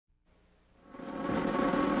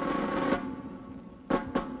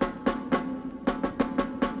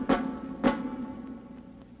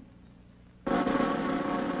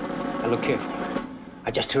look careful.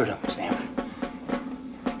 I just heard them, Sam.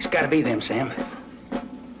 It's got to be them, Sam.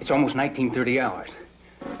 It's almost 1930 hours.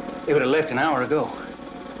 They would have left an hour ago.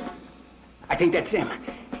 I think that's them.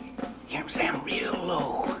 Hear them, Sam, real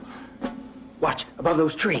low. Watch, above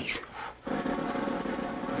those trees.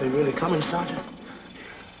 Are they really coming, Sergeant?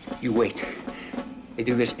 You wait. They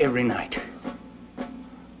do this every night.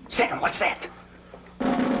 Sam, what's that?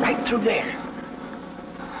 Right through there.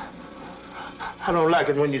 I don't like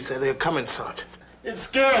it when you say they're coming, Sergeant. It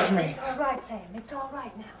scares me. It's all right, Sam. It's all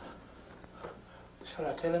right now. Shall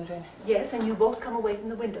I tell him, Janie? Yes, and you both come away from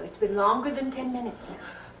the window. It's been longer than 10 minutes now.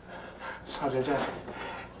 Sergeant,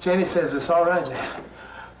 Janie says it's all right now.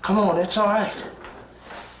 Come on, it's all right.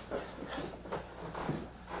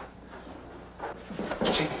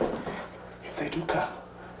 Janie, if they do come,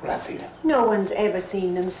 will I see them? No one's ever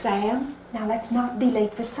seen them, Sam. Now let's not be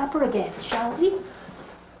late for supper again, shall we?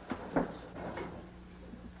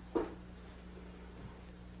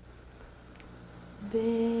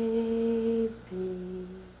 Baby,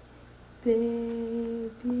 baby,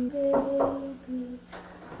 baby.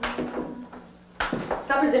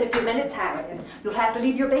 Supper's in a few minutes, Harriet. You'll have to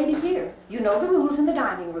leave your baby here. You know the rules in the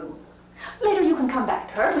dining room. Later you can come back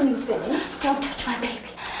to her when you finish. Don't touch my baby.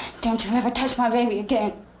 Don't you ever touch my baby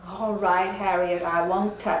again. All right, Harriet, I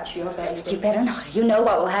won't touch your baby. You better not. You know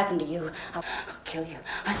what will happen to you. I'll kill you.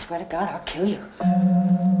 I swear to God, I'll kill you.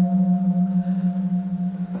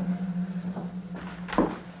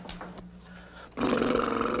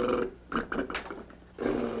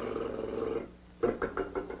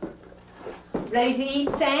 Ready to eat,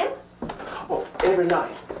 Sam? Oh, every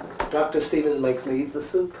night. Dr. Stevens makes me eat the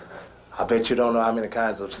soup. I bet you don't know how many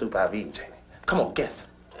kinds of soup I've eaten, Janie. Come on, guess.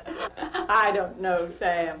 I don't know,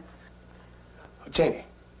 Sam. Janie,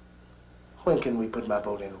 when can we put my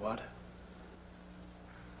boat in the water?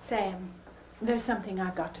 Sam, there's something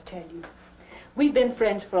I've got to tell you. We've been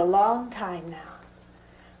friends for a long time now.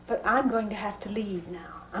 But I'm going to have to leave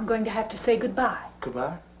now. I'm going to have to say goodbye.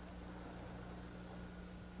 Goodbye?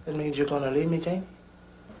 That means you're going to leave me, Janie?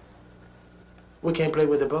 We can't play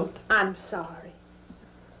with the boat? I'm sorry.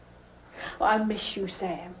 Oh, I miss you,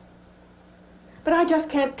 Sam. But I just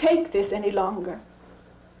can't take this any longer.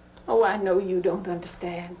 Oh, I know you don't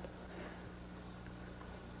understand.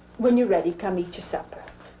 When you're ready, come eat your supper.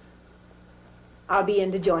 I'll be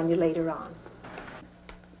in to join you later on.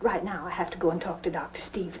 Right now, I have to go and talk to Dr.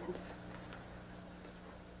 Stevens.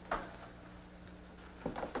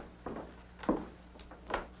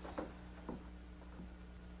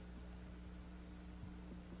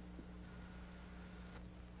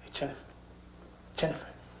 Hey, Jennifer.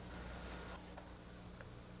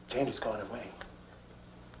 Janie's going away.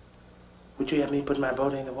 Would you have me put my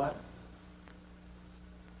boat in the water?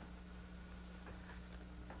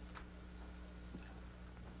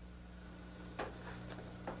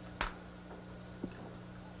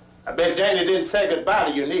 I bet Janie didn't say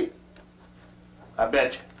goodbye to you, neither. I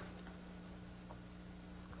bet you.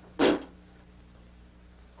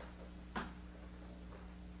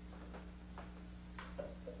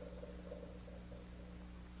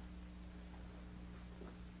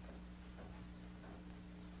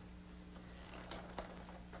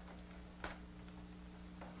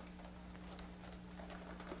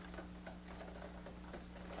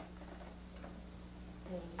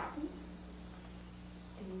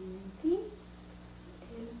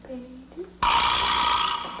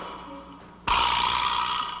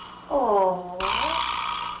 Oh.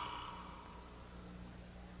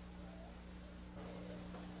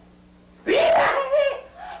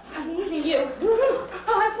 I'm leaving you.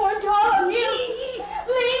 I foretold you.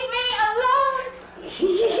 Leave me alone.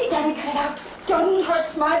 Daddy, cut it out. Don't touch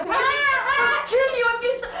my baby. I'll kill you if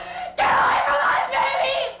you... Get away from my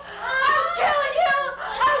baby. I'll kill you.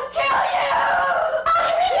 I'll kill you.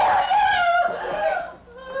 I'll kill you.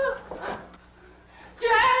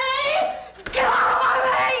 Daddy, get out of my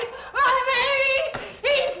way. My baby.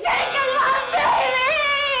 He's taking my baby.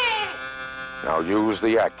 Now use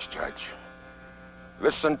the axe, Judge.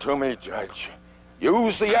 Listen to me, Judge.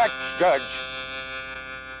 Use the axe, Judge.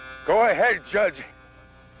 Go ahead, Judge.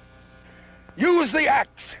 Use the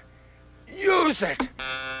axe. Use it.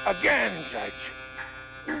 Again,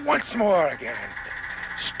 Judge. Once more again.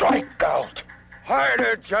 Strike out.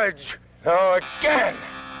 Harder, Judge. Now again.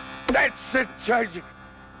 That's it, Judge.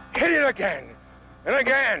 Hit it again. And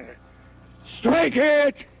again. Strike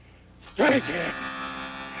it. Strike it.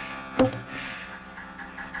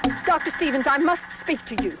 Dr. Stevens, I must speak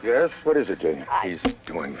to you. Yes? What is it, Jane? He's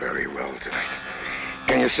doing very well tonight.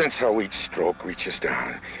 Can you sense how each stroke reaches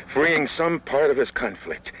down, freeing some part of his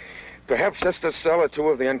conflict? Perhaps just a cell or two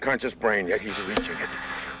of the unconscious brain, yet he's reaching it.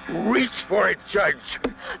 Reach for it, Judge.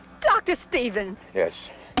 Dr. Stevens. Yes.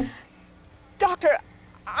 Doctor,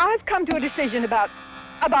 I've come to a decision about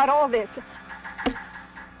all this.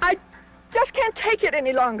 I just can't take it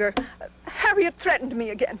any longer. Harriet threatened me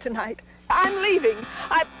again tonight. I'm leaving.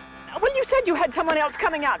 Well, you said you had someone else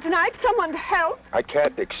coming out tonight, someone to help. I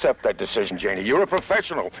can't accept that decision, Janie. You're a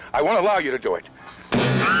professional. I won't allow you to do it. Put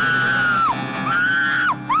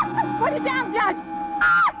it down, Judge.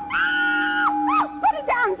 Put it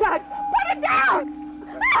down, Judge. Put it down.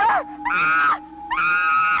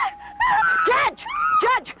 Judge!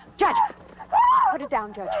 Judge! Judge! Put it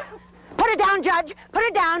down, Judge. Put it down, Judge. Put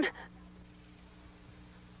it down.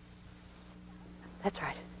 That's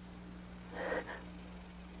right.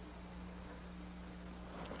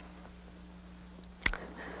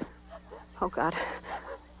 Oh, God.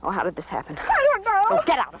 Oh, how did this happen? I don't know. Oh,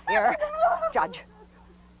 get out of here. Judge.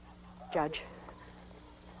 Judge.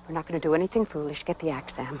 We're not going to do anything foolish. Get the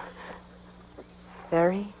axe, Sam.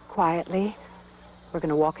 Very quietly, we're going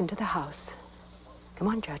to walk into the house. Come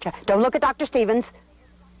on, Judge. Don't look at Dr. Stevens.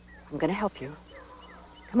 I'm going to help you.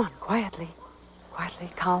 Come on, quietly. Quietly,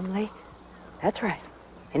 calmly. That's right.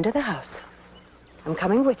 Into the house. I'm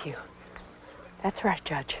coming with you. That's right,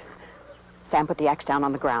 Judge. Sam, put the axe down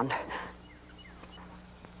on the ground.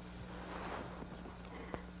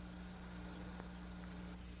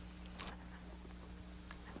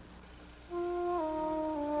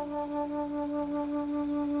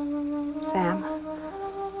 Sam.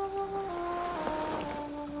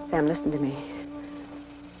 Sam, listen to me.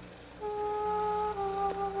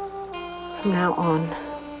 From now on,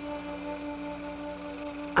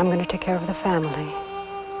 I'm going to take care of the family.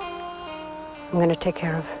 I'm going to take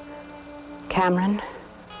care of Cameron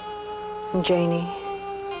and Janie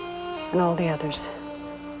and all the others.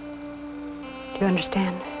 Do you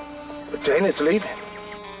understand? But Janie's leaving.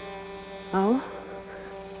 Oh?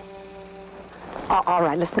 All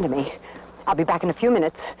right, listen to me. I'll be back in a few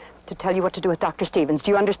minutes to tell you what to do with Dr. Stevens.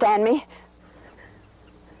 Do you understand me?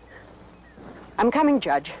 I'm coming,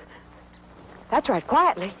 Judge. That's right,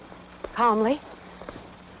 quietly, calmly.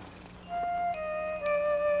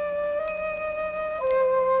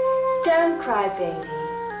 Don't cry, baby.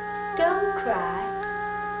 Don't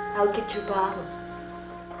cry. I'll get your bottle.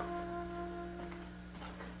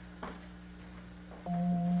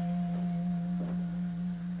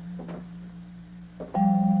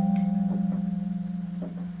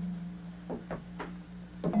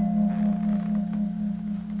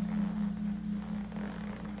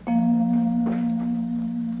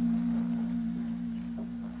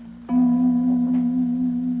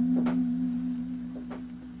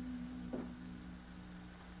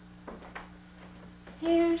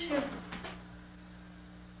 Here's your...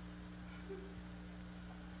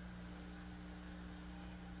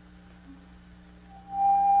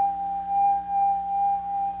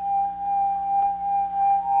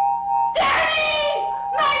 Daddy!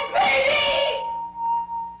 My baby!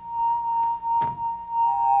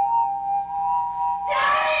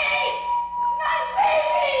 Daddy! My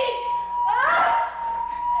baby!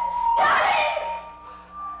 Daddy!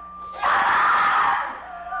 Shut up!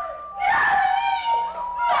 Daddy!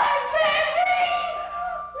 My baby!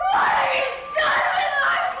 What have you done with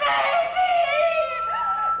my baby?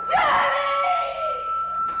 Daddy!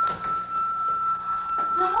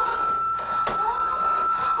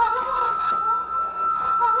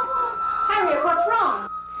 Harriet, what's wrong?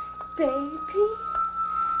 Baby?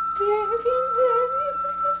 Baby.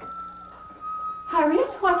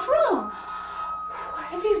 Harriet, what's wrong? What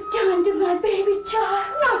have you done to my baby child?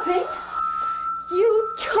 Nothing. You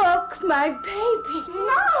took my baby.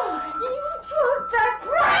 No. You took that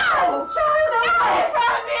precious child away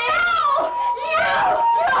from me. No. You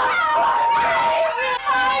took my baby.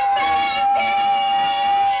 My baby.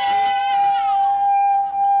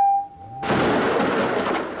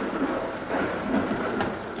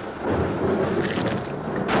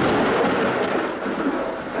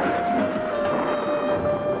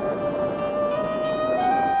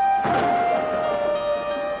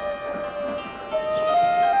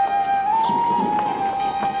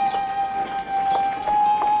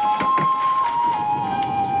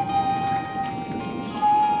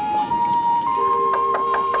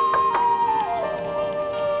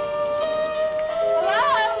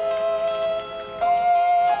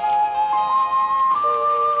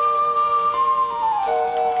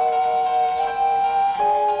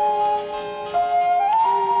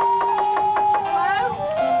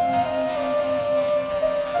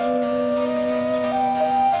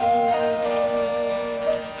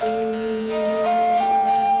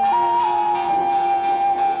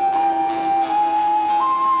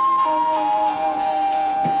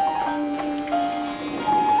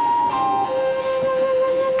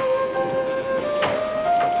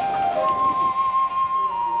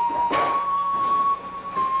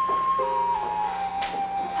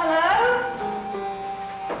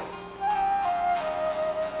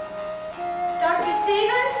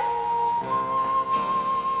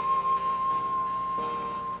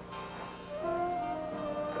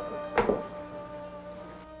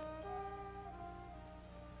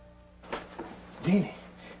 Jeannie,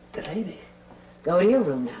 the lady. Go to your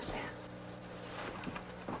room now, Sam.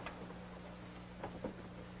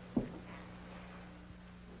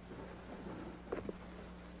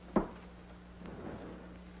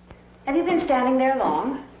 Have you been standing there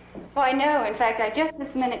long? Why, no. In fact, I just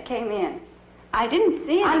this minute came in. I didn't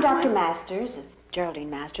see anyone. I'm Dr. Masters, Geraldine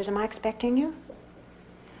Masters. Am I expecting you?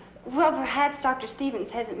 Well, perhaps Dr.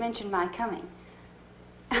 Stevens hasn't mentioned my coming.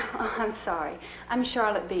 Oh, I'm sorry. I'm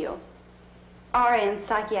Charlotte Beale, RA in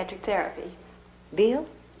psychiatric therapy. Beale?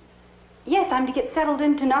 Yes, I'm to get settled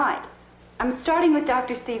in tonight. I'm starting with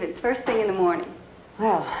Dr. Stevens first thing in the morning.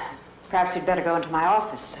 Well, perhaps you'd better go into my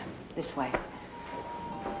office this way.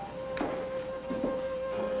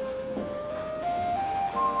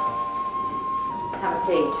 Have a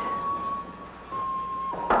seat.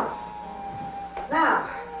 Now,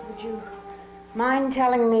 would you mind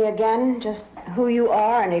telling me again just who you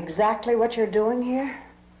are and exactly what you're doing here?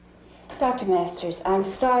 Dr. Masters, I'm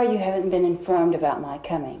sorry you haven't been informed about my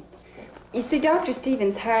coming. You see, Dr.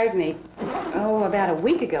 Stevens hired me, about a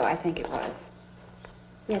week ago, I think it was.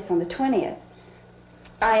 Yes, on the 20th.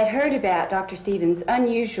 I had heard about Dr. Stevens'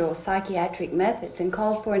 unusual psychiatric methods and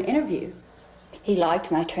called for an interview. He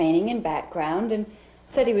liked my training and background and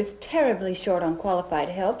said he was terribly short on qualified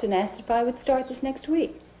help and asked if I would start this next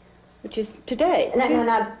week, which is today.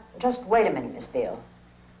 Now, just wait a minute, Miss Beale.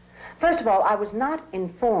 First of all, I was not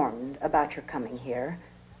informed about your coming here.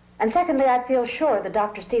 And secondly, I feel sure that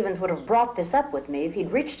Dr. Stevens would have brought this up with me if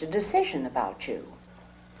he'd reached a decision about you.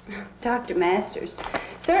 Dr. Masters,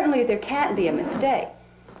 certainly there can't be a mistake.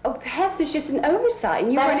 Oh, perhaps it's just an oversight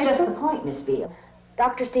and you That's weren't just the point, Miss Beale.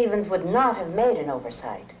 Dr. Stevens would not have made an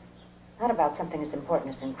oversight. Not about something as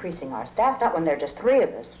important as increasing our staff, not when there are just 3 of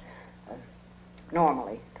us.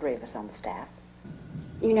 Normally, 3 of us on the staff.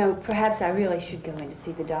 You know, perhaps I really should go in to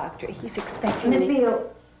see the doctor. He's expecting me. Miss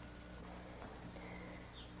Beale,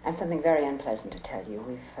 I have something very unpleasant to tell you.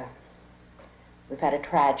 We've had a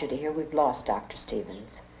tragedy here. We've lost Dr.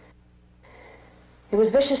 Stevens. He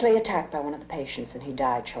was viciously attacked by one of the patients, and he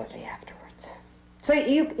died shortly afterwards. So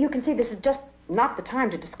you can see this is just not the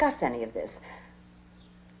time to discuss any of this.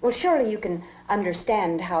 Well, surely you can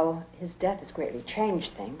understand how his death has greatly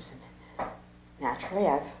changed things. And naturally,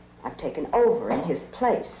 I've taken over in his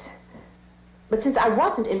place. But since I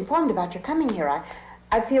wasn't informed about your coming here,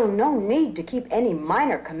 I feel no need to keep any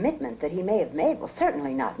minor commitment that he may have made. Well,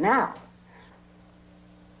 certainly not now.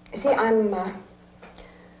 You see, I'm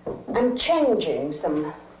changing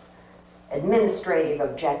some administrative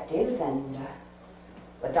objectives, and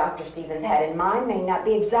what Dr. Stevens had in mind may not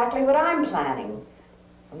be exactly what I'm planning.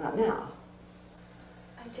 Well, not now.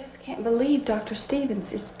 I just can't believe Dr.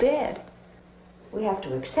 Stevens is dead. We have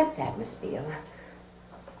to accept that, Miss Beale.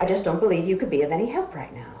 I just don't believe you could be of any help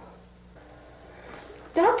right now.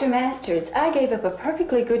 Dr. Masters, I gave up a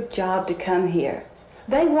perfectly good job to come here.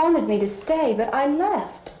 They wanted me to stay, but I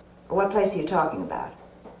left. What place are you talking about?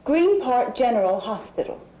 Green Park General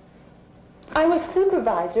Hospital. I was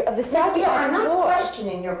supervisor of the psychiatric I'm not ward.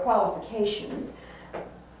 questioning your qualifications.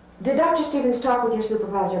 Did Dr. Stevens talk with your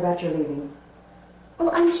supervisor about your leaving? Oh,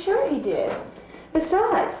 I'm sure he did.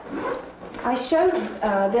 Besides, I showed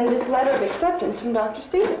them this letter of acceptance from Dr.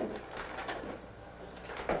 Stevens.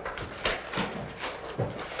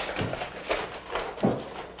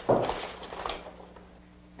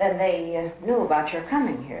 Then they knew about your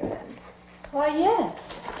coming here, then? Why, yes.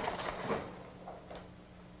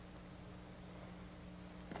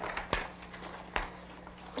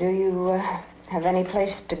 Do you have any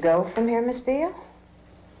place to go from here, Miss Beale?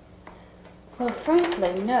 Well,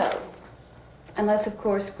 frankly, no. Unless, of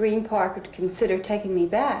course, Green Park would consider taking me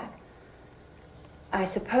back.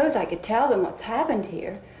 I suppose I could tell them what's happened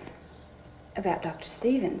here about Dr.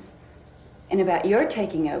 Stevens and about your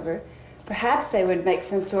taking over. Perhaps they would make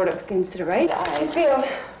some sort of consideration. Miss Beale,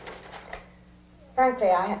 frankly,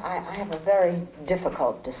 I have a very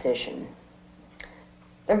difficult decision.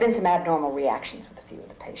 There have been some abnormal reactions with a few of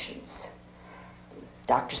the patients.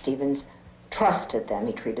 Dr. Stevens trusted them.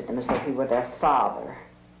 He treated them as though he were their father.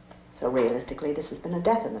 So realistically, this has been a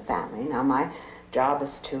death in the family. Now my job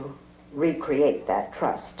is to recreate that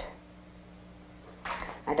trust.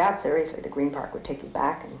 I doubt seriously the Green Park would take you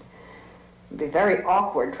back, and it would be very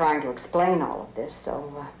awkward trying to explain all of this,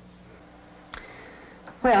 so...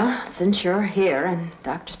 Well, since you're here and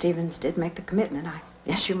Dr. Stevens did make the commitment, I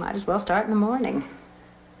guess you might as well start in the morning.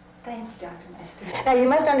 Thank you, Dr. Masters. Now, you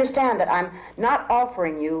must understand that I'm not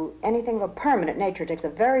offering you anything of a permanent nature. It takes a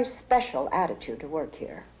very special attitude to work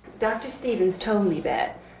here. Dr. Stevens told me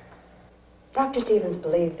that. Dr. Stevens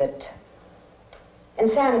believed that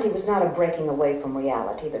insanity was not a breaking away from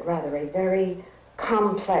reality, but rather a very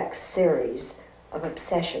complex series of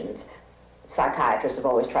obsessions. Psychiatrists have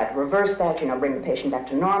always tried to reverse that, bring the patient back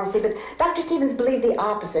to normalcy, but Dr. Stevens believed the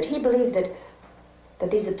opposite. He believed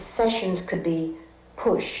that these obsessions could be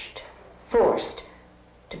pushed, forced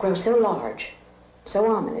to grow so large, so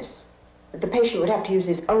ominous, that the patient would have to use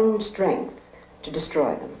his own strength to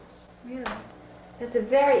destroy them. Really? That's a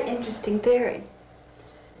very interesting theory.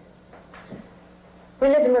 We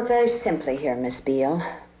live and work very simply here, Miss Beale.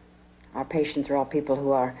 Our patients are all people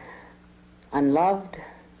who are unloved,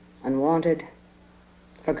 unwanted,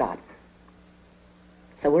 forgotten.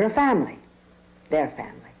 So we're a family, their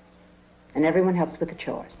family, and everyone helps with the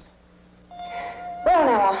chores. Well,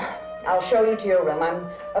 now, I'll show you to your room. I'm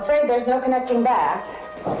afraid there's no connecting bath.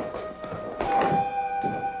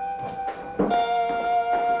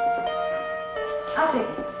 I'll take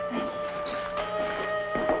it.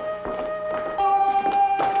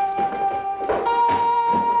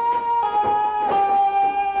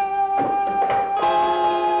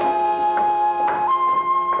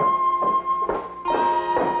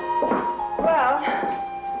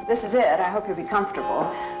 This is it. I hope you'll be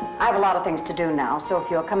comfortable. I have a lot of things to do now, so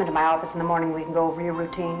if you'll come into my office in the morning, we can go over your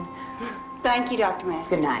routine. Thank you, Dr. Masters.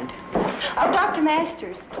 Good night. Oh, Dr.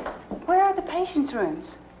 Masters, where are the patients'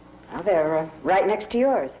 rooms? Well, they're right next to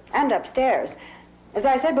yours, and upstairs. As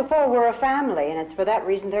I said before, we're a family, and it's for that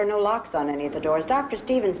reason there are no locks on any of the doors. Dr.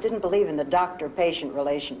 Stevens didn't believe in the doctor-patient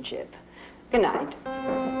relationship. Good night.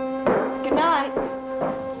 Good night.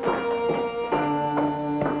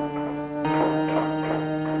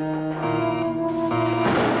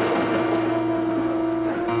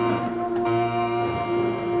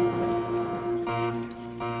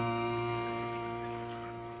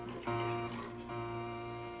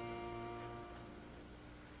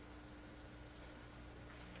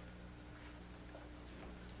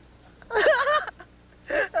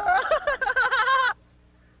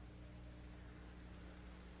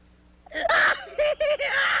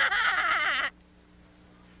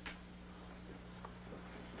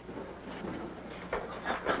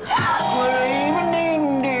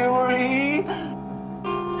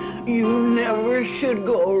 Should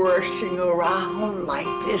go rushing around like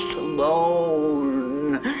this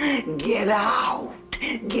alone. Get out,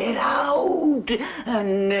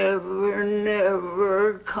 and never,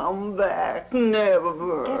 never come back,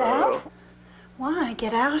 never. Get out? Why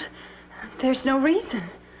get out? There's no reason.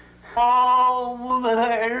 Oh,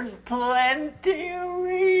 there's plenty of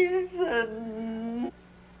reason.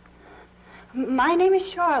 My name is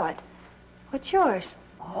Charlotte. What's yours?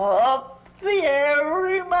 Up the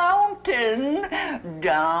airy mountain,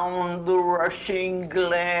 down the rushing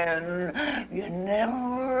glen. You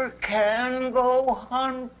never can go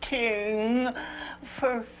hunting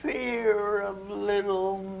for fear of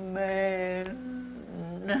little men.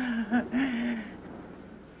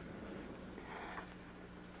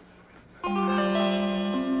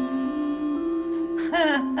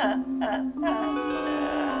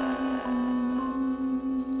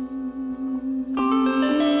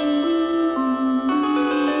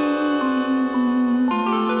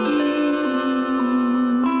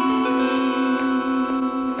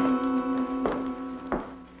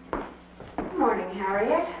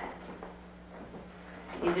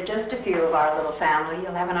 These are just a few of our little family.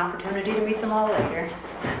 You'll have an opportunity to meet them all later.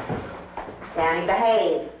 Danny,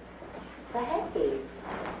 behave. Behave.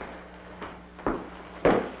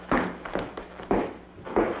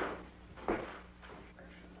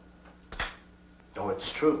 No,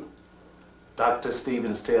 it's true. Dr.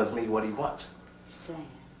 Stevens tells me what he wants. Sam.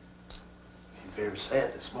 He's very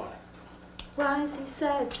sad this morning. Why is he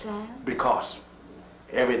sad, Sam? Because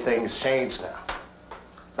everything's changed now.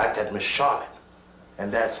 Like that Miss Charlotte.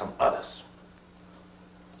 And there's some others.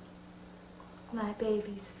 My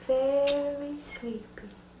baby's very sleepy.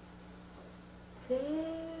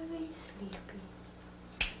 Very sleepy.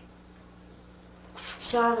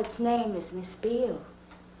 Charlotte's name is Miss Beale.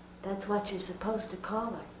 That's what you're supposed to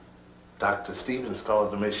call her. Dr. Stevens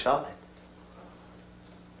calls her Miss Charlotte.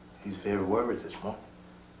 He's very worried this morning.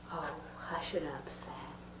 Oh, hush it up,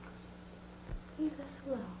 Sam. Leave us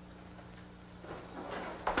alone.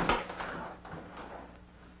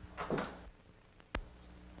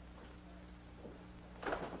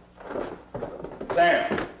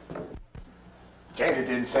 Sam. Janie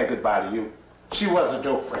didn't say goodbye to you. She wasn't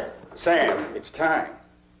your friend. Sam, it's time.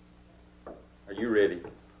 Are you ready?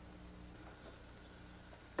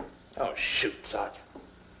 Oh, shoot, Sergeant.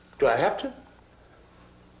 Do I have to?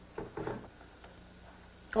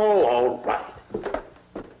 Oh, all right.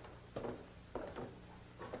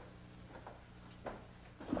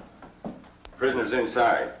 Prisoner's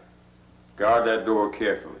inside. Guard that door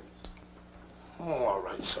carefully. Oh, all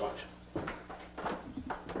right, Sergeant.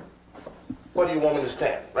 Where do you want me to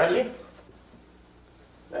stand, Reggie?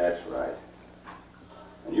 That's right.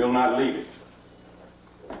 And you'll not leave it.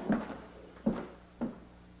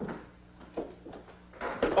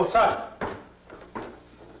 Oh, Sergeant.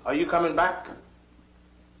 Are you coming back?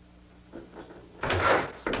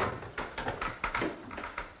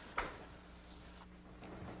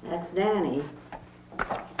 That's Danny.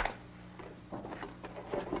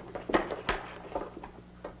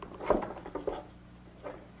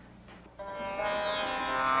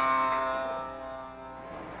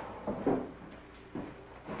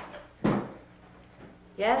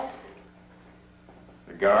 Yes?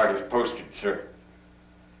 The guard is posted, sir.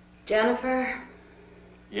 Jennifer?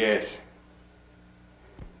 Yes.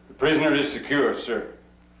 The prisoner is secure, sir.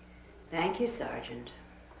 Thank you, Sergeant.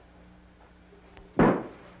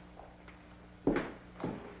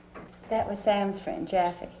 That was Sam's friend,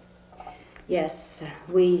 Jaffe. Yes,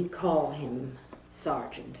 we call him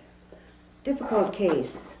Sergeant. Difficult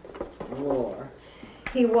case, war.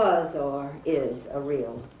 He was or is a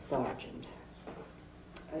real sergeant.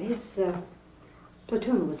 His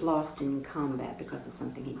platoon was lost in combat because of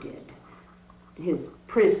something he did. His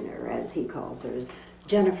prisoner, as he calls her, is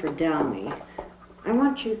Jennifer Downey. I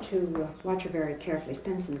want you to watch her very carefully,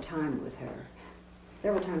 spend some time with her.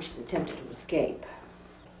 Several times she's attempted to escape.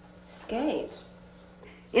 Escape?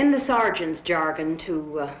 In the sergeant's jargon,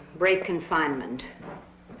 to break confinement.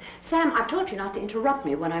 Sam, I've told you not to interrupt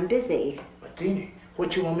me when I'm busy. But, Deanie,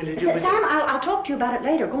 what you want me to do with Sam, I'll talk to you about it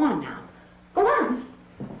later. Go on now. Go on.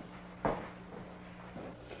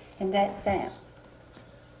 And that's Sam.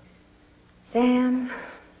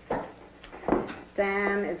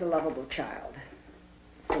 Sam is a lovable child.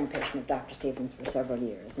 He's been a patient of Dr. Stevens for several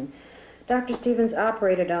years, and Dr. Stevens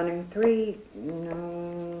operated on him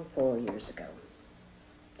 4 years ago.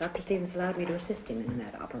 Dr. Stevens allowed me to assist him in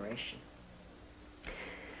that operation.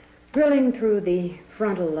 Drilling through the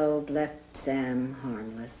frontal lobe left Sam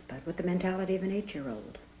harmless, but with the mentality of an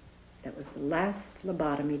 8-year-old. That was the last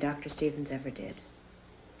lobotomy Dr. Stevens ever did.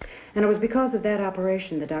 And it was because of that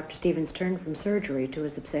operation that Dr. Stevens turned from surgery to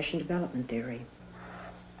his obsession development theory.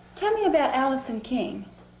 Tell me about Allison King.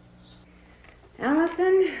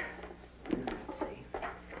 Allison? Let's see.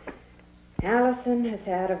 Allison has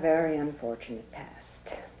had a very unfortunate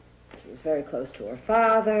past. She was very close to her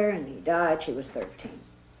father, and he died. She was 13.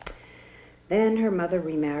 Then her mother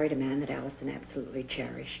remarried a man that Allison absolutely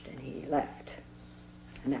cherished, and he left.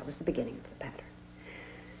 And that was the beginning of the pattern.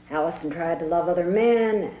 Allison tried to love other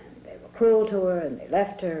men, and they were cruel to her, and they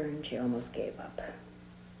left her, and she almost gave up.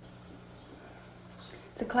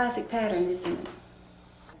 It's a classic pattern, isn't it?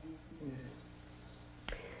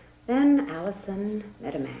 Then Allison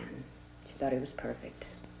met a man. She thought he was perfect.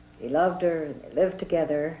 He loved her, and they lived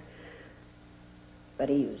together, but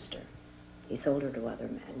he used her. He sold her to other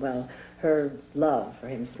men. Well, her love for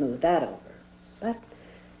him smoothed that over. But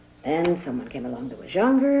then someone came along that was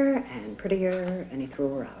younger and prettier, and he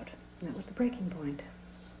threw her out. And that was the breaking point.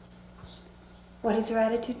 What is her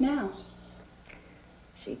attitude now?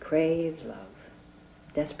 She craves love,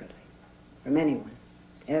 desperately, from anyone,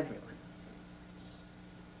 everyone.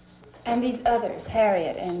 And these others,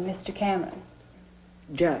 Harriet and Mr. Cameron?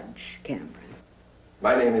 Judge Cameron.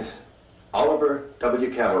 My name is Oliver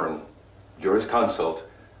W. Cameron, jurisconsult,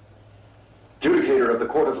 judicator of the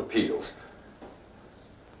Court of Appeals,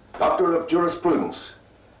 doctor of jurisprudence.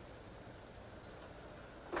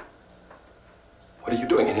 What are you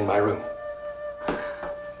doing in my room?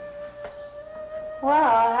 Well,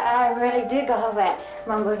 I really dig all that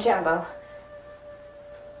mumbo-jumbo.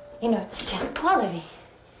 You know, it's just quality.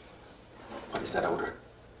 What is that odor?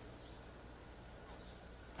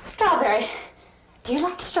 Strawberry. Do you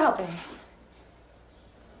like strawberries?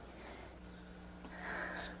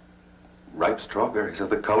 Ripe strawberries are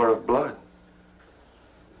the color of blood.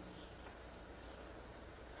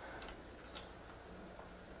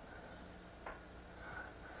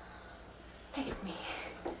 Taste me.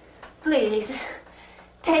 Please.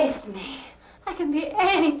 Taste me. I can be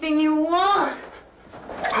anything you want.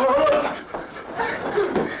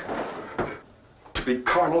 To be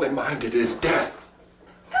carnally minded is death.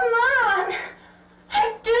 Come on.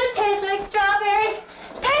 I do taste like strawberries.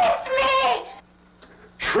 Taste me.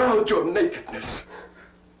 Shroud your nakedness.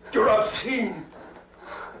 You're obscene.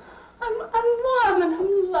 I'm warm and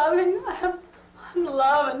I'm loving. I'm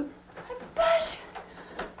loving. I'm passionate.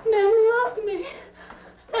 Men love me.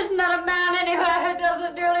 There's not a man anywhere who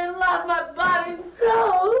doesn't really love my body and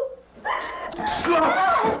soul.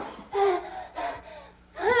 Slut!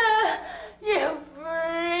 You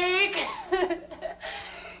freak.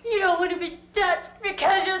 You don't want to be touched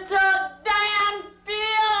because you're so damn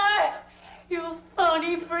pure. You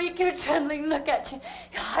phony freak, you're trembling. Look touch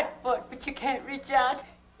your hot foot, but you can't reach out.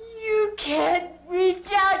 You can't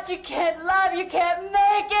reach out, you can't love, you can't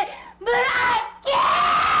make it, but I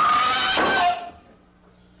can!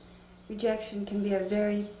 Rejection can be a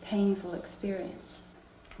very painful experience.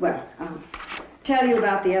 Well, I'll tell you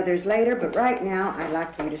about the others later, but right now I'd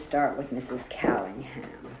like for you to start with Mrs. Callingham.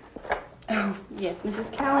 Oh, yes,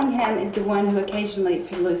 Mrs. Callingham is the one who occasionally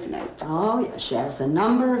hallucinates. Oh, yes, she has a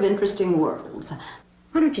number of interesting worlds.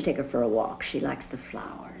 Why don't you take her for a walk? She likes the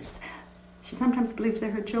flowers. She sometimes believes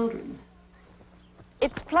they're her children.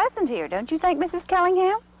 It's pleasant here, don't you think, Mrs.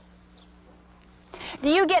 Callingham? Do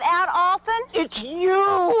you get out often? It's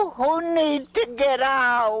you who need to get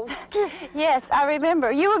out. Yes, I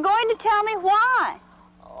remember. You were going to tell me why.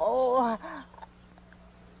 Oh,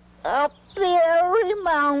 up the airy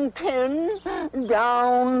mountain,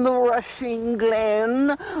 down the rushing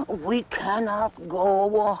glen, we cannot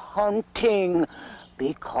go hunting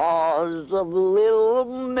because of little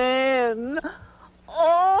men.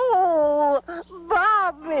 Oh,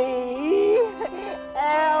 Bobby,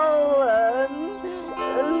 Ellen,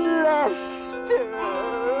 Lester.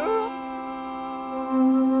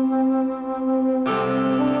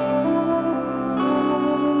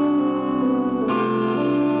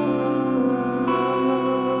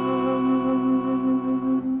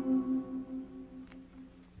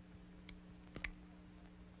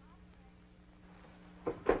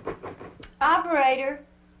 Operator.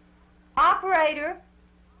 Operator.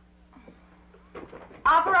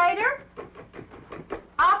 Operator.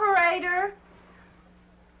 Operator.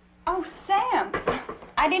 Oh, Sam.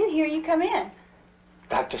 I didn't hear you come in.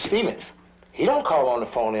 Dr. Stevens, he don't call on the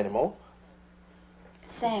phone anymore.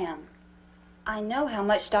 Sam, I know how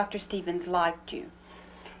much Dr. Stevens liked you.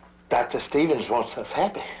 Dr. Stevens wants us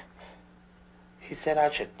happy. He said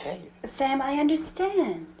I should tell you. Sam, I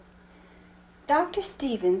understand. Dr.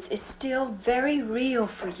 Stevens is still very real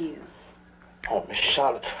for you. Oh, Miss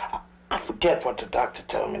Charlotte, I forget what the doctor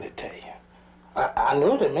told me to tell you. I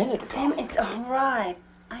knew it a minute ago. Sam, it's all right.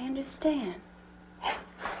 I understand.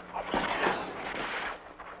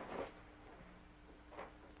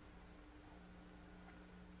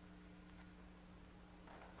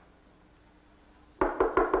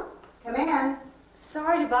 Come in.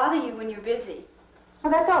 Sorry to bother you when you're busy.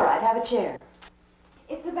 Well, that's all right. Have a chair.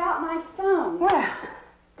 It's about my phone. Well,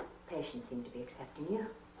 patients seem to be accepting you.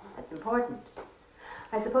 That's important.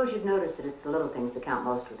 I suppose you've noticed that it's the little things that count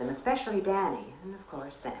most with them, especially Danny, and of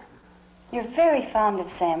course, Sam. You're very fond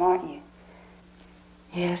of Sam, aren't you?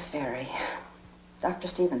 Yes, very. Dr.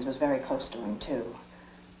 Stevens was very close to him, too.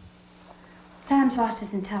 Sam's lost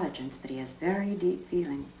his intelligence, but he has very deep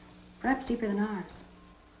feelings, perhaps deeper than ours.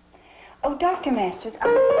 Oh, Dr. Masters,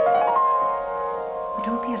 Oh,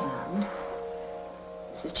 don't be alarmed.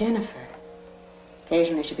 This is Jennifer.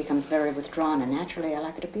 Occasionally she becomes very withdrawn, and naturally I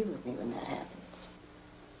like her to be with me when that happens.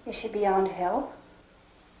 Is she beyond help?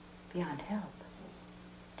 Beyond help?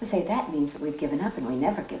 To say that means that we've given up, and we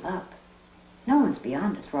never give up. No one's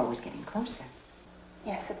beyond us. We're always getting closer.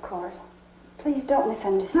 Yes, of course. Please don't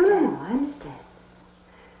misunderstand. No, I understand.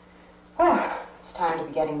 Well, it's time to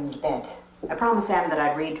be getting them to bed. I promised Sam that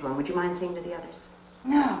I'd read to him. Would you mind seeing to the others?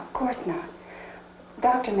 No, of course not.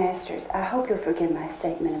 Dr. Masters, I hope you'll forgive my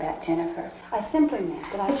statement about Jennifer. I simply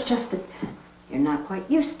meant that It's just that you're not quite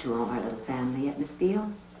used to all our little family yet, Miss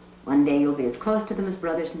Beale. One day you'll be as close to them as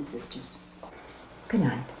brothers and sisters. Good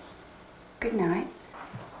night. Good night.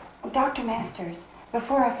 Dr. Masters,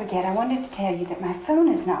 before I forget, I wanted to tell you that my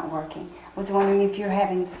phone is not working. I was wondering if you're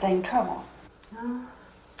having the same trouble. No.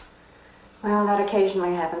 Well, that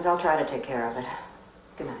occasionally happens. I'll try to take care of it.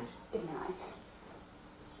 Good night. Good night.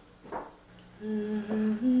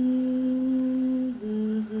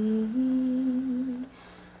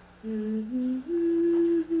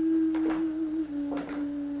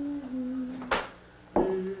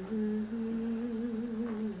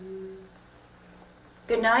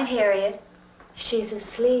 Good night, Harriet. She's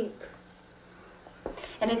asleep.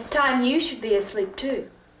 And it's time you should be asleep, too.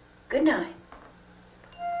 Good night.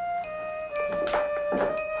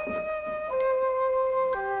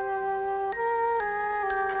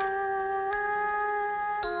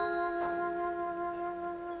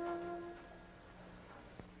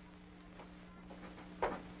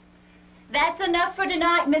 That's enough for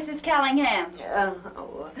tonight, Mrs. Callingham.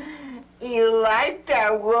 Oh, you liked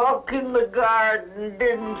our walk in the garden,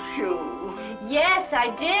 didn't you? Yes,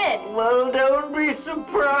 I did. Well, don't be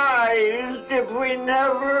surprised if we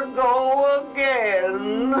never go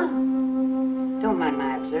again. Don't mind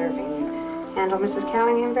my observing. You handle Mrs.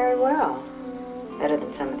 Callingham very well. Better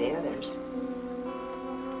than some of the others.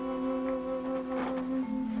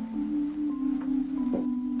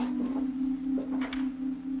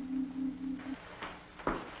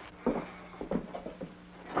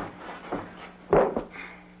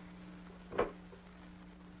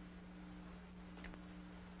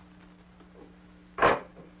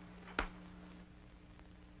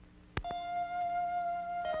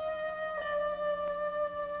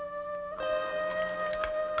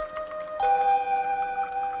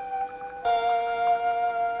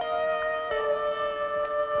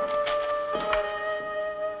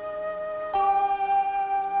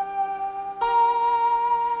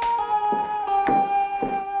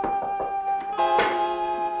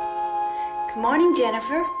 morning,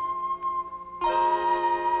 Jennifer.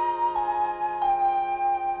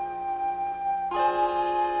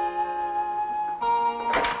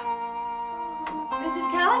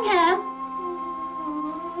 Mrs. Callingham.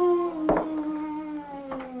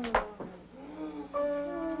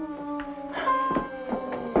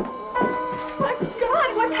 My God,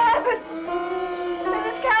 what's happened?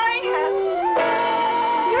 Mrs. Callingham.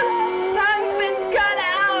 Your son's been gun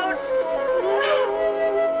out.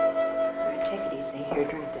 Take it easy. Here,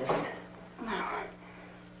 drink this.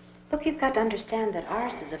 Look, you've got to understand that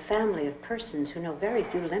ours is a family of persons who know very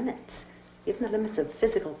few limits. Even the limits of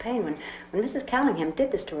physical pain. When Mrs. Callingham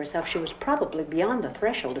did this to herself, she was probably beyond the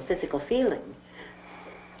threshold of physical feeling.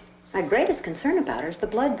 My greatest concern about her is the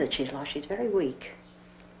blood that she's lost. She's very weak.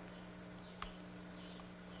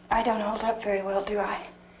 I don't hold up very well, do I?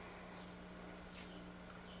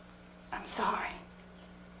 I'm sorry.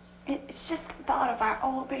 It's just the thought of our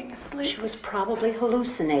all being asleep. She was probably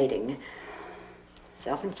hallucinating.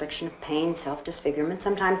 Self-infliction of pain, self-disfigurement,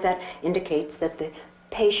 sometimes that indicates that the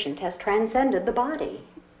patient has transcended the body.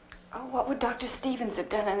 Oh, what would Dr. Stevens have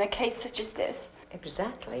done in a case such as this?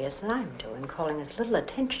 Exactly as I'm doing, calling as little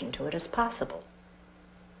attention to it as possible.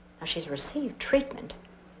 Now, she's received treatment.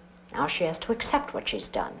 Now she has to accept what she's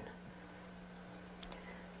done.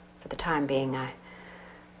 For the time being, I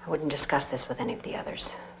wouldn't discuss this with any of the others.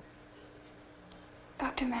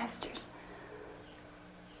 Dr. Masters,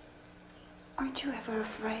 aren't you ever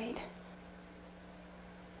afraid?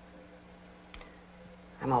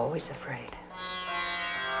 I'm always afraid.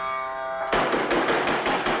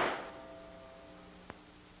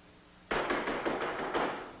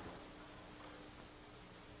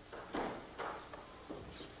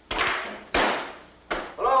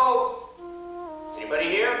 Hello? Anybody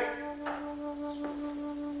here?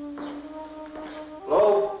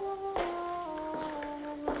 Hello?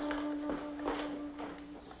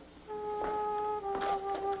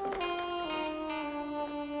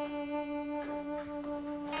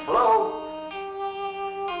 Hello?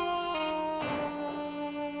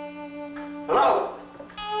 Hello?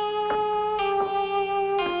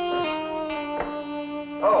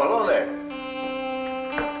 Oh, hello there.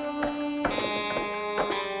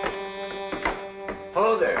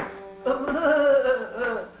 Hello there.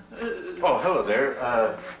 Oh, hello there.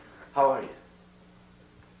 How are you?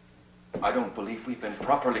 I don't believe we've been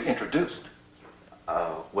properly introduced.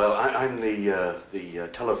 Well, I'm the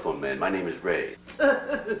telephone man. My name is Ray.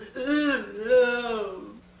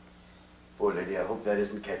 Poor lady, I hope that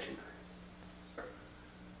isn't catching her.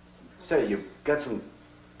 Say, you've got some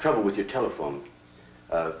trouble with your telephone.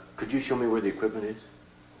 Could you show me where the equipment is?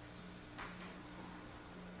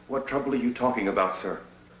 What trouble are you talking about, sir?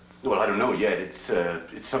 Well, I don't know yet. It's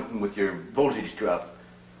something with your voltage drop.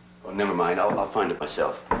 Oh, never mind. I'll find it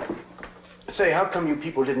myself. Say, how come you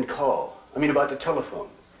people didn't call? I mean, about the telephone.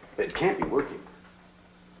 It can't be working.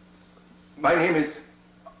 My name is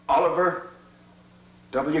Oliver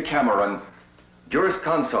W. Cameron,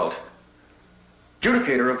 jurisconsult,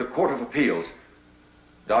 judicator of the Court of Appeals,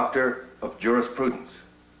 doctor of jurisprudence.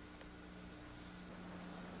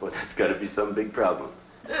 Well, that's got to be some big problem.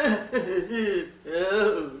 What's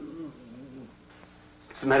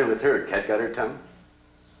the matter with her? Cat got her tongue?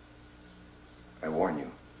 I warn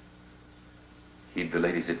you. Heed the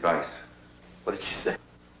lady's advice. What did she say?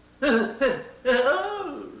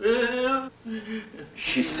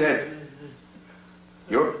 She said,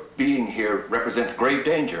 your being here represents grave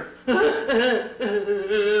danger.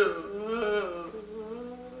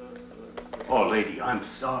 Oh, lady, I'm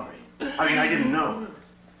sorry. I mean, I didn't know.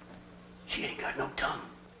 She ain't got no tongue.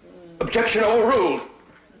 Objection overruled.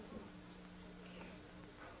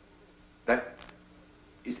 That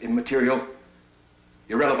is immaterial,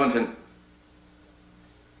 irrelevant, and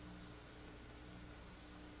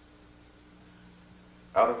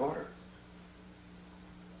out of order.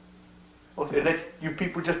 Oh, they let you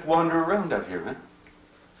people just wander around out here, huh?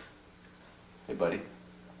 Hey, buddy,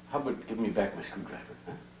 how about giving me back my screwdriver,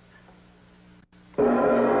 huh?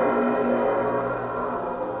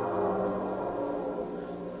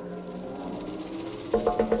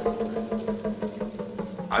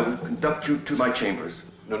 I will conduct you to my chambers.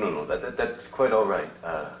 No, that's quite all right.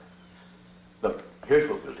 Look, here's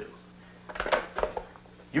what we'll do.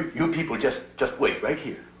 You people just wait right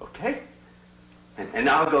here, okay? And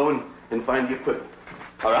I'll go and find the equipment,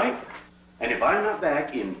 all right? And if I'm not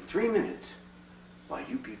back in 3 minutes, why,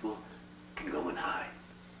 you people can go and hide,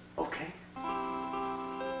 okay?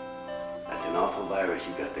 That's an awful virus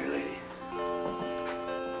you got there, lady.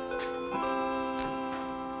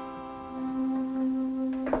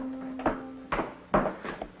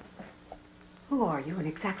 Who are you and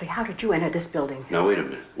exactly how did you enter this building? Now, wait a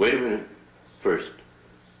minute. Wait a minute. First,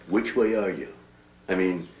 which way are you? I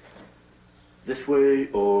mean, this way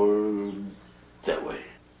or that way?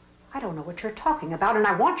 I don't know what you're talking about, and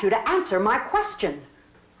I want you to answer my question.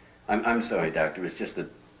 I'm sorry, Doctor. It's just that,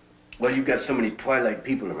 well, you've got so many Twilight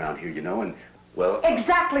people around here, you know, and, well...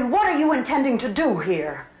 Exactly what are you intending to do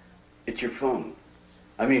here? It's your phone.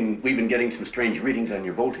 I mean, we've been getting some strange readings on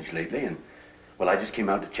your voltage lately, and, well, I just came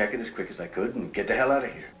out to check it as quick as I could and get the hell out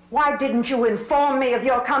of here. Why didn't you inform me of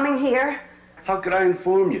your coming here? How could I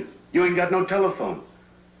inform you? You ain't got no telephone.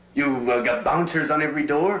 You've got bouncers on every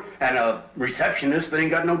door and a receptionist that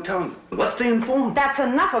ain't got no tongue. What's to inform? That's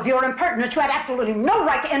enough of your impertinence. You had absolutely no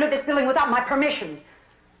right to enter this building without my permission.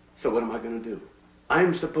 So what am I going to do?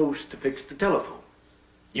 I'm supposed to fix the telephone.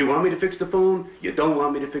 You want me to fix the phone? You don't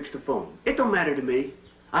want me to fix the phone. It don't matter to me.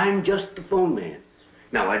 I'm just the phone man.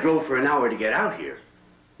 Now, I drove for an hour to get out here.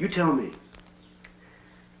 You tell me.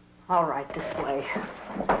 All right, this way.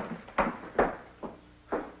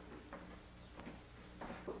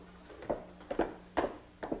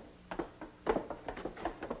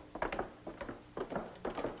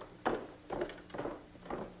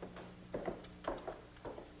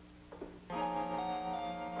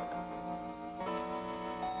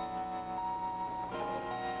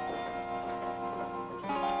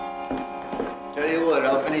 Tell you what,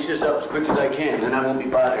 I'll finish this up as quick as I can, then I won't be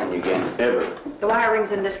bothering you again, ever. The wiring's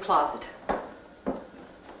in this closet.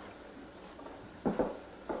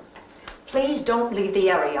 Please don't leave the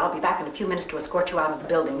area. I'll be back in a few minutes to escort you out of the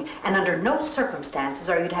building. And under no circumstances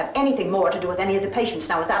are you to have anything more to do with any of the patients.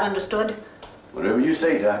 Now, is that understood? Whatever you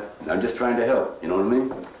say, Doc. I'm just trying to help. You know what I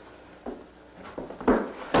mean?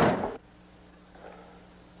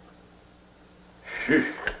 Phew.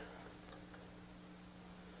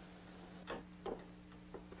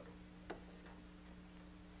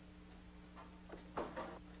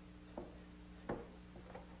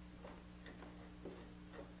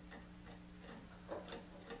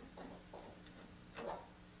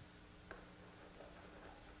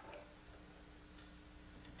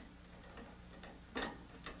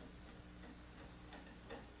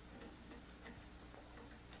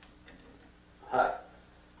 Hi.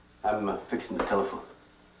 I'm fixing the telephone.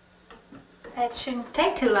 That shouldn't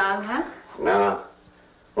take too long, huh? No.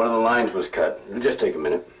 One of the lines was cut. It'll just take a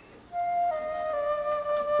minute.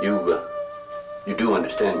 You do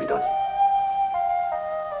understand me, don't you?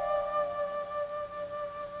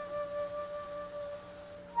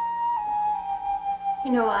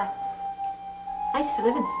 You know, I used to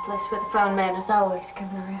live in this place where the phone man was always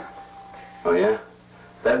coming around. Oh, yeah?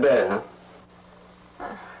 That bad, huh?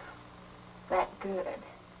 That good.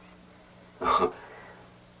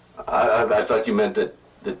 I thought you meant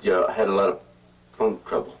that you had a lot of phone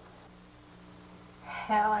trouble.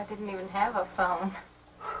 Hell, I didn't even have a phone.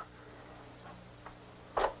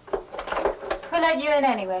 Who let you in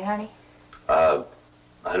anyway, honey? I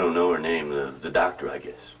don't know her name. The doctor, I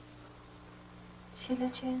guess. She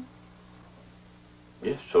let you in?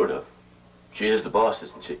 Yes, sort of. She is the boss,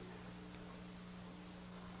 isn't she?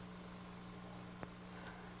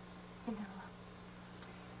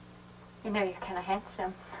 You know you're kind of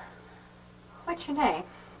handsome. What's your name?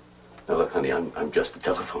 Now, look, honey, I'm just the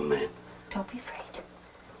telephone man. Don't be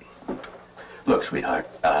afraid. Look, sweetheart,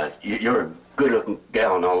 you're a good-looking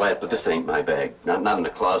gal and all that, but this ain't my bag. Not in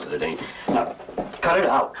the closet, it ain't. Now, cut it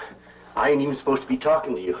out. I ain't even supposed to be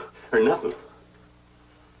talking to you, or nothing.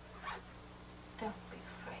 Don't be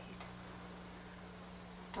afraid.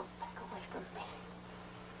 Don't back away from me.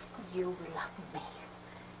 You love me.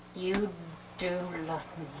 You do love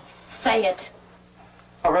me. Say it.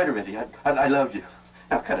 All right, Arithia, I love you.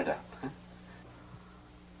 Now, cut it out. Huh?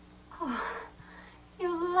 Oh,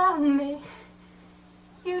 you love me.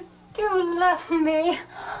 You do love me.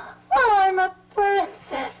 Oh, I'm a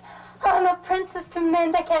princess. I'm a princess to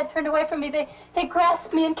men. They can't turn away from me. They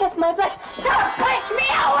grasp me and kiss my flesh. Don't push me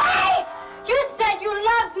away! You said you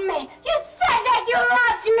loved me. You said that you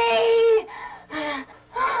loved me.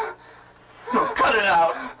 No, cut it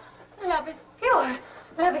out. Love is pure.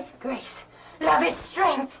 Love is grace. Love is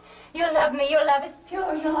strength. You love me. Your love is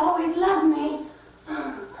pure. You'll always love me.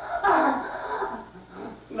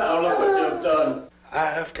 Now look what you've done.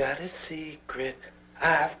 I've got a secret.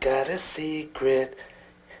 I've got a secret.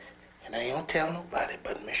 And I ain't gonna tell nobody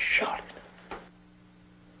but Miss Charlotte.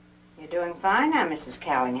 You're doing fine now, Mrs.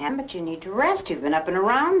 Callingham, but you need to rest. You've been up and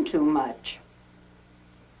around too much.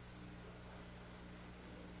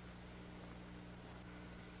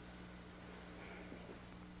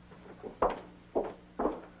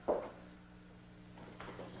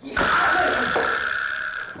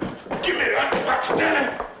 Give me that watch,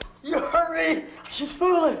 Danny. You hurt Hurry! She's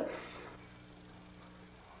fooling. I'm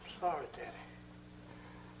sorry, Danny.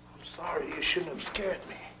 I'm sorry. You shouldn't have scared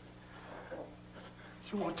me.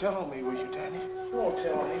 You won't tell on me, will you, Danny? You won't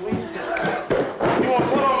tell on me, will you? You won't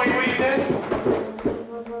tell on me, will you, Danny?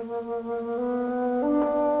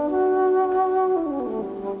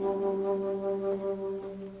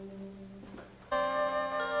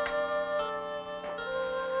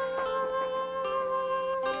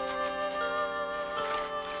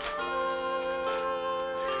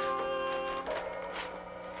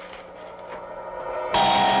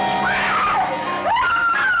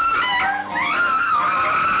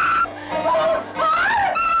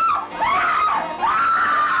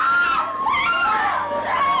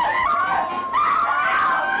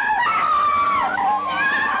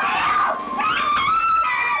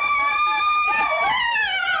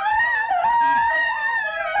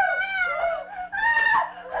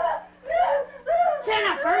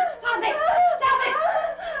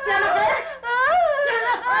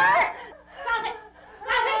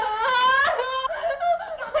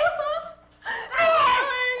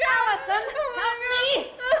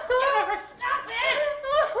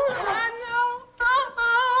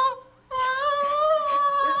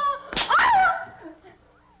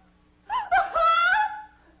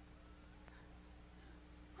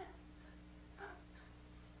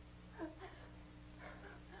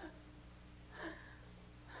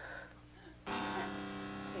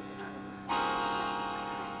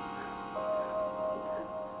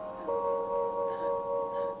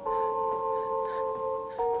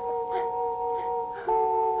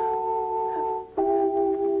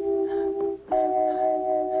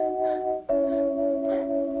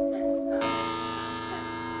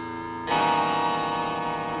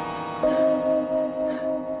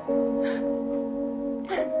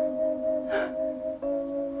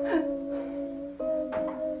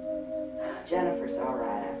 Jennifer's all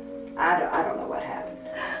right. I don't know what happened.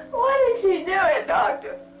 Why did she do it,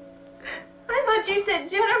 Doctor? I thought you said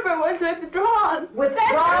Jennifer was withdrawn.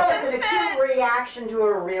 Withdrawal is an acute reaction to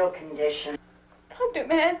a real condition. Dr.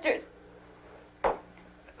 Masters,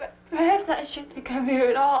 perhaps I shouldn't come here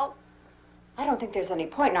at all. I don't think there's any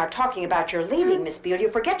point in our talking about your leaving, Miss Beale.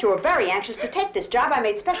 You forget you were very anxious to take this job. I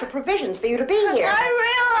made special provisions for you to be here. I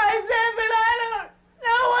realize that, but I don't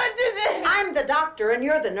know what to do. I'm the doctor and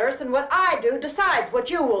you're the nurse, and what I do decides what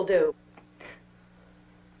you will do.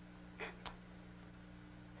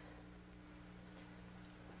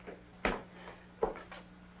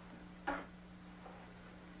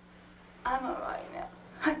 I'm all right now.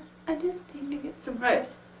 I just need to get some rest.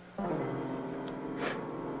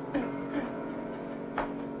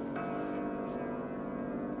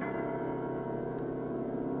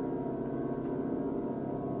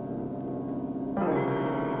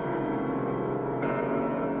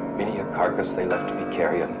 Many a carcass they left to be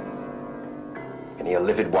carrion, many a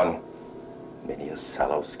livid one, many a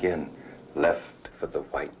sallow skin left for the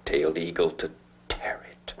white-tailed eagle to tear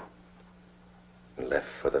it, and left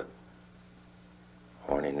for the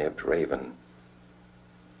horny-nibbed raven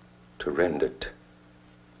to rend it,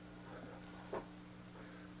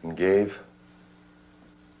 and gave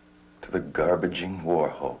to the garbaging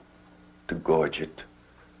warhawk to gorge it,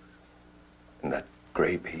 and that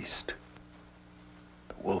gray beast,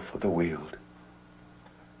 the wolf of the weald.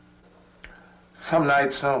 Some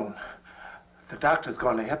night soon, the doctor's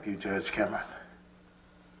going to help you, Judge Cameron.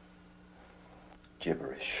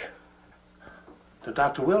 Gibberish. The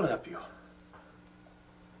doctor will help you.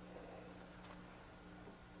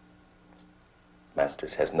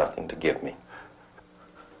 Masters has nothing to give me.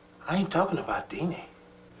 I ain't talking about Deanie.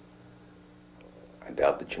 I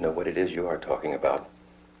doubt that you know what it is you are talking about.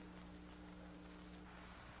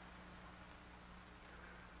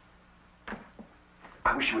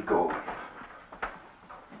 I wish you would go away.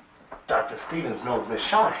 Dr. Stevens knows Miss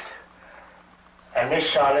Charlotte. And Miss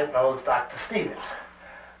Charlotte knows Dr. Stevens.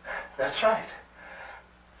 That's right.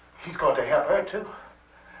 He's going to help her, too.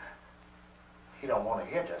 He don't want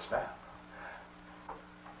to hear just now.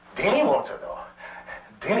 Denny wants her, though.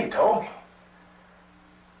 Denny told me.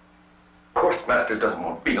 Of course Masters doesn't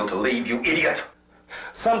want Beale to leave, you idiot.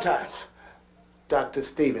 Sometimes Dr.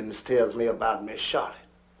 Stevens tells me about Miss Charlotte.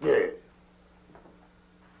 Yeah.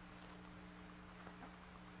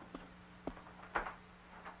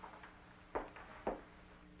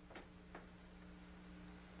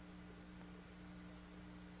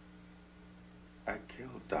 I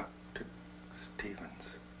killed Dr. Stevens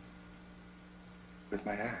with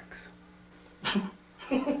my axe.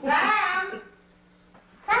 Sam!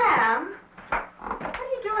 Sam! What are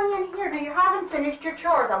you doing in here? You haven't finished your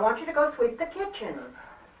chores. I want you to go sweep the kitchen.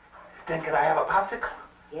 Then can I have a popsicle?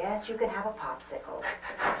 Yes, you can have a popsicle.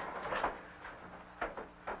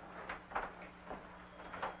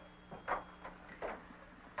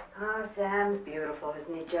 Oh, Sam's beautiful,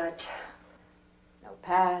 isn't he, Judge? No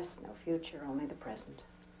past, no future, only the present.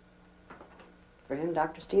 For him,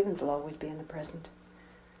 Dr. Stevens will always be in the present.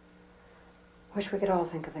 Wish we could all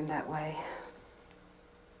think of him that way.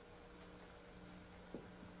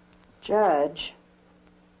 Judge,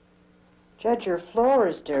 your floor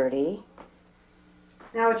is dirty.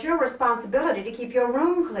 Now, it's your responsibility to keep your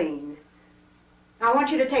room clean. I want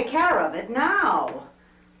you to take care of it now.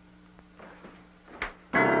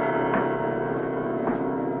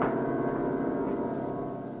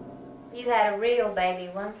 You had a real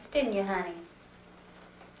baby once, didn't you, honey?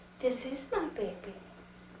 This is my baby.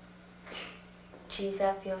 Geez,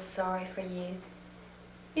 I feel sorry for you.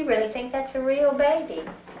 You really think that's a real baby?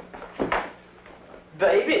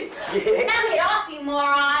 Baby? Yeah. Now get off, you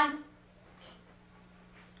moron!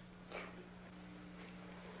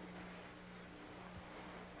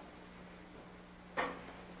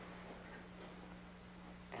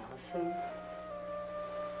 Allison,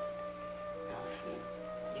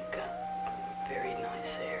 you've got very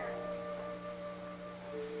nice hair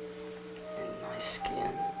and nice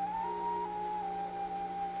skin.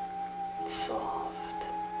 It's soft.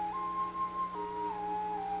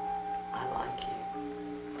 I like you.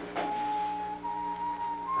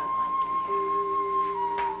 I like you.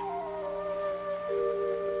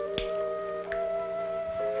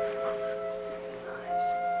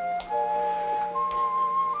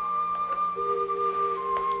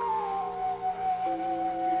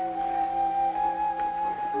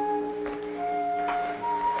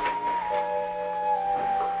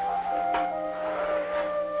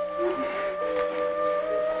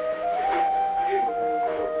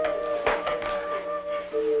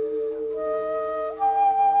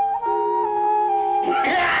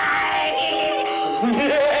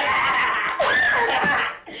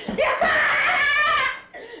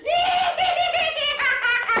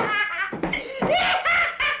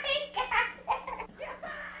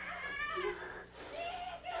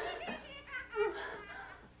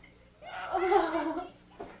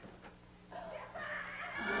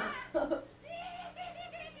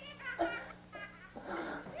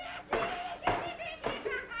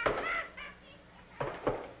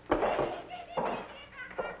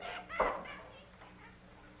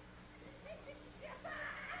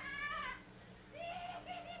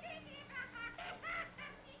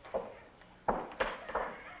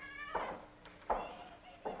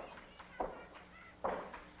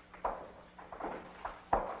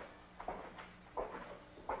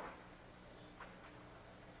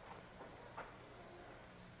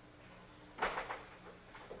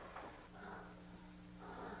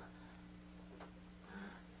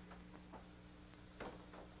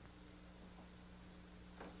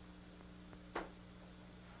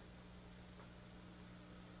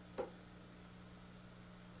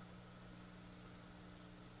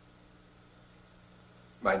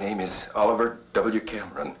 My name is Oliver W.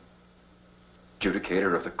 Cameron,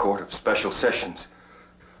 adjudicator of the Court of Special Sessions.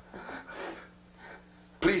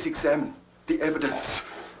 Please examine the evidence.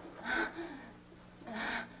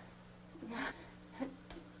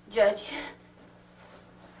 Judge,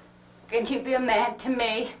 can you be a man to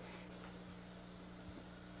me?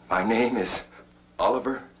 My name is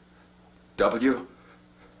Oliver W.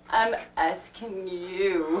 I'm asking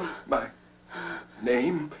you. My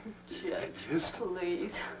name Judge, is...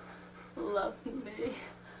 please, love me.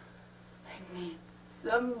 I need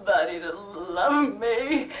somebody to love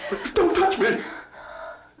me. Don't touch me!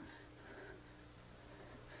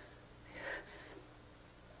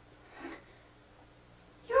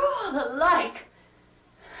 You're all alike.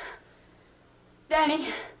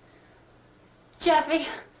 Danny, Jeffy,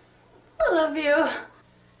 I love you.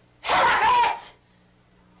 Hypocrite!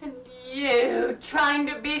 And you trying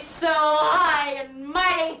to be so high and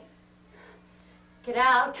mighty. Get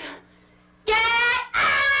out. Get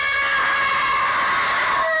out!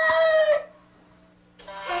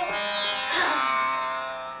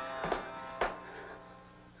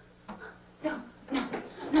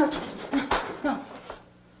 No, just, no.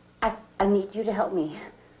 I need you to help me.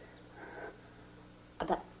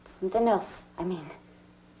 About something else, I mean.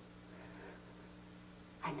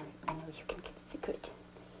 I know you can keep a secret.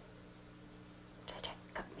 Judge,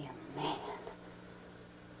 I got me a man.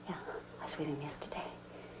 Yeah, I was with him yesterday.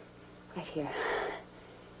 Right here.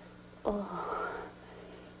 Oh,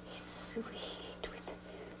 he's sweet with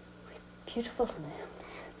beautiful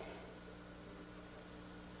limbs.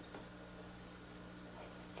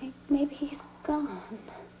 I think maybe he's gone.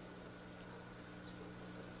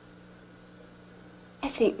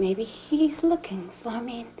 think maybe he's looking for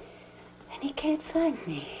me and he can't find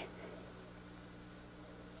me.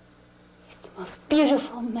 He's the most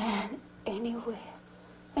beautiful man anywhere.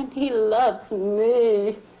 And he loves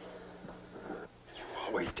me. You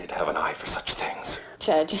always did have an eye for such things.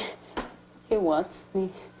 Judge, he wants me.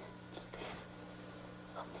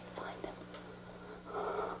 Help me find him.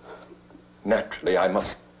 Naturally, I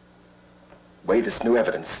must weigh this new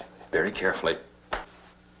evidence very carefully.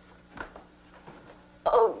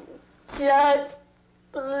 Oh, Judge,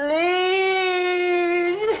 please.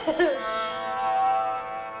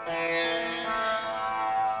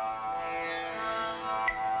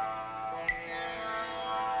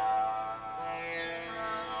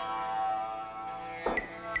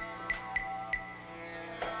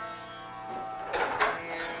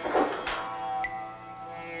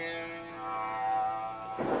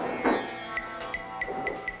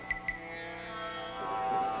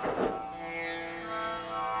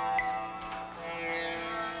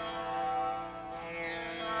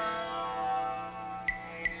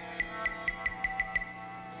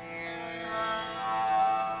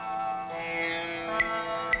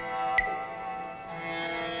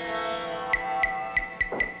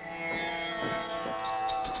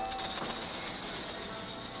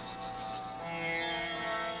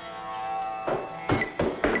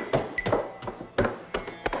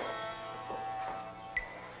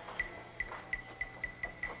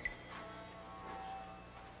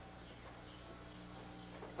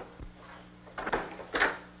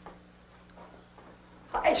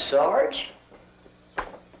 Hi, Sarge.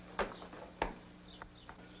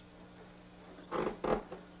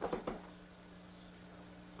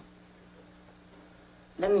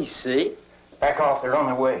 Let me see. Back off, they're on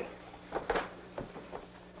their way.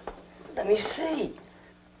 Let me see.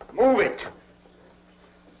 Move it.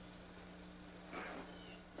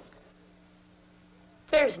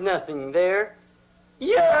 There's nothing there.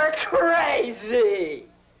 You're crazy.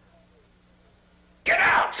 Get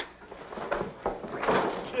out!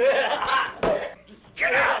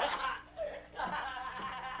 Get out!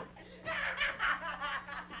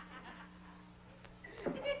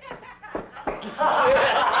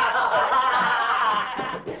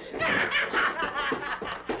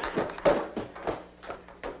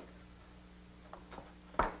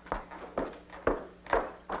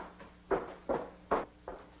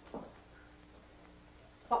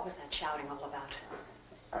 What was that shouting all about?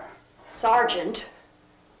 Sergeant,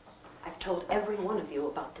 I've told every one of you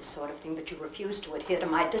about this sort of thing, but you refuse to adhere to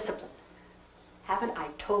my discipline. Haven't I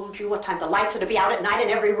told you what time the lights are to be out at night in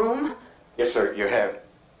every room? Yes, sir, you have.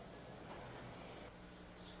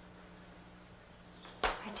 I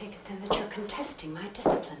take it then that you're contesting my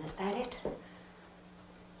discipline, is that it?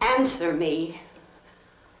 Answer me.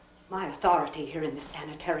 My authority here in the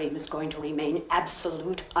sanitarium is going to remain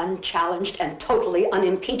absolute, unchallenged, and totally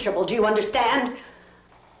unimpeachable. Do you understand?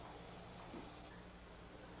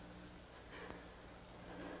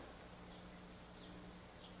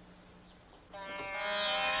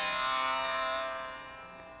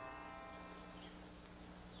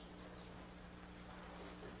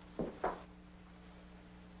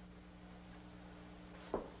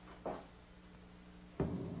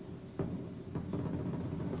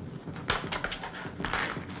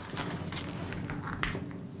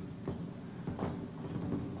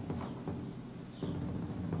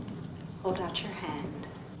 Hold out your hand.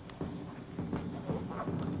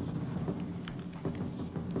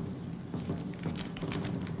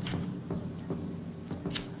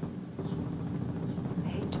 I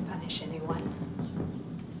hate to punish anyone.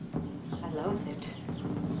 I loathe it.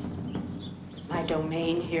 My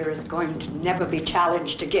domain here is going to never be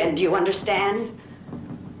challenged again. Do you understand?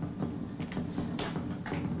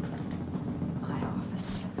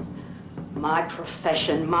 My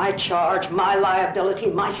profession, my charge, my liability,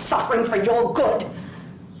 my suffering for your good.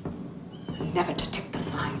 Never to tip the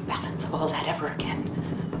fine balance of all that ever again.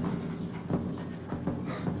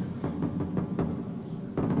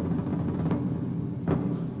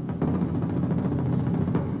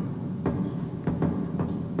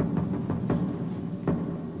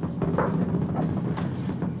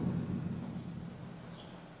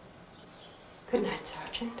 Good night,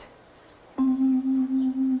 Sergeant.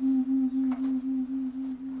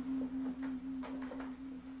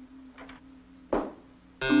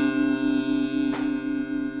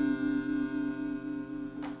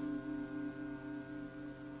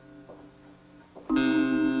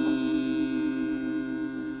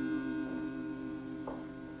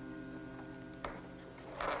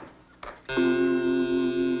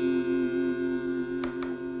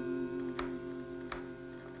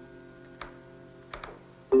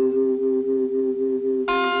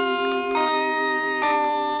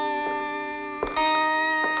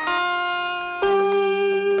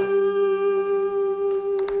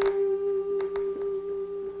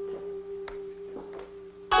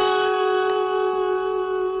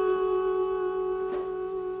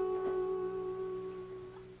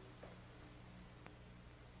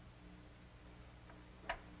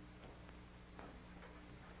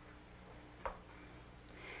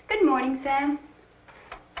 morning, Sam.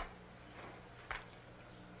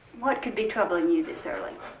 What could be troubling you this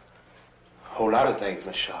early? A whole lot of things,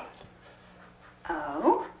 Miss Charlotte.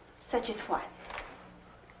 Oh? Such as what?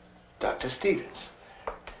 Dr. Stevens.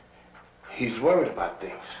 He's worried about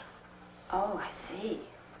things. Oh, I see.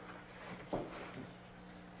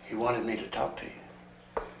 He wanted me to talk to you.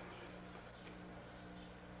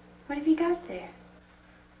 What have you got there?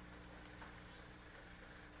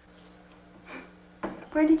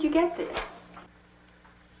 Where did you get this?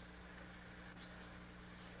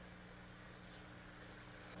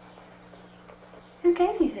 Who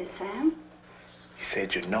gave you this, Sam? He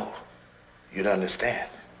said you'd know. You'd understand.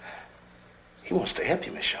 He wants to help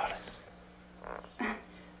you, Miss Charlotte.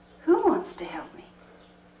 Who wants to help me?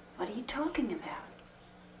 What are you talking about?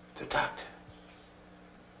 The doctor.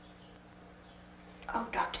 Oh,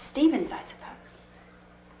 Dr. Stevens, I suppose.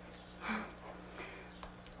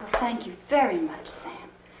 Well, thank you very much, Sam.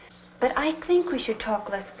 But I think we should talk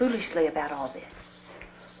less foolishly about all this.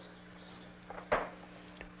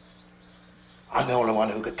 I'm the only one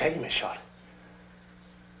who could tell you, Miss Charlotte.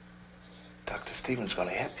 Dr. Stevens is going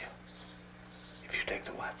to help you if you take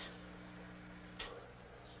the watch.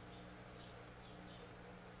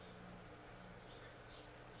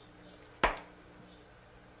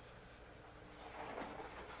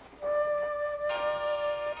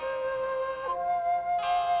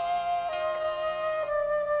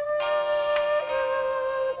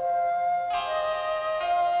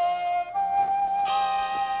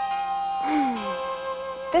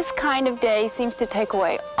 This kind of day seems to take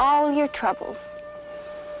away all your troubles.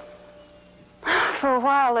 For a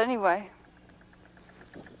while, anyway.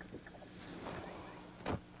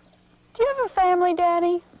 Do you have a family,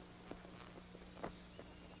 Daddy?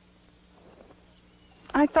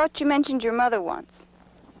 I thought you mentioned your mother once.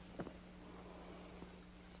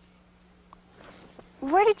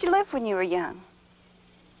 Where did you live when you were young?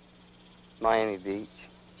 Miami Beach.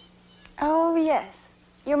 Oh, yes.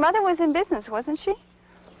 Your mother was in business, wasn't she?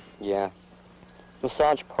 Yeah.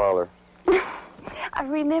 Massage parlor. I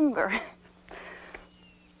remember.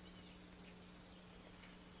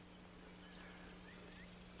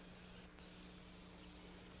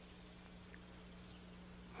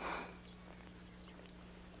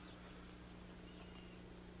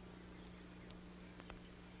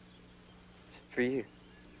 It's for you.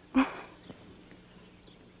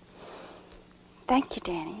 Thank you,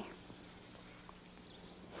 Danny.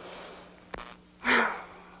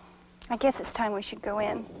 I guess it's time we should go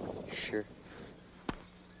in. Sure.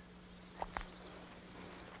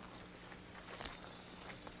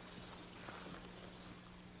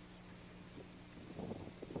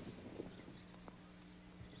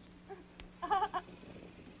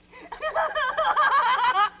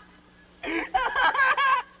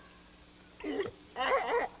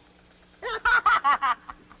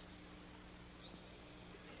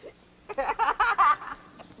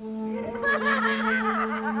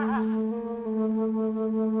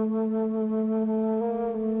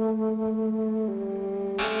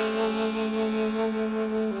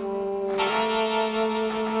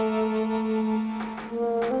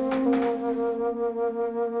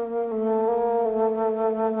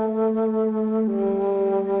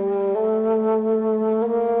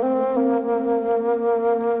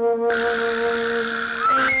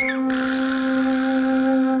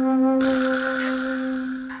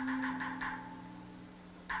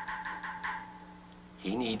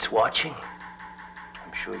 He needs watching.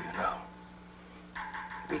 I'm sure you know.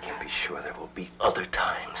 We can be sure there will be other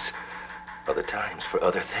times for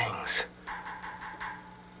other things.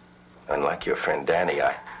 Unlike your friend Danny,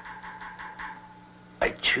 I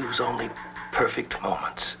choose only perfect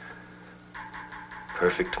moments.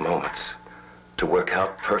 Perfect moments to work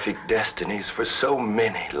out perfect destinies for so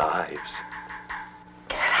many lives.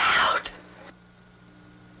 Get out!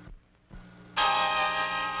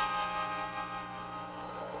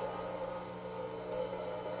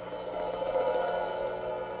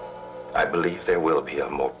 I believe there will be a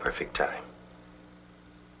more perfect time.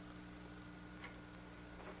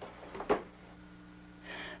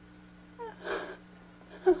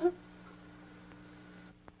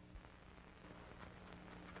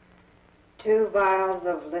 Two vials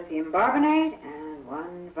of lithium barbonate and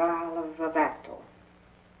 1 vial of Vactol.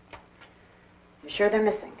 You sure they're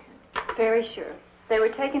missing? Very sure. They were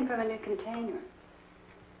taken from a new container.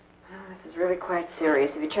 Oh, this is really quite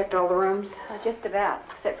serious. Have you checked all the rooms? Well, just about,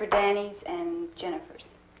 except for Danny's and Jennifer's.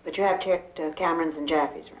 But you have checked Cameron's and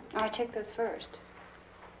Jaffe's room. Oh, I checked those first.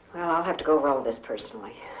 Well, I'll have to go over all this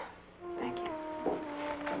personally. Thank you.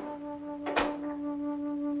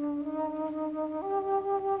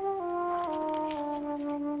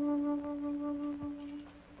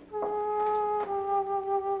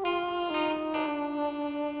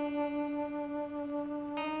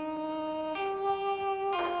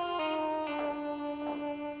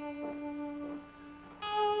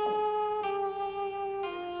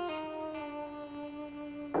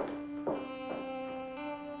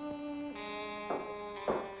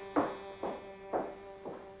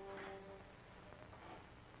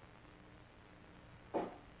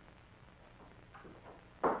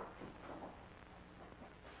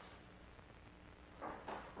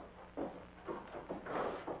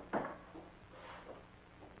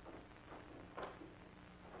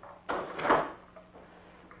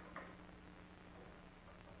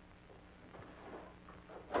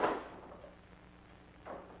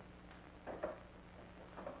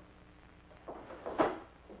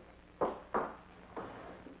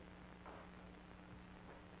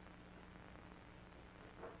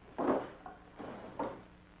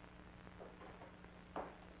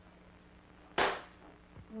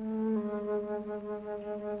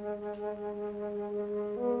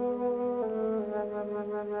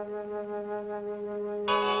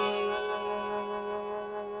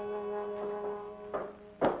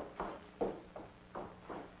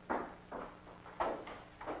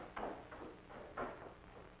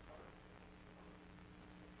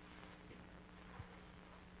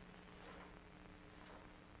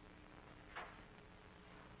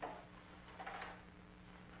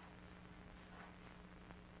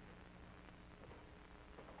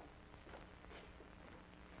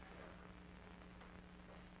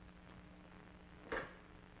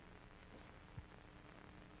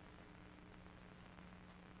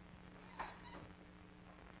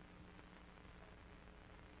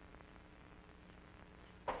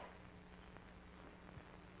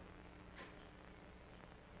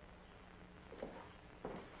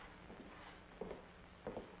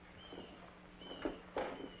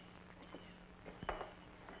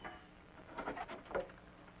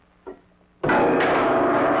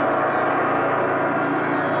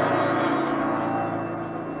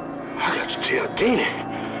 Jeannie!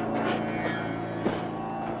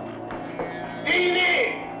 Jeannie!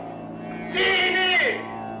 Jeannie!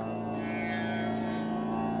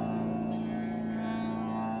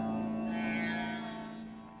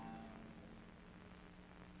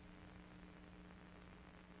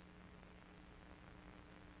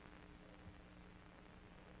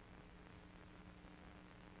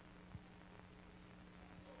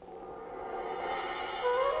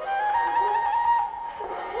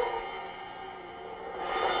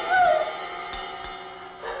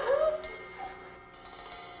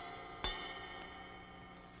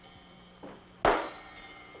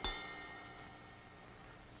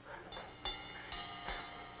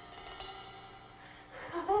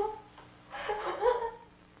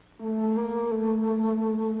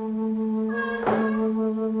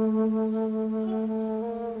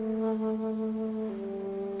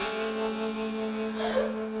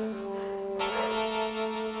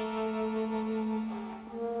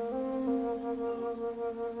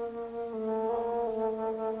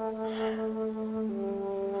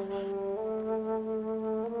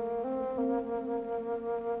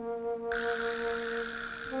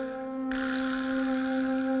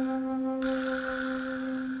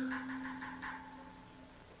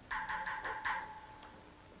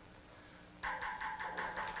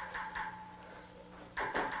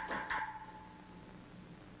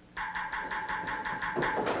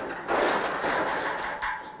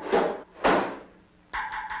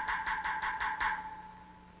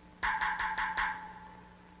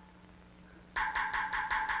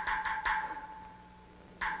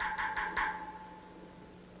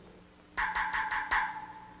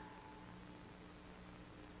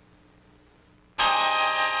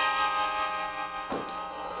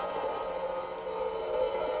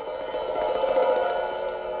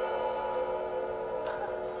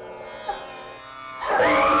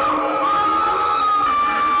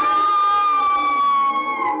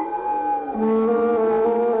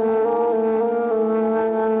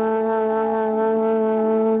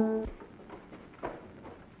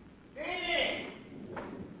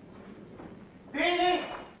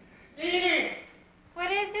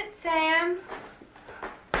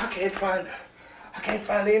 I can't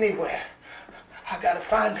find her anywhere. I gotta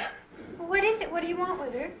find her. What is it? What do you want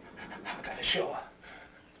with her? I gotta show her.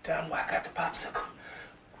 Down where I got the popsicle.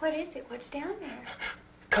 What is it? What's down there?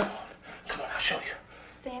 Come on, I'll show you.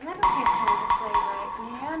 Sam, I don't have time to play right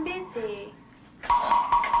now. I'm busy. Come on,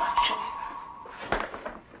 I'll show you.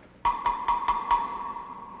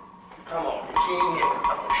 Come on, she ain't here.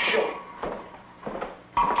 I'm gonna show you.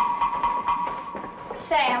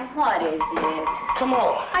 Sam, what is it? Come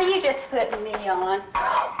on. Are you just putting me on?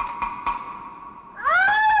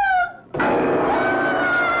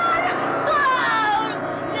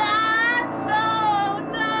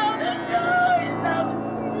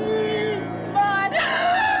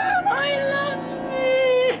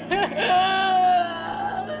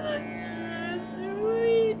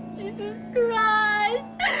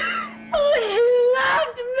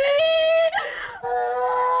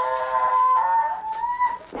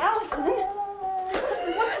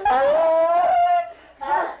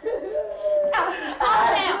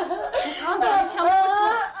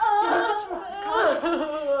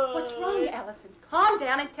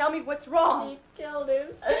 What's wrong? She killed him.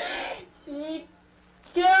 She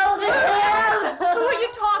killed him. Who are you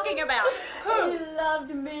talking about? Who? He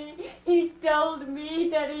loved me. He told me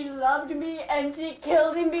that he loved me, and she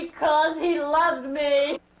killed him because he loved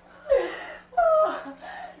me. Oh,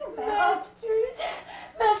 Masters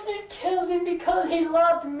killed him because he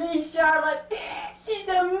loved me, Charlotte. She's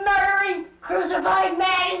a murdering, crucified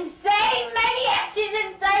man, insane maniac. She's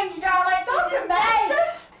insane, Charlotte. Dr.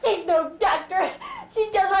 Masters? She's no doctor.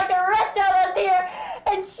 She's just like the rest of us here,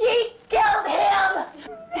 and she killed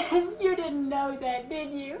him. You didn't know that,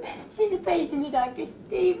 did you? She's a patient of Dr.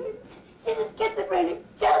 Stevens. She's a schizophrenic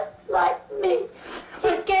just like me.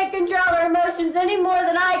 She can't control her emotions any more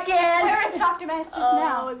than I can. Where is Dr. Masters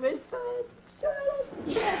now? Oh, Miss Charlotte.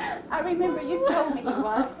 Yes, I remember you told me he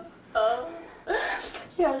was. Oh,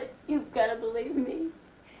 Charlotte, you've got to believe me.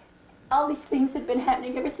 All these things have been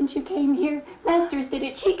happening ever since you came here. Masters did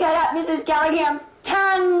it. She cut out Mrs. Callaghan's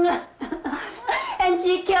tongue. And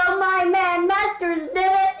she killed my man. Masters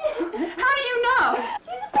did it. How do you know?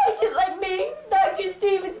 She's a patient like me. Dr.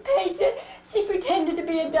 Stevens' patient. She pretended to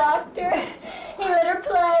be a doctor. He let her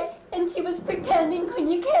play, and she was pretending when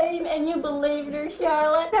you came, and you believed her,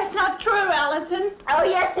 Charlotte. That's not true, Allison. Oh,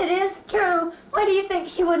 yes, it is true. Why do you think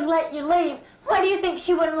she wouldn't let you leave? Why do you think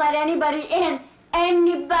she wouldn't let anybody in?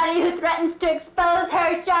 Anybody who threatens to expose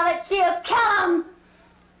her, Charlotte, she'll kill him.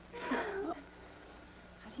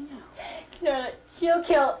 How do you know? Shirley, she'll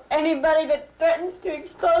kill anybody that threatens to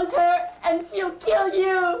expose her, and she'll kill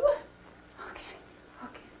you.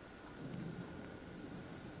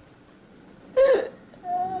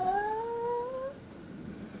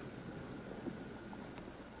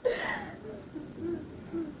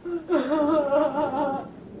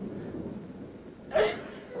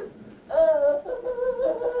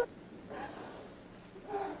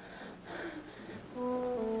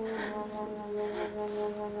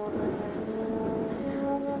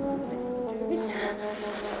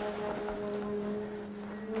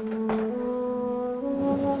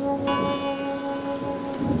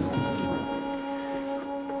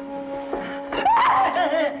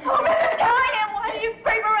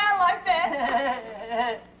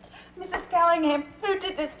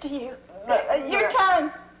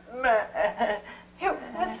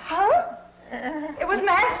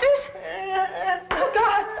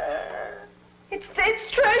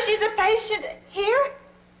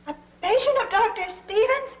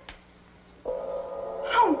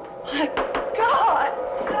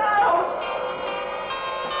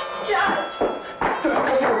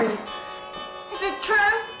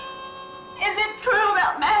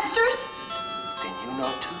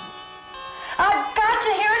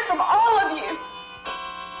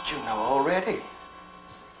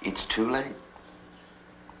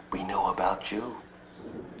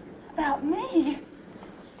 About me?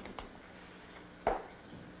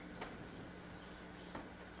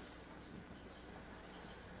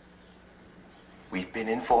 We've been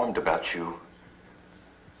informed about you.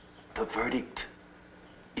 The verdict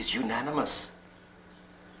is unanimous.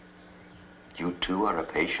 You too are a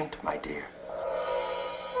patient, my dear.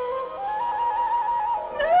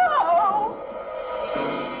 No!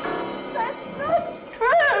 That's not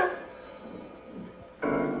true!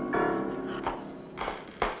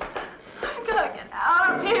 I'm gonna get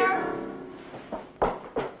out of here.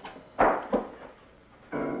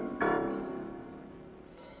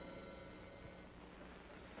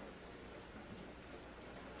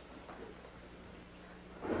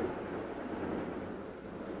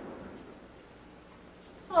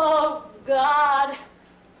 Oh, God.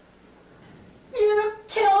 You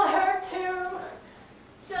kill her, too.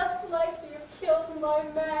 Just like you killed my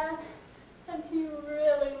man. And he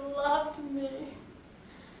really loved me.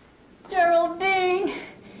 Geraldine,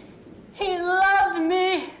 he loved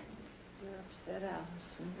me. You're upset,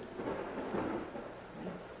 Allison.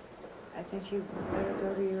 I think you better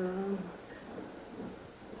go to your room.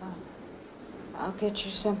 I'll get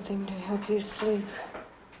you something to help you sleep.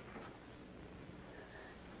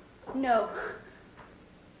 No,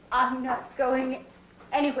 I'm not going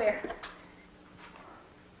anywhere.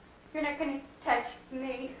 You're not going to touch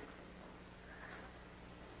me.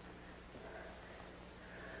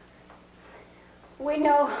 We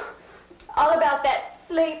know all about that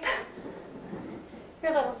sleep.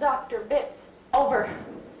 Your little doctor bit's over.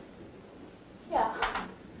 Yeah,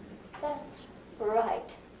 that's right.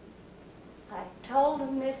 I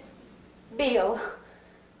told Miss Beale.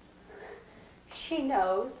 She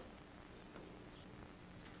knows.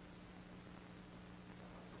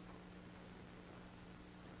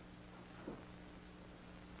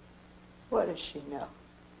 What does she know?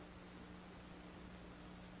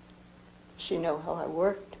 Does she know how I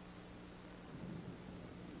worked?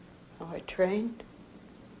 How I trained?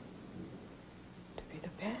 To be the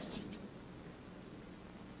best?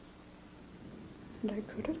 And I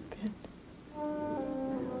could have been.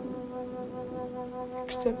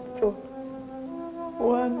 Except for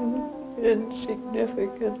one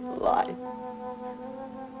insignificant lie.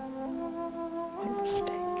 One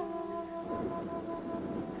mistake.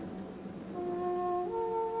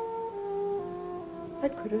 I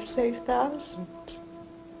could have saved thousands.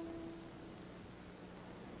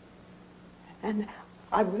 And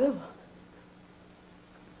I will.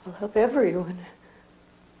 I'll help everyone.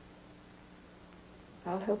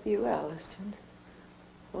 I'll help you, Allison.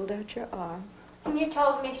 Hold out your arm. And you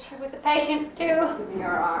told me she was a patient, too. Give me your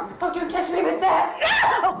arm. Don't you touch me with that.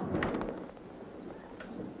 No!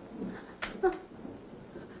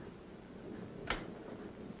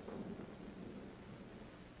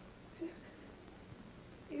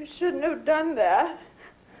 You shouldn't have done that.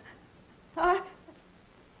 I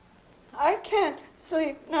can't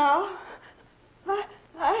sleep now.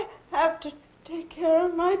 I have to take care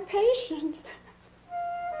of my patients.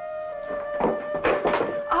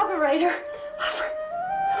 Operator.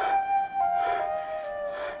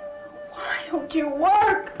 Why don't you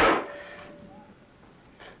work?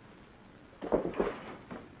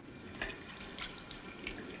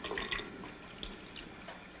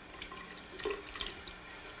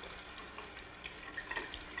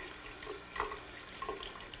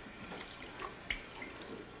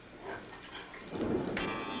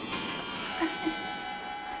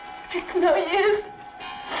 It's no use.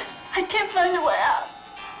 I can't find a way out.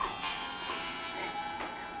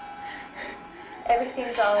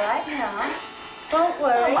 Everything's all right now. Don't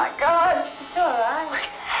worry. Oh, my God. It's all right. What's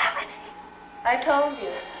happening? I told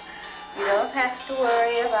you. You don't have to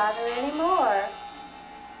worry about her anymore.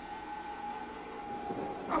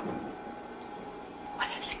 What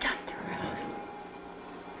have you done to her, Rose?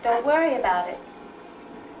 Don't worry about it.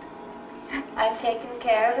 I've taken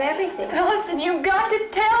care of everything. Ellison, you've got to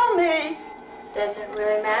tell me. Doesn't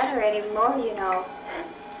really matter anymore, you know.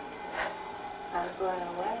 I'm going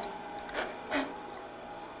away.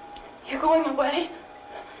 You're going away?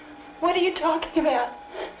 What are you talking about?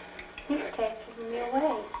 He's taking me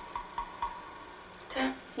away.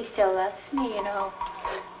 He still loves me, you know.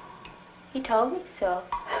 He told me so.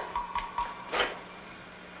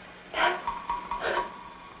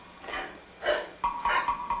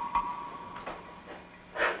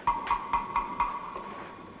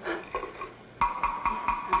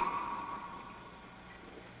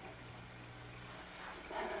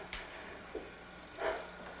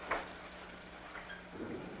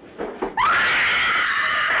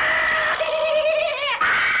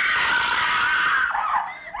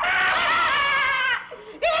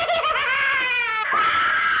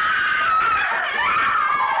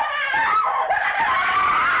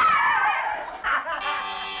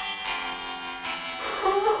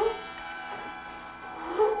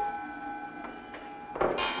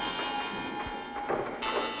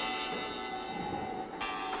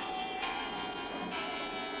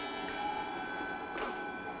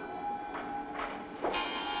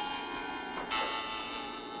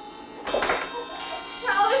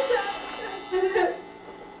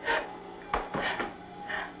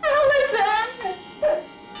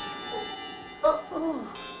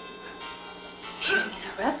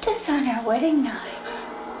 Wedding night.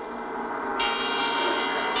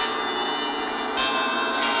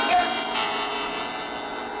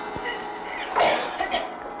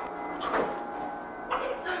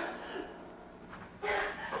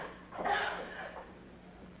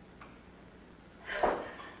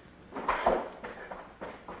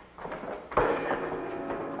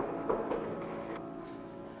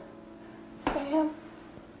 Sam?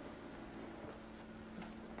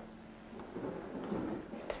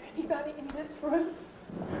 Is there anybody in this room?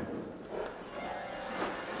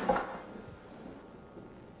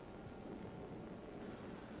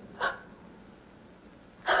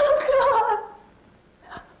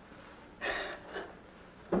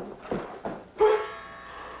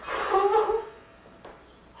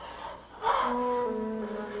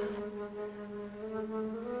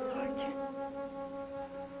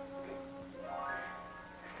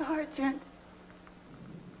 Sergeant.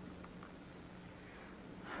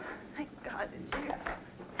 Thank God it's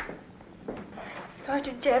you.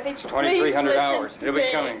 Sergeant Jevich, 2,300 hours. It'll be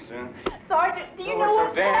coming soon. Sergeant, do you know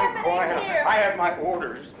what's happening quiet. here? I have my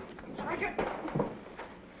orders. Sergeant.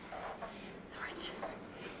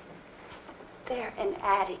 They're an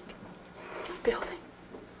attic, this building,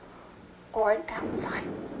 or an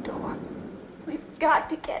outside door. We've got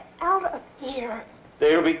to get out of here.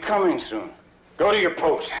 They'll be coming soon. Go to your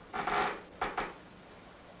post.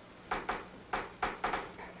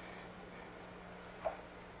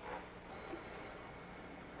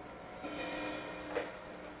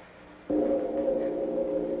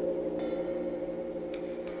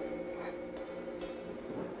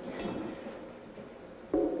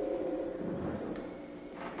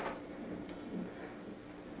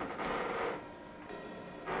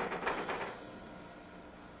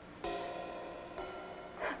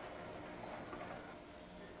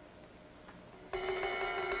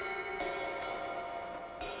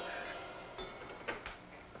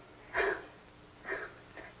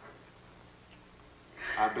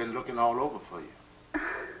 I've been looking all over for you.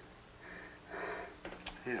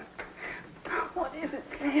 Here. What is it,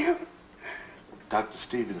 Sam? Dr.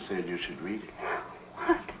 Stevens said you should read it.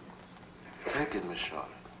 What? Take it, Miss Charlotte.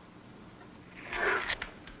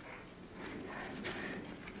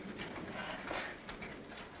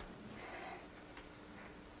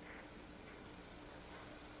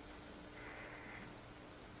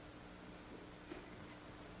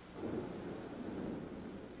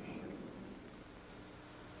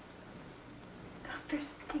 Dr.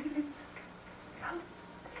 Stevens wrote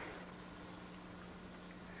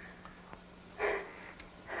this.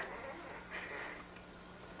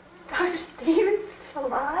 Dr. Stevens is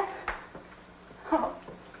alive? Oh.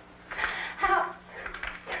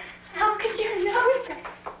 How could you know that?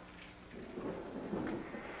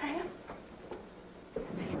 Sam?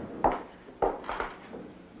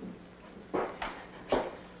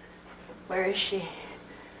 Where is she?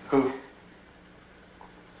 Who?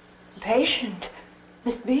 Patient.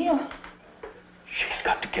 Miss Beale. She's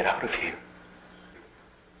got to get out of here.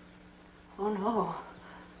 Oh, no.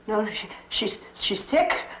 No, she's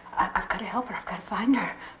sick. I've got to help her. I've got to find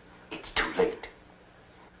her. It's too late.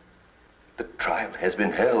 The trial has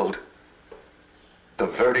been held. The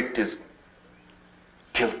verdict is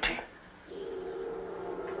guilty.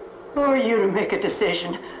 Who are you to make a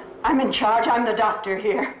decision? I'm in charge. I'm the doctor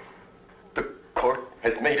here. The court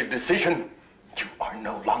has made a decision. You are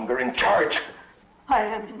no longer in charge. I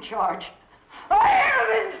am in charge. I am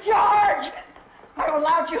in charge! I've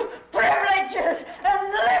allowed you privileges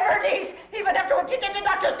and liberties. Even after what you did to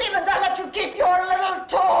Dr. Stevens, I let you keep your little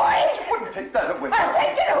toy. You wouldn't take that away. I'll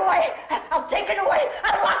take it away. I'll take it away.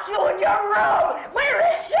 I'll lock you in your room. Where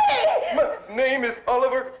is she? My name is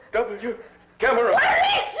Oliver W. Cameron. Where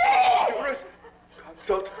is she? Jurist,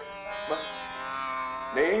 consult my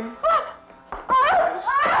name.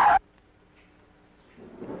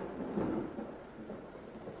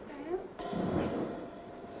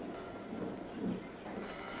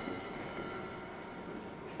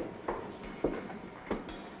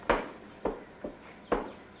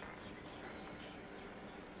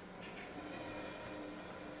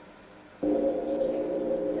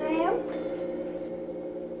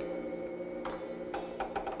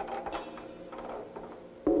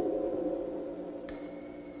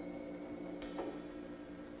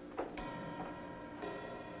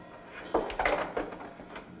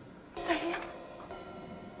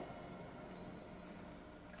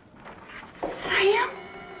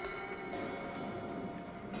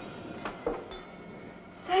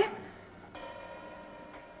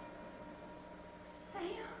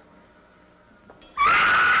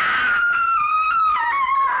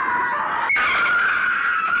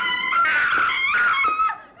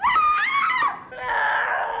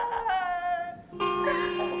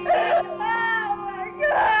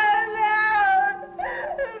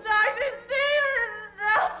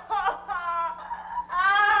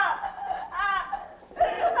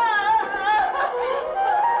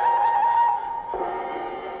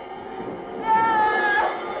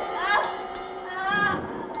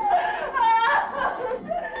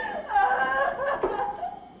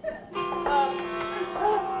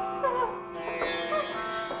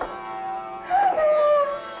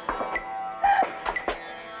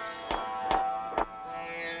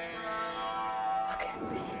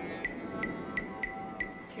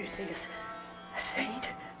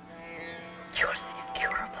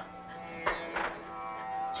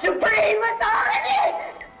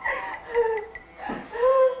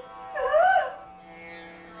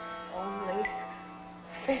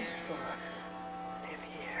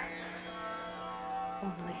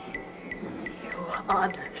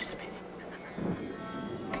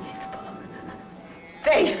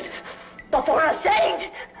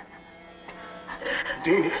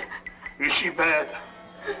 Is she bad?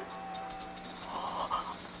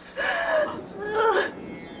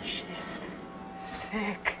 She's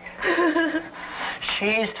sick.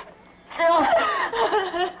 She's ill.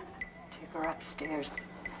 Take her upstairs.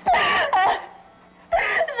 Sam,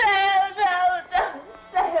 no,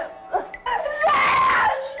 Sam.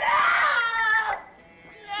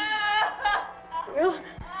 We'll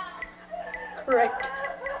correct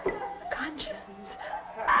conscience.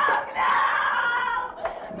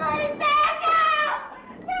 Please back up!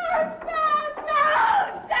 No,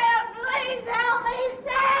 Sam, please help me,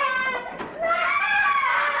 Sam! No!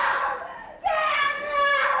 Sam,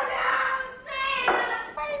 Sam,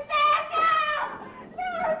 please back up!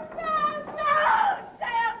 No,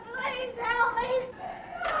 Sam, please help me!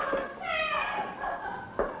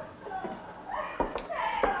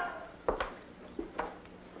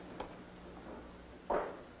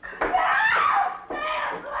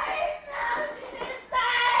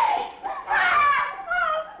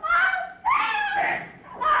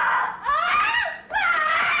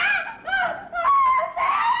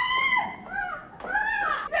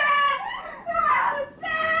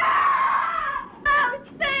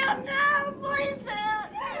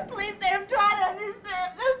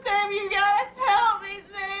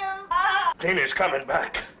 Tina's coming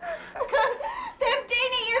back. Sam,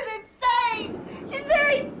 Dini is insane. She's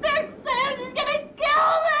very sick, Sam. She's gonna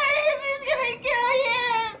kill me. She's gonna kill you.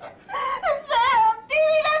 Sam,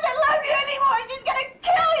 Dini doesn't love you anymore. She's gonna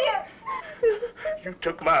kill you. You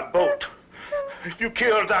took my boat. You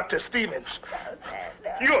killed Dr. Stevens.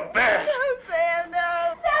 You're bad. No, Sam, no.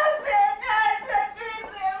 No, Sam, no.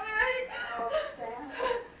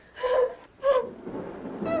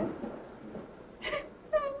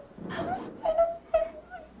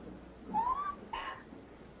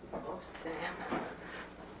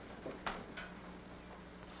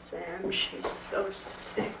 Sam, she's so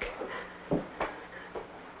sick.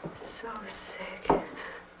 So sick.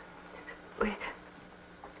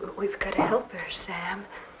 We've got to help her, Sam.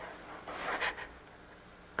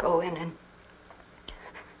 Go in and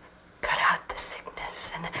cut out the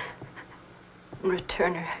sickness and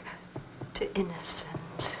return her to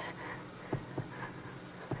innocence.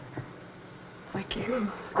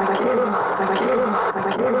 McGhee.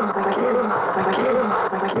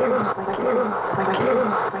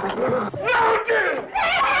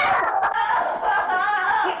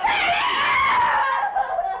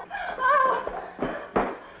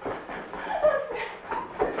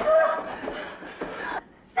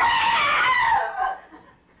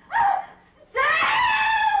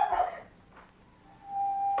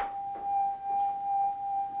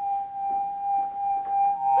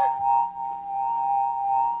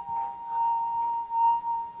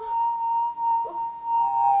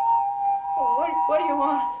 What do you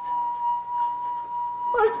want?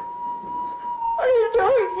 What are you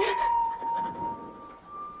doing?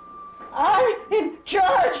 I'm in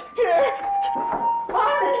charge here.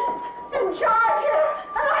 I'm in charge here.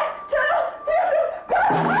 And I tell you to go.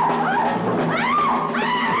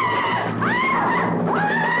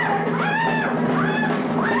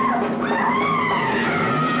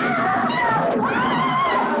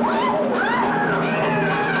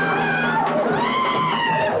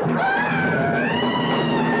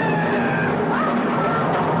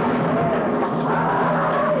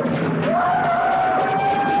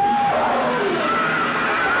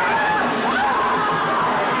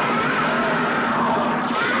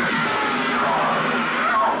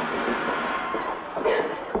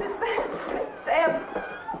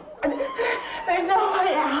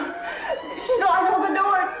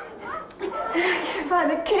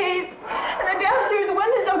 The keys and the downstairs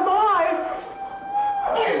windows are barred.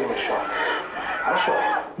 I'll show you, Miss Charlotte. I'll show you.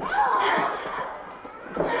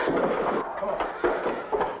 Come on.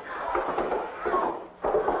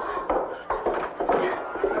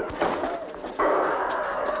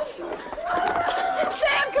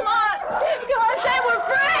 Sam, come on! Come on, Sam, we're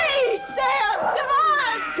free! Sam, come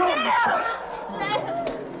on! Sam!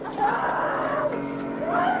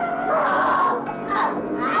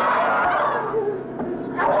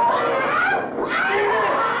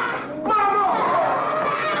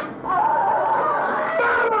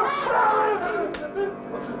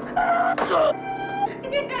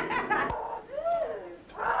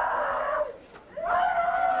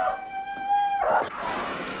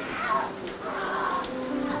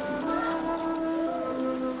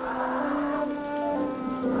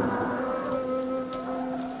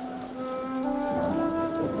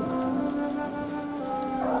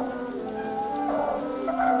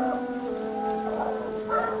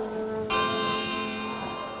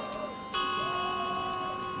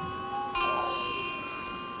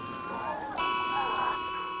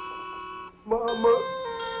 Mama.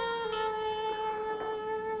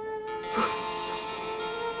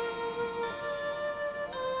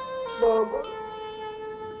 Mama.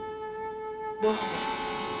 Mama.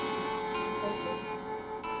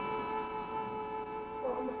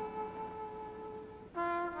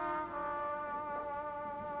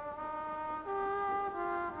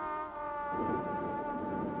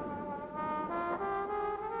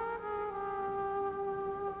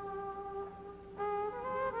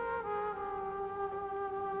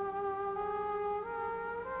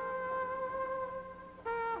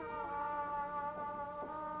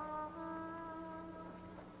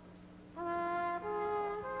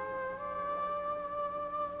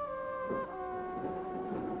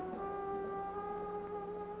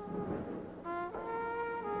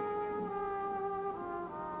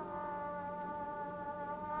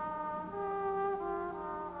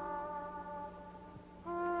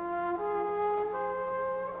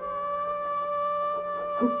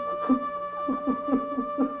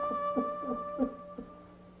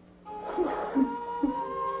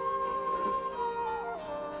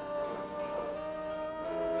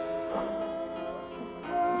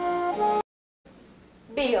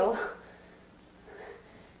 Bill.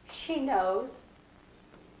 She knows.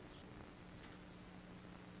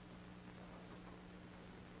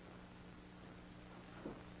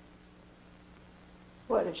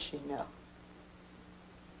 What does she know?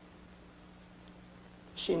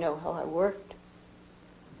 Does she know how I worked?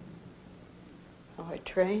 How I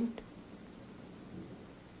trained?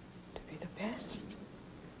 To be the best?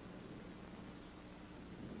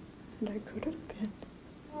 And I could have been.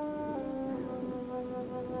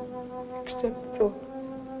 Except for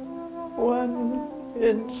one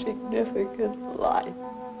insignificant life.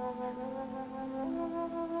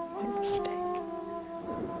 One mistake.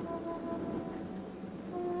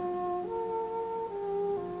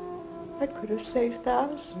 I could have saved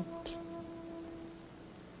thousands.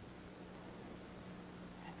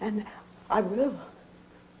 And I will.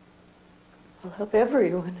 I'll help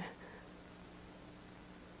everyone.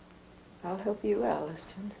 I'll help you,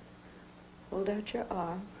 Allison. Hold out your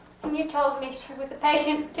arm. And you told me she was a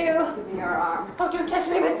patient, too. Give me your arm. Don't you touch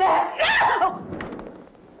me with that. No!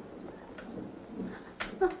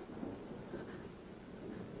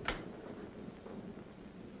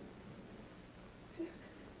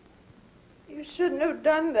 You shouldn't have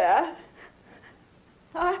done that.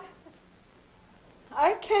 I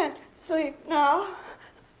can't sleep now.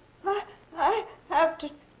 I have to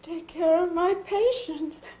take care of my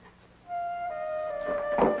patients.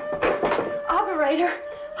 Operator.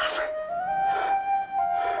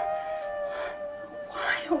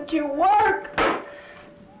 Why don't you work?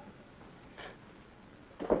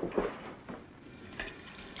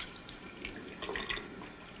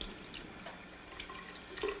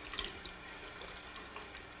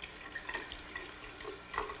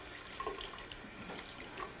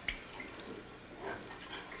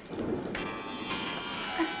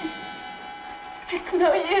 It's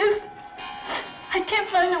no use. I can't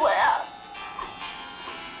find a way out.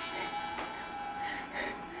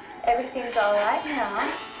 Everything's all right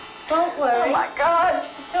now. Don't worry. Oh, my God.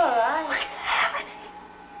 It's all right. What's happening?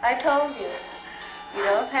 I told you. You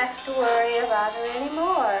don't have to worry about her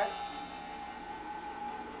anymore.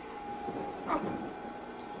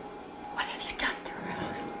 What have you done to her,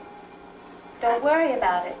 Allison? Don't worry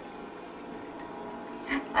about it.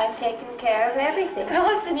 I've taken care of everything.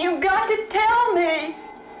 Allison, you've got to tell me.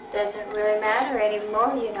 Doesn't really matter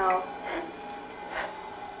anymore, you know.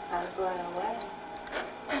 I'm going away.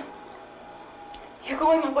 You're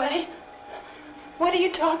going away? What are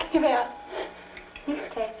you talking about? He's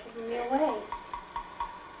taking me away.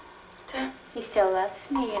 He still loves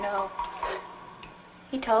me, you know.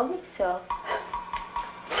 He told me so.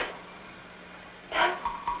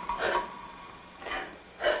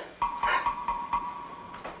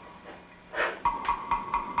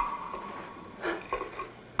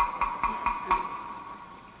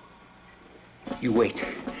 You wait.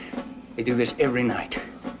 They do this every night.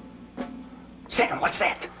 Sam, what's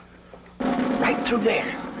that? Right through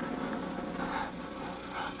there.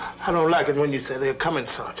 I don't like it when you say they're coming,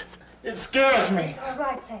 Sergeant. It scares me. It's all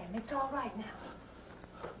right, Sam. It's all right now.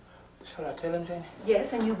 Shall I tell him, Janie?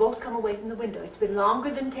 Yes, and you both come away from the window. It's been longer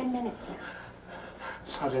than 10 minutes now.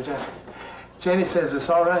 Sergeant Jessie, Janie says it's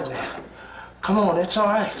all right now. Come on, it's all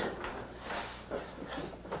right.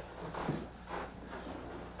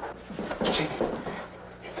 Janie,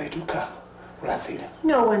 if they do come, will I see them?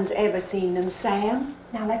 No one's ever seen them, Sam.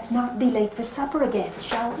 Now let's not be late for supper again,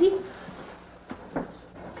 shall we?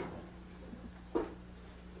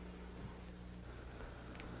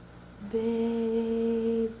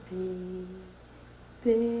 Baby,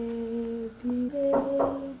 baby, baby.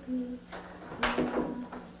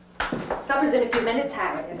 Supper's in a few minutes,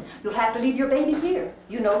 Harriet. You'll have to leave your baby here.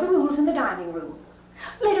 You know the rules in the dining room.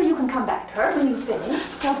 Later you can come back to her when you finish.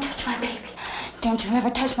 Don't touch my baby. Don't you ever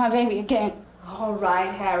touch my baby again. All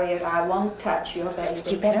right, Harriet, I won't touch your baby.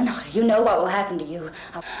 You better not. You know what will happen to you.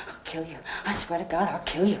 I'll kill you. I swear to God, I'll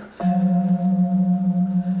kill you.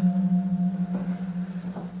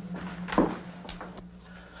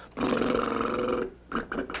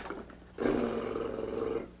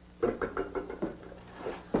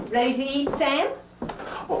 Ready to eat, Sam?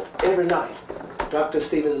 Oh, every night. Dr.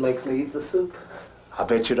 Stevens makes me eat the soup. I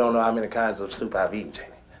bet you don't know how many kinds of soup I've eaten, Janie.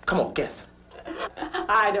 Come on, guess.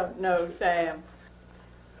 I don't know, Sam.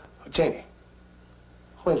 Janie,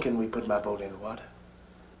 when can we put my boat in the water?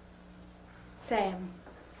 Sam,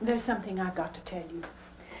 there's something I've got to tell you.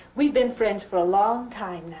 We've been friends for a long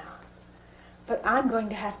time now. But I'm going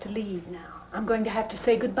to have to leave now. I'm going to have to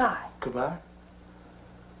say goodbye. Goodbye?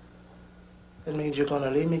 That means you're going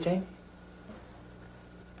to leave me, Janie?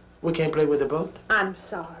 We can't play with the boat? I'm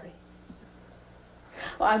sorry.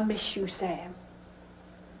 Oh, I miss you, Sam.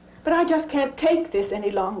 But I just can't take this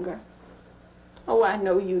any longer. Oh, I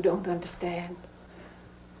know you don't understand.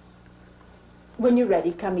 When you're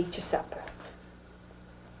ready, come eat your supper.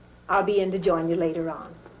 I'll be in to join you later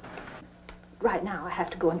on. Right now, I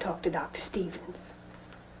have to go and talk to Dr. Stevens.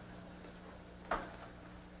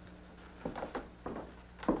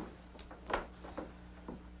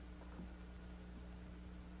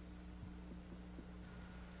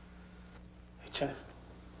 Hey,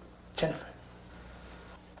 Jennifer.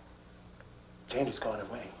 Janie's going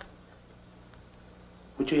away.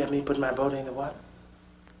 Would you have me put my boat in the water?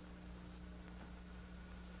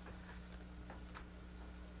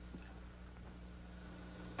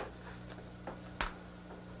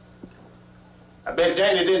 I bet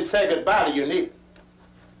Janie didn't say goodbye to you, neither.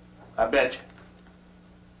 I bet you.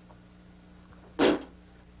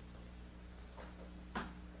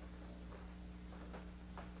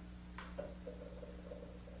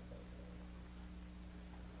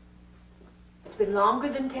 It's been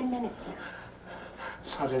longer than 10 minutes now.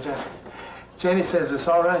 Sergeant Jessie, Janie says it's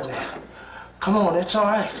all right now. Come on, it's all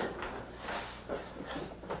right.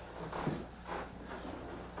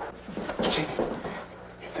 Janie,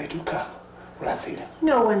 if they do come, will I see them?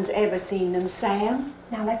 No one's ever seen them, Sam.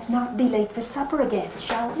 Now let's not be late for supper again,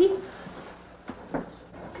 shall we?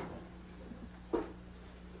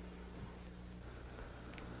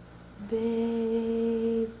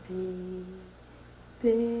 Baby,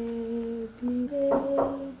 baby, baby.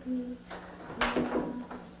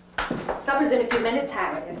 Supper's in a few minutes,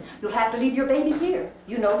 Harriet. You'll have to leave your baby here.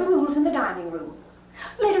 You know the rules in the dining room.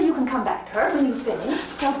 Later you can come back to her when you finish.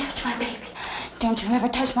 Don't touch my baby. Don't you ever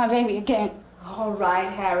touch my baby again. All right,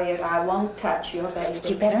 Harriet, I won't touch your baby.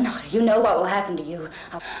 You better not. You know what will happen to you.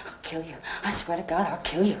 I'll kill you. I swear to God, I'll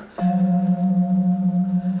kill you.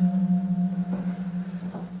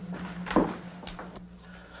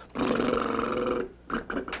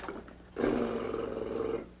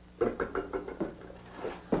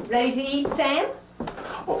 Ready to eat, Sam?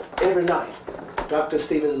 Oh, every night. Dr.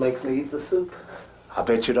 Stevens makes me eat the soup. I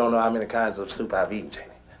bet you don't know how many kinds of soup I've eaten, Janie.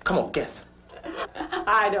 Come on, guess.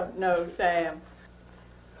 I don't know, Sam.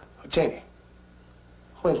 Janie,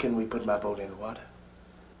 when can we put my boat in the water?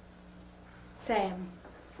 Sam,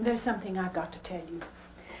 there's something I've got to tell you.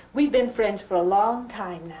 We've been friends for a long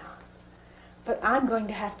time now. But I'm going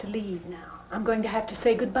to have to leave now. I'm going to have to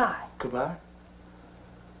say goodbye. Goodbye?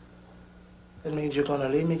 That means you're going to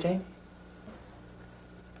leave me, Janie?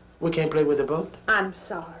 We can't play with the boat? I'm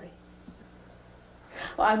sorry.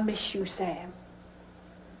 Oh, I miss you, Sam.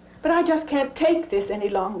 But I just can't take this any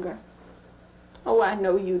longer. Oh, I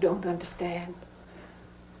know you don't understand.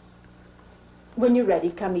 When you're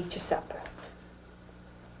ready, come eat your supper.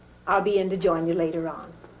 I'll be in to join you later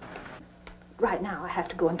on. Right now, I have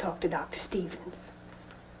to go and talk to Dr. Stevens.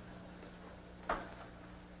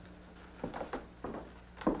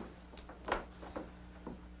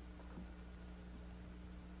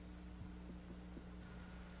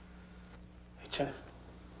 Hey,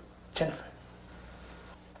 Jennifer.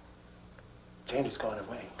 Janie's going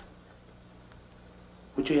away.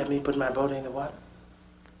 Would you have me put my boat in the water?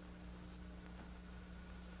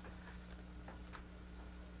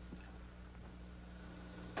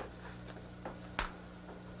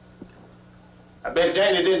 I bet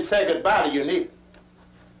Janie didn't say goodbye to you, neither.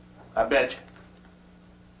 I bet you.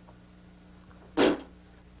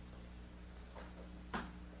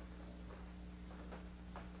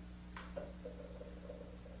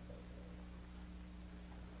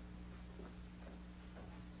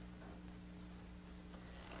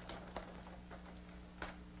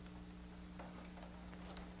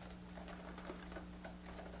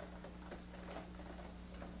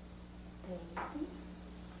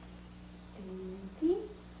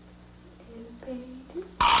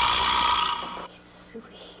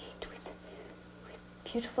 Sweet, with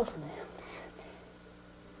beautiful limbs.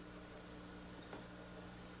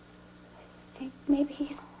 I think maybe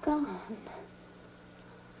he's gone.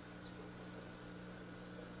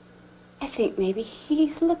 I think maybe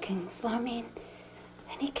he's looking for me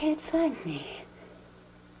and he can't find me.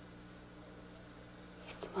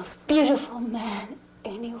 He's the most beautiful man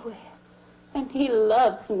anywhere, and he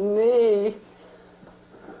loves me.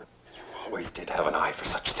 You always did have an eye for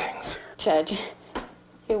such things. Judge,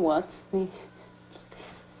 he wants me.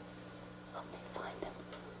 Help me find him.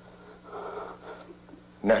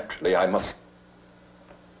 Naturally, I must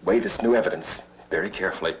weigh this new evidence very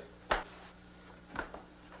carefully.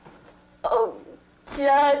 Oh,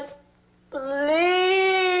 Judge, please.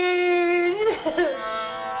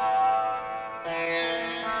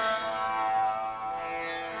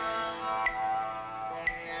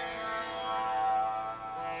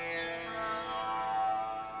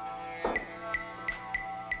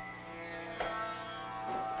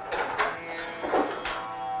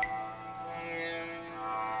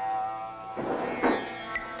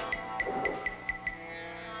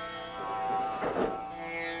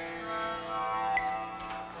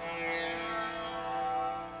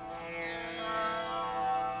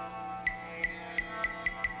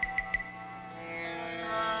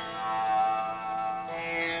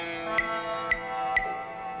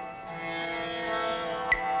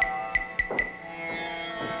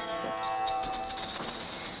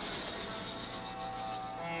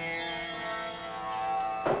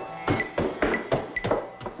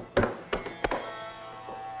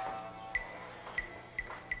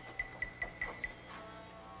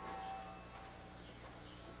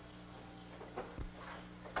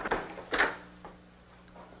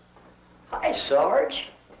 Hi, Sarge.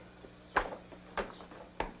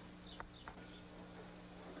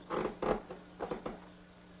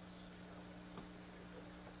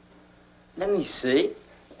 Let me see.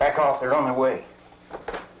 Back off, they're on their way.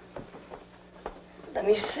 Let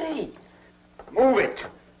me see. Move it.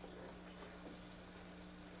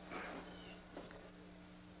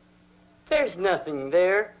 There's nothing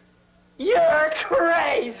there. You're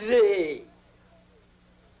crazy.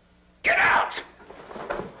 Get out!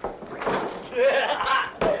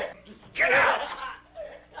 Get out!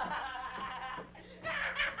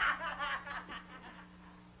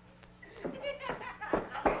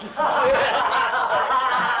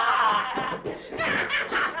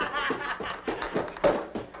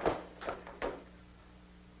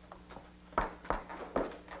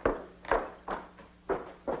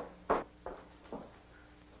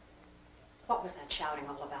 What was that shouting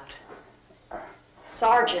all about?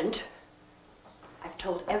 Sergeant, I've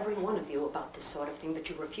told every one of you about this sort of thing, but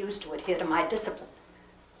you refuse to adhere to my discipline.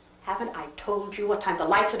 Haven't I told you what time the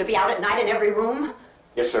lights are to be out at night in every room?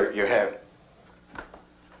 Yes, sir, you have.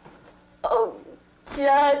 Oh,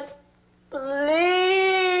 Judge, please.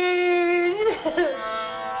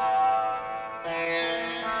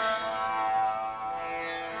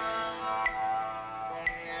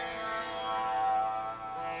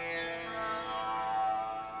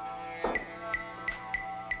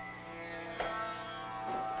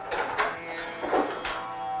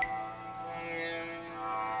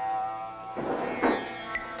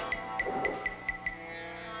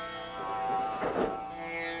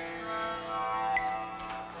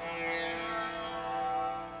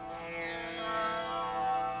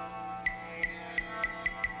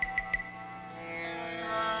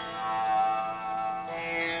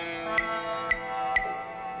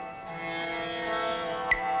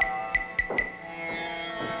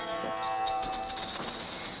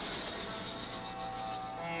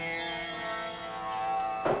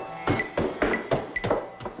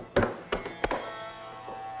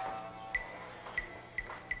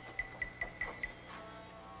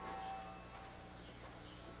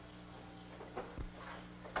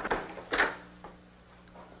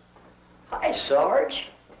 Hi, Sarge.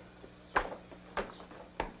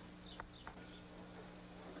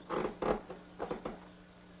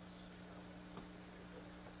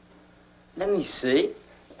 Let me see.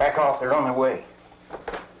 Back off, they're on their way.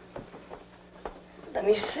 Let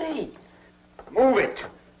me see. Move it.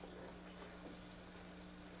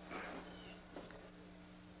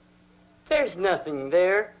 There's nothing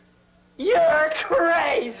there. You're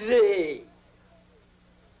crazy.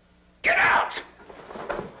 Get out!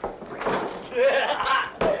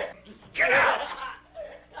 Get out!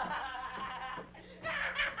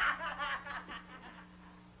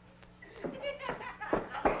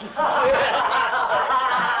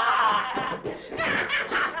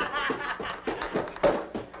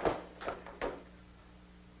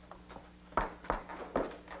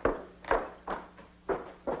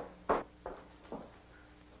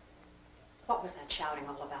 What was that shouting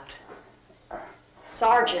all about?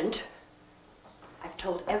 Sergeant, I've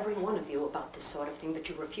told every one of you about this sort of thing, but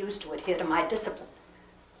you refuse to adhere to my discipline.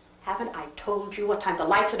 Haven't I told you what time the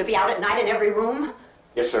lights are to be out at night in every room?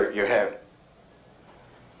 Yes, sir, you have.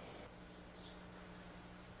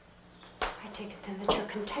 I take it then that you're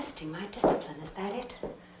contesting my discipline, is that it?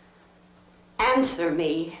 Answer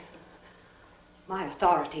me. My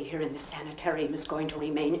authority here in this sanitarium is going to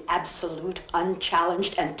remain absolute,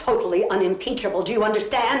 unchallenged, and totally unimpeachable. Do you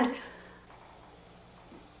understand?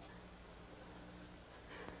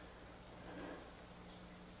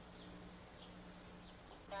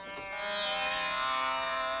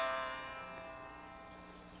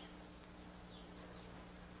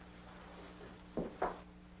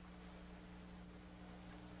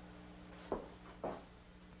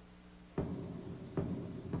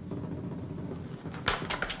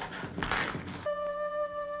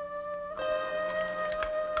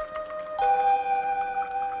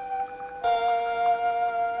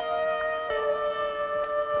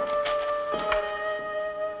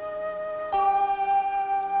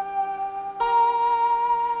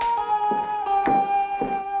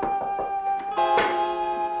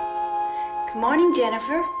 Morning,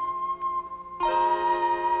 Jennifer.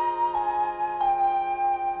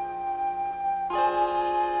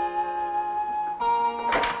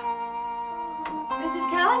 Mrs.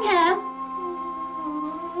 Callingham.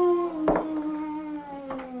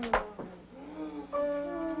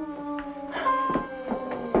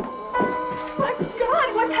 My God,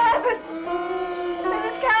 what's happened?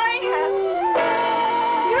 Mrs. Callingham.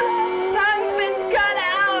 Your son's been gun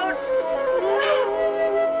out.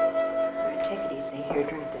 Take it easy. Here,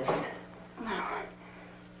 drink this.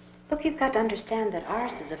 Look, you've got to understand that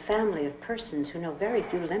ours is a family of persons who know very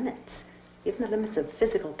few limits. Even the limits of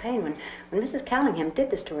physical pain. When Mrs. Callingham did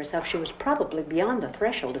this to herself, she was probably beyond the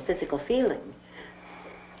threshold of physical feeling.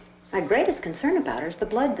 My greatest concern about her is the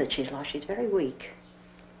blood that she's lost. She's very weak.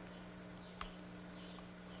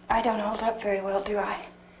 I don't hold up very well, do I?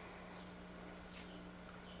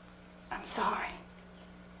 I'm sorry.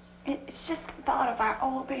 It's just the thought of our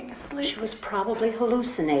all being asleep. She was probably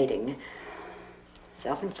hallucinating.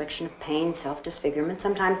 Self-infliction of pain, self-disfigurement.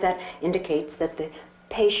 Sometimes that indicates that the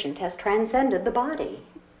patient has transcended the body.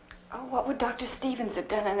 Oh, what would Dr. Stevens have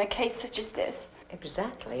done in a case such as this?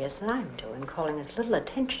 Exactly as I'm doing, calling as little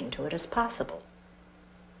attention to it as possible.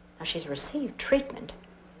 Now, she's received treatment.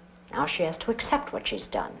 Now she has to accept what she's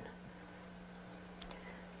done.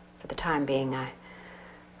 For the time being, I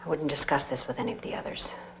wouldn't discuss this with any of the others.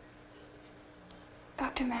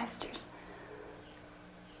 Dr. Masters,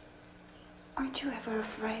 aren't you ever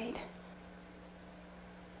afraid?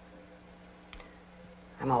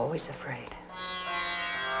 I'm always afraid.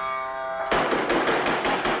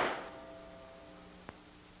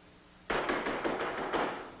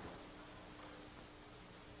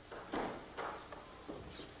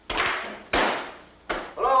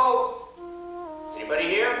 Hello? Anybody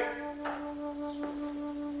here?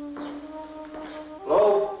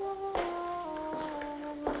 Hello?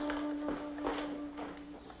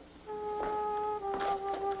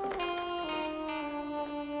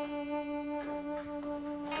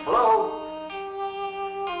 Hello?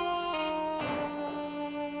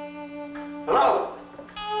 Hello?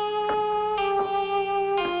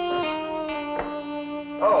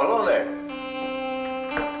 Oh, hello there.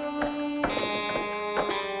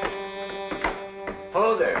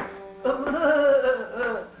 Hello there.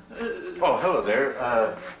 Oh, hello there.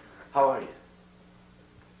 How are you?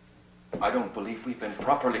 I don't believe we've been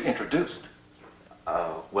properly introduced.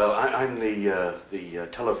 Well, I'm the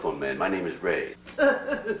telephone man. My name is Ray.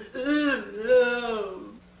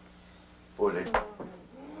 Poor lady.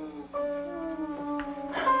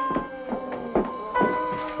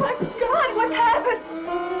 My God, what's happened?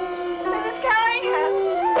 Mrs. Callingham,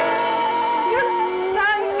 your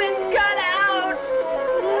son's been gun out.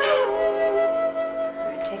 All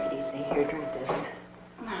right, take it easy. Here, drink this.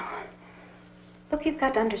 Look, you've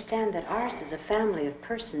got to understand that ours is a family of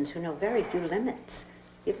persons who know very few limits.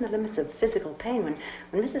 Even the limits of physical pain.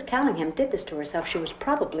 When Mrs. Callingham did this to herself, she was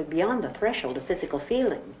probably beyond the threshold of physical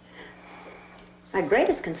feeling. My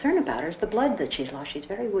greatest concern about her is the blood that she's lost. She's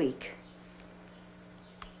very weak.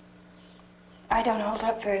 I don't hold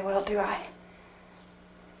up very well, do I?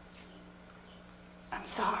 I'm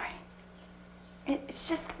sorry. It's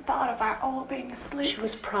just the thought of our all being asleep. She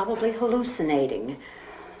was probably hallucinating.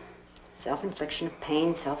 Self-infliction of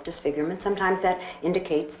pain, self-disfigurement. Sometimes that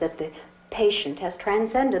indicates that the patient has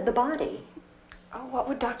transcended the body. Oh, what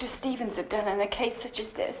would Dr. Stevens have done in a case such as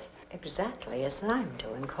this? Exactly as I'm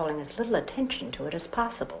doing, calling as little attention to it as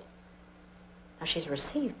possible. Now, she's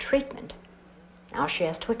received treatment. Now she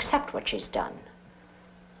has to accept what she's done.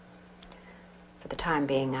 For the time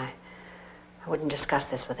being, I wouldn't discuss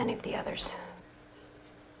this with any of the others.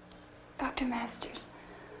 Dr. Masters,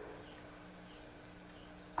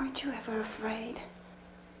 aren't you ever afraid?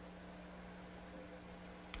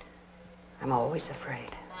 I'm always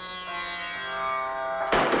afraid.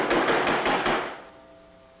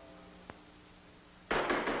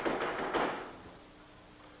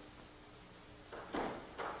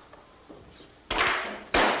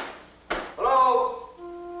 Hello?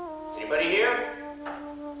 Anybody here?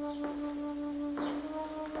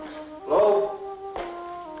 Hello?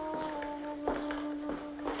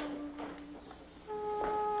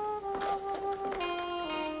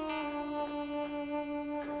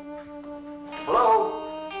 Hello?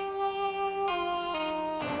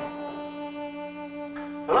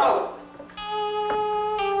 Hello?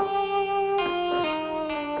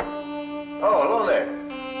 Oh, hello there.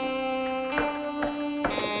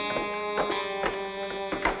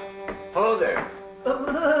 Hello there.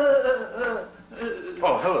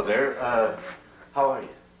 Oh, hello there. How are you?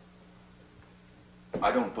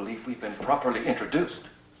 I don't believe we've been properly introduced.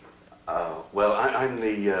 Well, I'm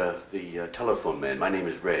the telephone man. My name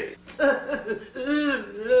is Ray.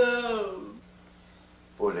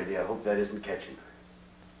 Poor lady, I hope that isn't catching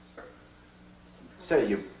her. Say,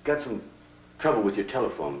 you've got some trouble with your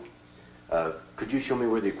telephone. Could you show me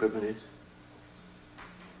where the equipment is?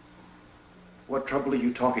 What trouble are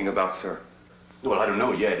you talking about, sir? Well, I don't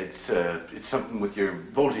know yet. It's something with your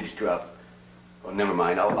voltage drop. Oh, never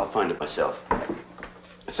mind. I'll find it myself.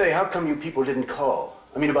 Say, how come you people didn't call?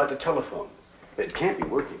 I mean, about the telephone. It can't be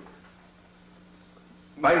working.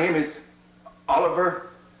 My name is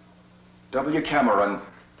Oliver W. Cameron,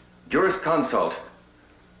 jurisconsult,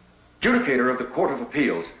 judicator of the Court of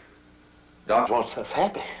Appeals. Doctor wants us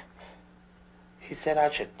happy. He said I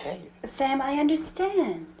should tell you. Sam, I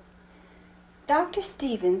understand. Dr.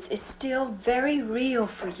 Stevens is still very real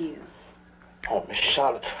for you. Oh, Miss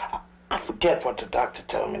Charlotte, I forget what the doctor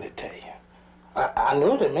told me to tell you. I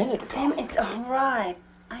knew it a minute ago. Sam, it's all right.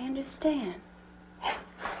 I understand.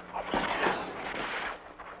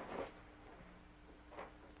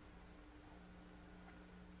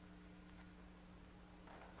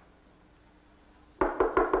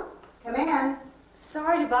 Come in.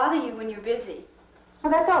 Sorry to bother you when you're busy.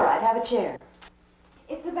 Well, that's all right. Have a chair.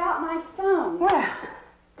 It's about my phone. Well,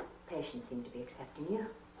 patients seem to be accepting you.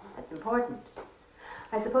 That's important.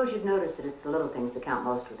 I suppose you've noticed that it's the little things that count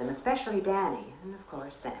most with them, especially Danny, and of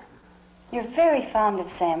course, Sam. You're very fond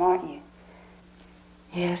of Sam, aren't you?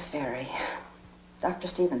 Yes, very. Dr.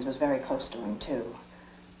 Stevens was very close to him, too.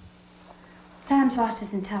 Sam's lost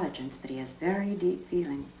his intelligence, but he has very deep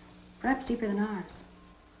feelings, perhaps deeper than ours.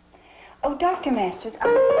 Oh, Dr. Masters,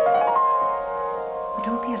 Oh,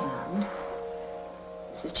 don't be alarmed.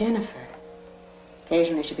 This is Jennifer.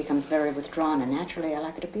 Occasionally she becomes very withdrawn, and naturally I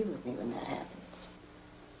like her to be with me when that happens.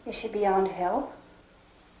 Is she beyond help?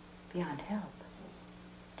 Beyond help?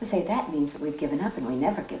 To say that means that we've given up, and we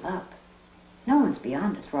never give up. No one's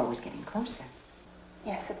beyond us. We're always getting closer.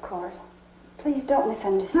 Yes, of course. Please don't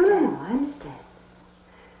misunderstand. No, I understand.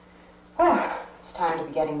 Well, it's time to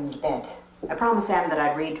be getting them to bed. I promised Sam that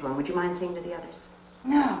I'd read to him. Would you mind seeing to the others?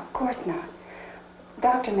 No, of course not.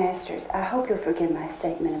 Dr. Masters, I hope you'll forgive my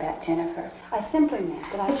statement about Jennifer. I simply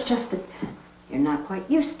meant that It's just that you're not quite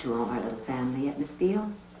used to all our little family yet, Miss Beale.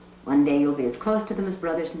 One day you'll be as close to them as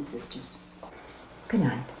brothers and sisters. Good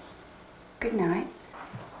night. Good night.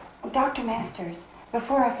 Dr. Masters,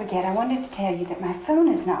 before I forget, I wanted to tell you that my phone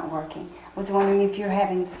is not working. I was wondering if you're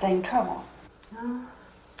having the same trouble. No.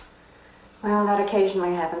 Well, that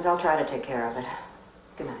occasionally happens. I'll try to take care of it.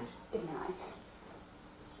 Good night. Good night.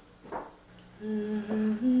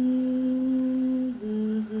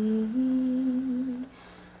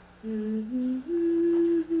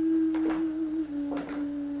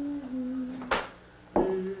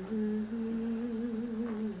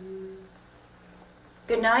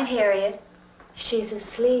 Good night, Harriet. She's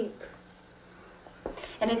asleep.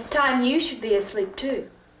 And it's time you should be asleep, too.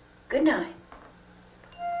 Good night.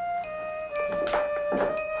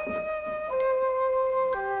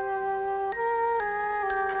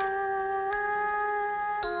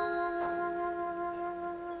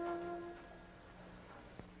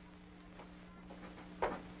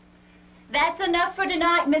 That's enough for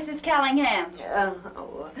tonight, Mrs. Callingham.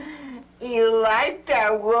 Oh, you liked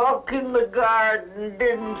our walk in the garden,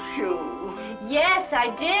 didn't you? Yes, I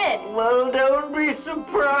did. Well, don't be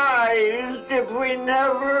surprised if we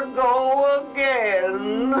never go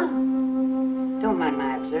again. Don't mind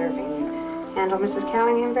my observing. You handle Mrs.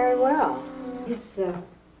 Callingham very well. His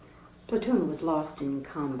platoon was lost in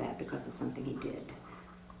combat because of something he did.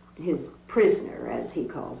 His prisoner, as he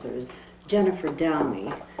calls her, is Jennifer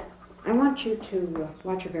Downey. I want you to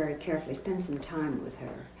watch her very carefully, spend some time with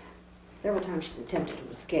her. Several times she's attempted to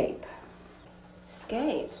escape.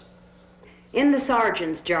 Escape? In the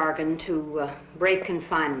sergeant's jargon, to break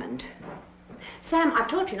confinement. Sam, I've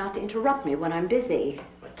told you not to interrupt me when I'm busy.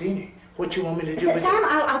 But, Deanie, what you want me to do with Sam,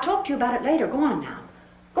 I'll talk to you about it later. Go on now.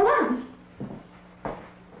 Go on.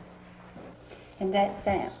 And that's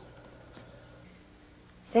Sam.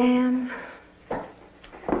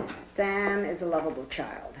 Sam is a lovable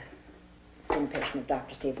child. He's been a patient of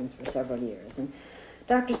Dr. Stevens for several years, and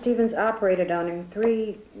Dr. Stevens operated on him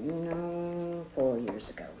 4 years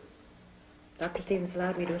ago. Dr. Stevens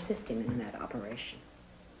allowed me to assist him in that operation.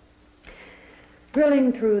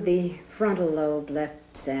 Drilling through the frontal lobe left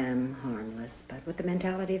Sam harmless, but with the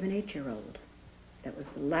mentality of an 8-year-old. That was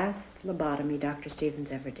the last lobotomy Dr.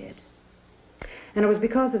 Stevens ever did. And it was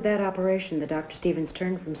because of that operation that Dr. Stevens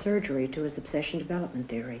turned from surgery to his obsession development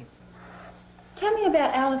theory. Tell me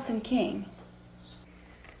about Allison King.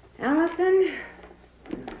 Allison?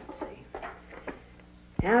 Let's see.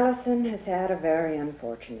 Allison has had a very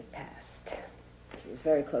unfortunate past. She was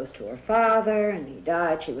very close to her father, and he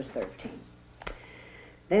died. She was 13.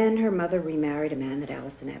 Then her mother remarried a man that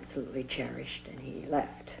Allison absolutely cherished, and he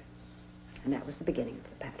left. And that was the beginning of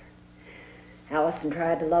the pattern. Allison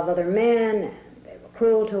tried to love other men, and they were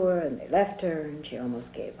cruel to her, and they left her, and she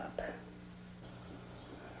almost gave up.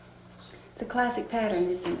 It's a classic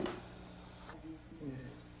pattern, isn't it?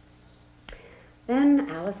 Then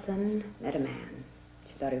Allison met a man.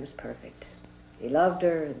 She thought he was perfect. He loved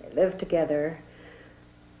her, and they lived together,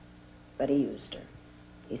 but he used her.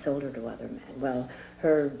 He sold her to other men. Well,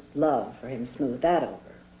 her love for him smoothed that over.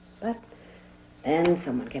 But then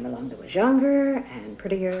someone came along that was younger and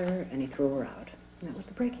prettier, and he threw her out. And that was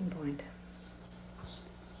the breaking point.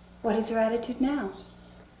 What is her attitude now?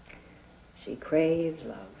 She craves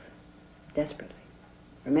love, desperately,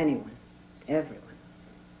 from anyone, everyone.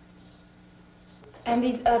 And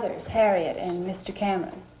these others, Harriet and Mr.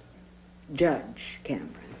 Cameron? Judge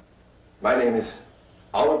Cameron. My name is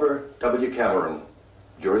Oliver W. Cameron,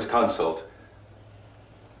 jurisconsult,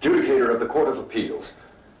 judicator of the Court of Appeals,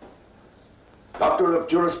 doctor of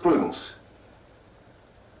jurisprudence.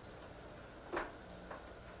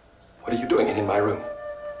 What are you doing in my room?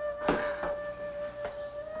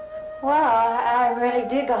 Well, I really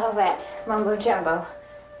dig all that mumbo-jumbo.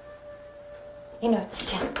 You know,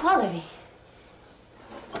 it's just quality.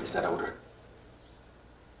 What is that odor?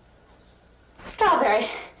 Strawberry.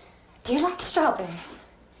 Do you like strawberries?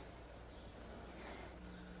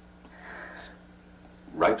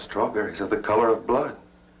 Ripe strawberries are the color of blood.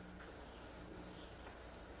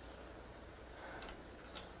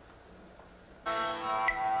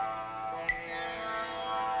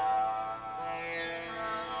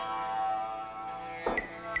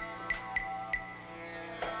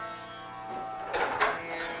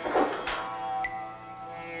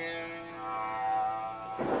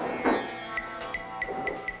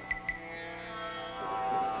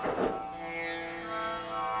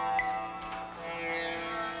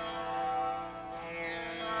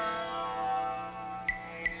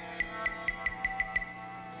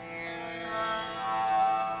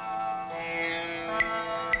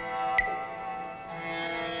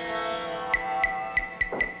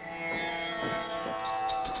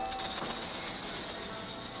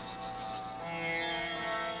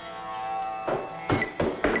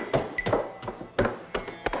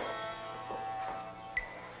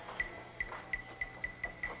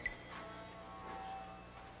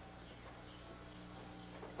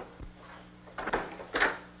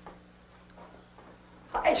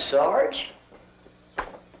 Hi, Sarge.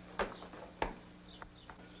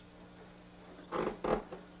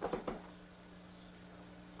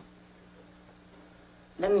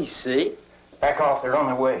 Let me see. Back off, they're on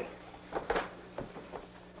their way.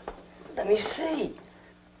 Let me see.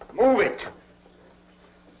 Move it.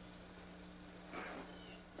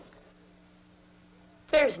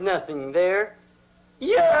 There's nothing there.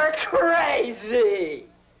 You're crazy.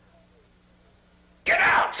 Get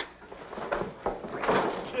out!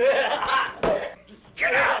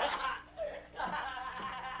 Get out!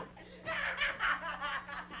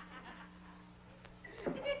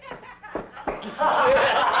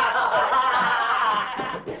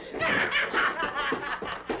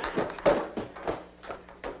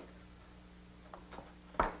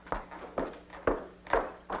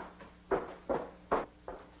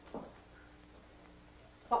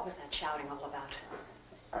 What was that shouting all about?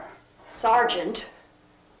 Sergeant,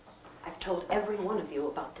 I've told every one of you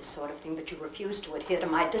about this sort of thing, but you refuse to adhere to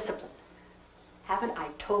my discipline. Haven't I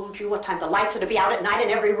told you what time the lights are to be out at night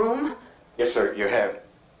in every room? Yes, sir, you have.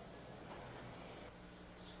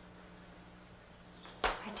 I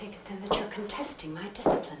take it then that you're contesting my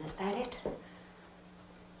discipline, is that it?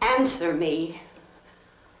 Answer me.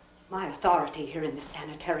 My authority here in the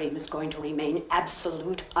sanitarium is going to remain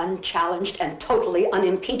absolute, unchallenged, and totally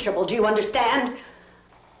unimpeachable. Do you understand?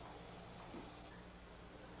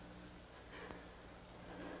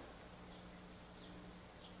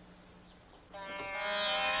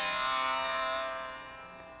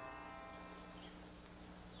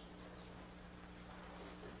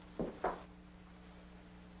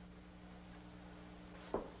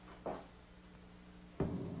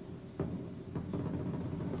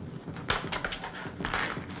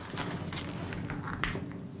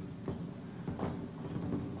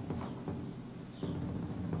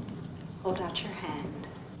 Hold out your hand.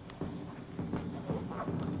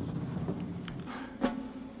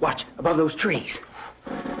 Watch, above those trees.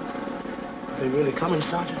 Are they really coming,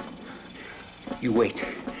 Sergeant? You wait.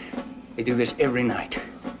 They do this every night.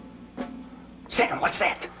 Sam, what's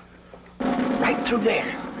that? Right through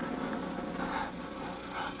there.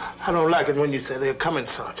 I don't like it when you say they're coming,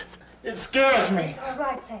 Sergeant. It scares me. It's all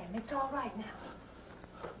right, Sam. It's all right now.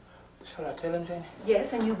 Shall I tell him, Janie?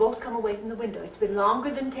 Yes, and you both come away from the window. It's been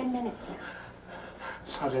longer than 10 minutes now.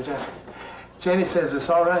 Sergeant, Janie says it's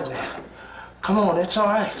all right now. Come on, it's all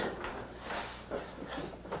right.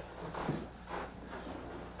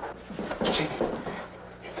 Janie,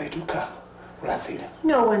 if they do come, will I see them?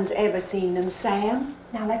 No one's ever seen them, Sam.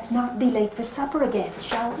 Now let's not be late for supper again,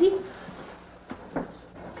 shall we?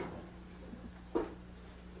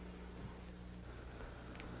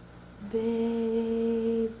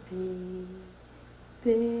 Baby,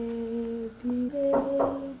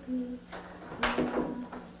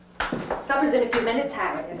 supper's in a few minutes,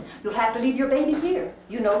 Harriet. You'll have to leave your baby here.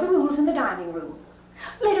 You know the rules in the dining room.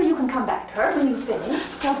 Later you can come back to her when you finish.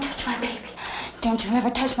 Don't touch my baby. Don't you ever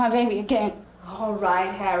touch my baby again. All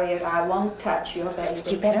right, Harriet, I won't touch your baby.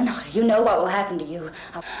 You better not. You know what will happen to you.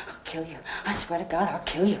 I'll kill you. I swear to God, I'll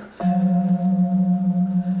kill you.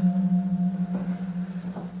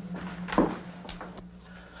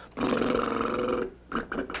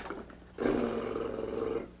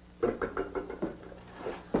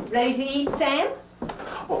 Ready to eat, Sam?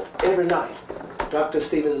 Oh, every night. Dr.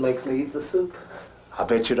 Stevens makes me eat the soup. I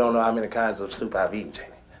bet you don't know how many kinds of soup I've eaten, Janie.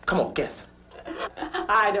 Come on, guess.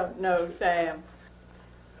 I don't know, Sam.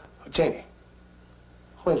 Janie,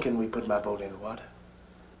 when can we put my boat in the water?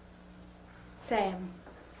 Sam,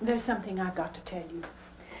 there's something I've got to tell you.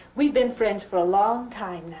 We've been friends for a long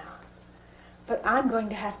time now. But I'm going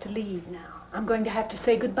to have to leave now. I'm going to have to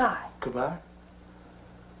say goodbye. Goodbye?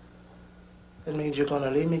 That means you're going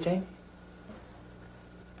to leave me, Janie?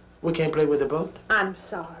 We can't play with the boat? I'm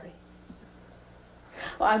sorry.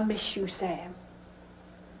 Oh, I miss you, Sam.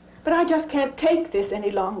 But I just can't take this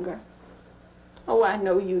any longer. Oh, I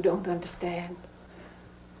know you don't understand.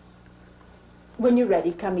 When you're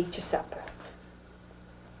ready, come eat your supper.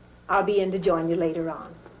 I'll be in to join you later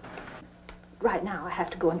on. Right now, I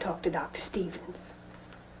have to go and talk to Dr. Stevens.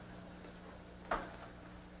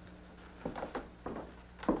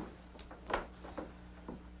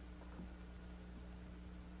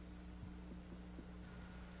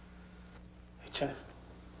 Hey,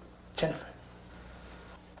 Jennifer.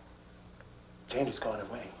 Janie's going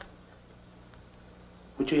away.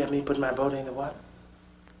 Would you have me put my boat in the water?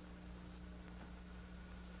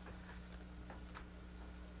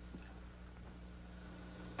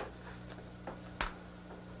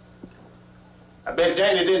 I bet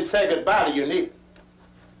Janie didn't say goodbye to you, neither.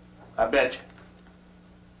 I bet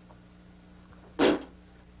you.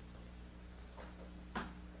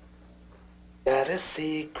 Got a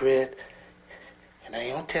secret, and I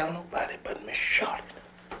ain't gonna tell nobody but Miss Charlotte.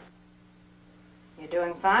 You're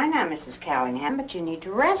doing fine now, Mrs. Callingham, but you need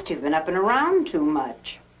to rest. You've been up and around too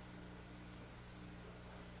much.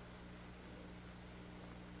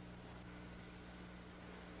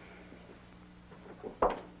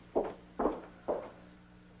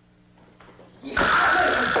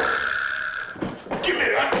 Give me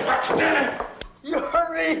that box, Danny! You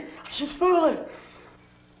hurry! She's fooling. I'm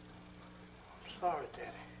sorry,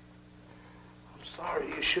 Danny. I'm sorry.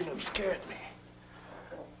 You shouldn't have scared me.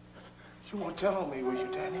 You won't tell on me, will you,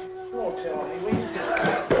 Danny? You won't tell on me, will you,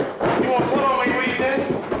 Danny? You won't tell on me, will you, Danny?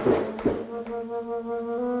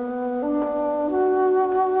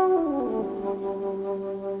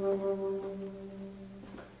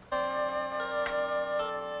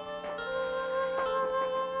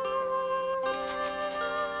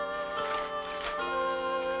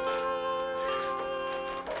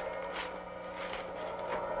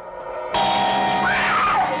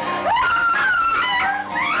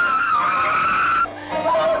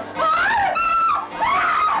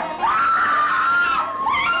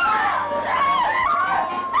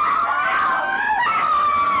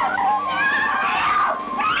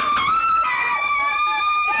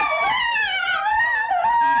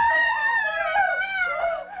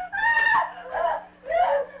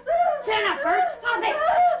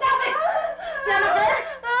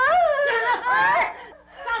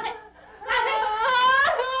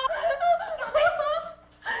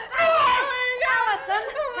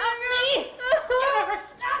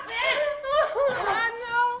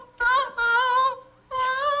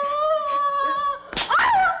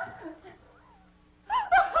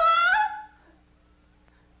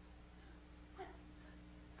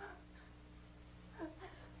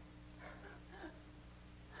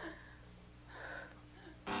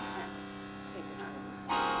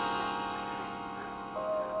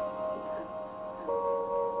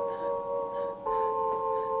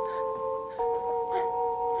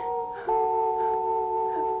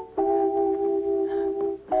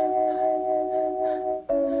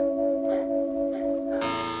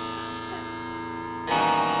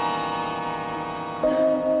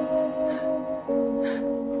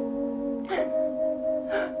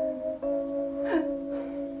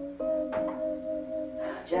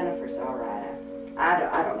 Jennifer's all right.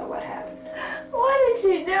 I don't know what happened. Why did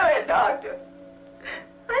she do it, Doctor?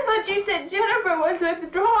 I thought you said Jennifer was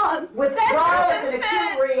withdrawn. Withdrawal is an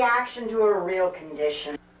acute reaction to a real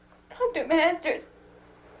condition. Dr. Masters,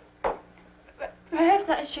 perhaps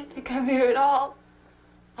I shouldn't come here at all.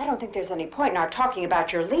 I don't think there's any point in our talking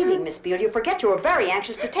about your leaving, Miss Beale. You forget you were very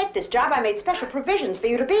anxious to take this job. I made special provisions for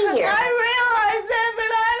you to be here. I realize that,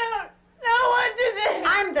 but I don't know what to do.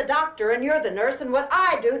 I'm the the doctor and you're the nurse, and what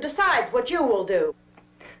I do decides what you will do.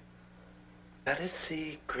 Got a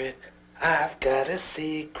secret. I've got a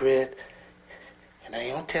secret. And I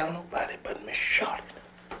ain't gonna tell nobody but Miss Charlotte.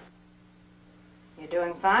 You're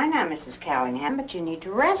doing fine now, Mrs. Callingham, but you need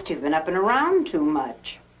to rest. You've been up and around too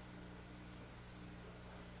much.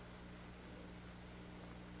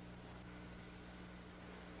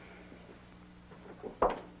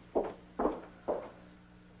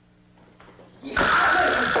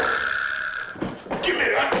 Give me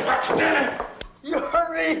that box, Danny. You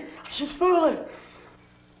hurt me. She's fooling. I'm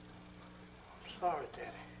sorry,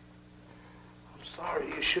 Danny. I'm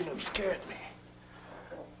sorry. You shouldn't have scared me.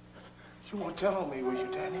 You won't tell on me, will you,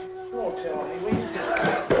 Danny? You won't tell on me, will you?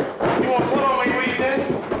 You won't tell on me, will you, Danny?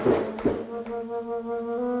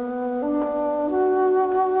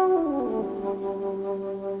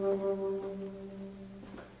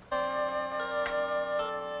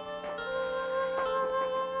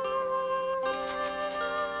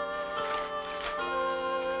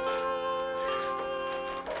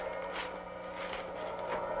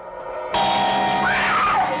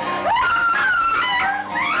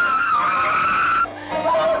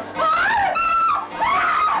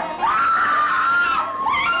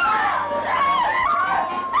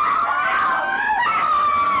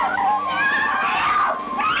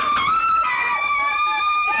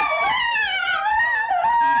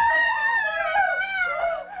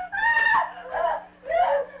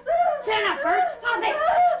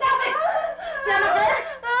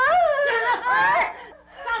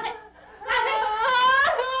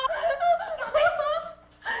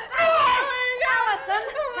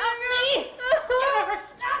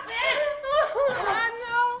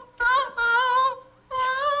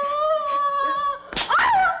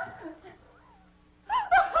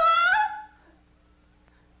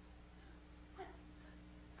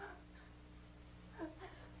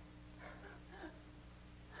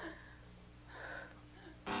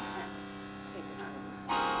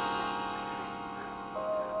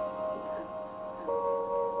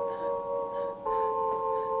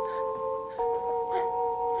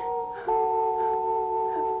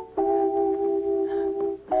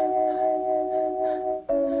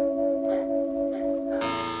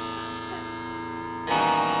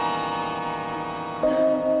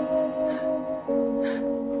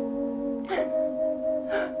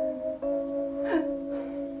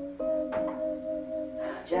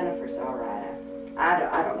 Jennifer's all right.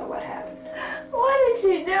 I don't know what happened. Why did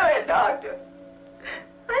she do it, Doctor?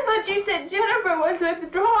 I thought you said Jennifer was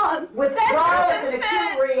withdrawn. Withdrawal is an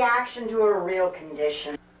acute reaction to a real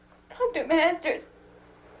condition. Dr. Masters,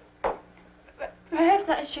 perhaps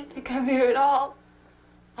I shouldn't come here at all.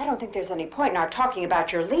 I don't think there's any point in our talking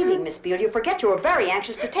about your leaving, Miss Beale. You forget you were very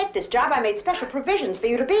anxious to take this job. I made special provisions for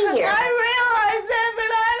you to be here. I realize that,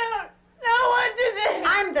 but I don't know what to do.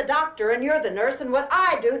 I'm the doctor and you're the nurse, and what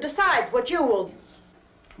I do decides what you will do.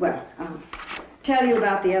 Well, I'll tell you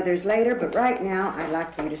about the others later, but right now I'd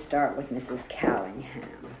like for you to start with Mrs.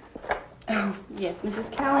 Callingham. Oh, yes,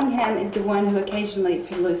 Mrs. Callingham is the one who occasionally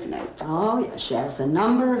hallucinates. Oh, yes, she has a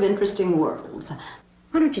number of interesting worlds.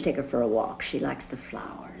 Why don't you take her for a walk? She likes the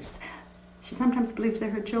flowers. She sometimes believes they're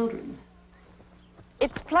her children.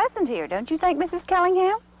 It's pleasant here, don't you think, Mrs.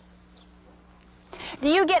 Callingham? Do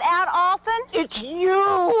you get out often? It's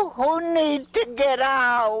you who need to get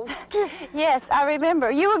out. Yes, I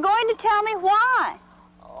remember. You were going to tell me why.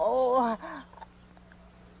 Oh,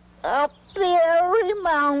 up the airy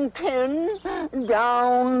mountain,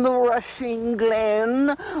 down the rushing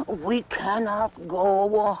glen, we cannot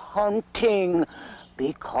go hunting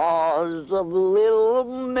because of little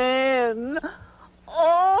men.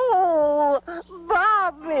 Oh,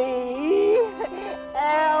 Bobby,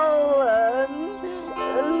 Ellen,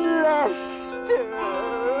 Lester.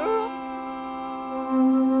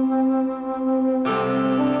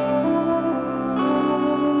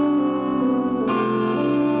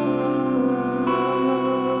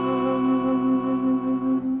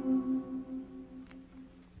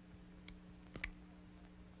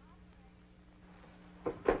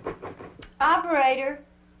 Operator.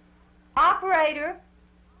 Operator.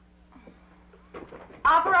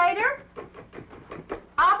 Operator.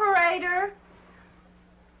 Operator.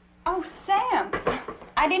 Oh, Sam.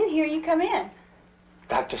 I didn't hear you come in.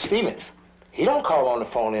 Dr. Stevens. He don't call on the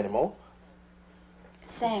phone anymore.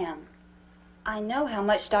 Sam, I know how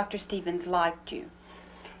much Dr. Stevens liked you.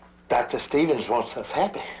 Dr. Stevens wants us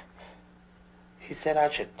happy. He said I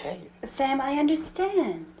should tell you. Sam, I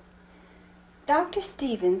understand. Dr.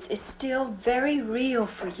 Stevens is still very real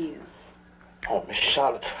for you. Oh, Miss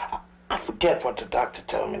Charlotte, I forget what the doctor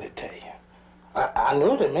told me to tell you. I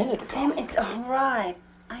knew it a minute ago. Sam, it's all right.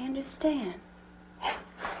 I understand.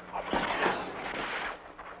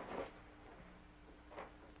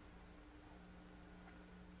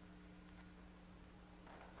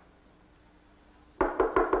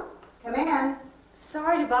 Come in.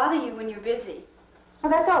 Sorry to bother you when you're busy. Well,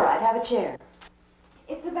 that's all right. Have a chair.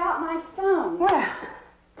 It's about my phone. Well,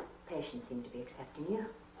 patients seem to be accepting you.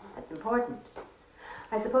 That's important.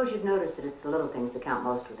 I suppose you've noticed that it's the little things that count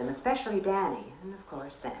most with them, especially Danny, and of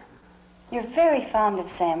course Sam. You're very fond of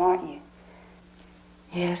Sam, aren't you?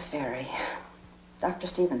 Yes, very. Dr.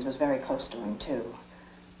 Stevens was very close to him, too.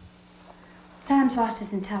 Sam's lost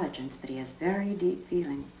his intelligence, but he has very deep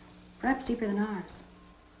feelings, perhaps deeper than ours.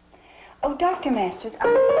 Oh, Dr. Masters,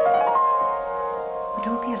 Oh,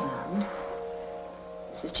 don't be alarmed.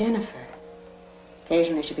 This is Jennifer.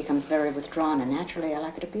 Occasionally she becomes very withdrawn, and naturally I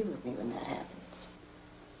like her to be with me when that happens.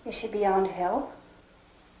 Is she beyond help?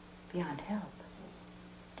 Beyond help?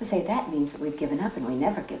 To say that means that we've given up, and we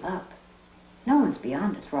never give up. No one's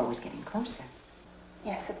beyond us. We're always getting closer.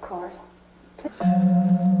 Yes, of course.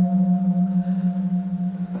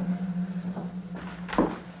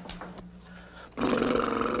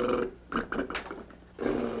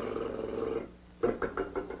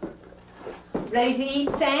 Ready to eat,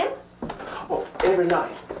 Sam? Oh, every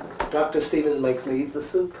night. Dr. Stevens makes me eat the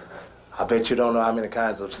soup. I bet you don't know how many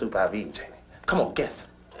kinds of soup I've eaten, Janie. Come on, guess.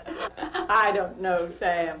 I don't know,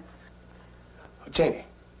 Sam. Janie,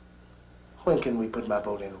 when can we put my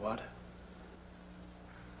boat in the water?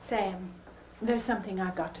 Sam, there's something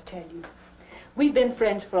I've got to tell you. We've been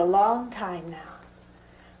friends for a long time now.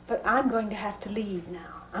 But I'm going to have to leave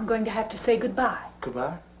now. I'm going to have to say goodbye.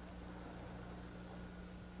 Goodbye?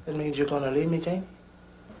 That means you're going to leave me, Janie?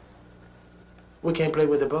 We can't play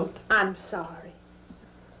with the boat? I'm sorry.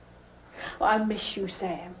 Oh, I miss you,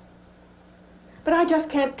 Sam. But I just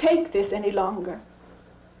can't take this any longer.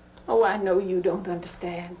 Oh, I know you don't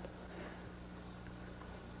understand.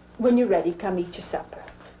 When you're ready, come eat your supper.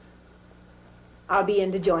 I'll be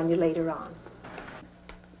in to join you later on.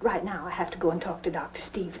 Right now, I have to go and talk to Dr.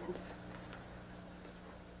 Stevens.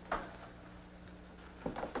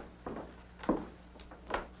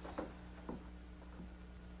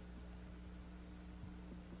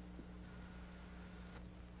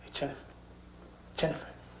 Hey, Jennifer.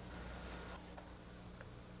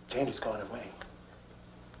 Janie's going away.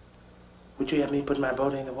 Would you have me put my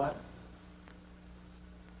boat in the water?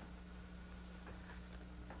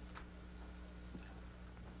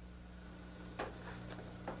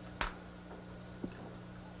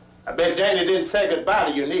 I bet Janie didn't say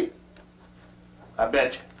goodbye to you, neither. I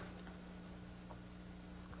bet you.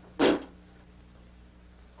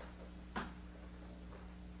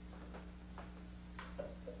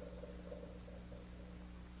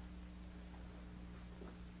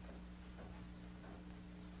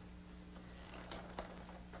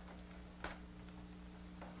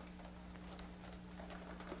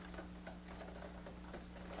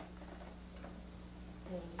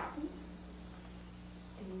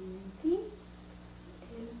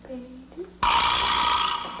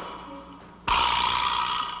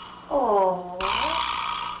 Oh.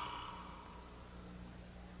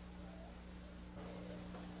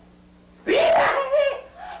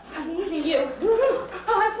 I'm leaving you.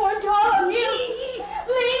 I foretold you.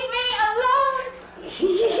 Leave me alone.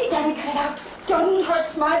 Daddy, cut it out. Don't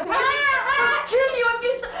touch my baby. I'll kill you if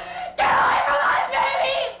you... Get away from my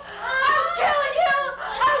baby. I'll kill you.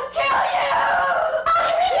 I'll kill you.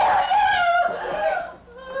 I'll kill you.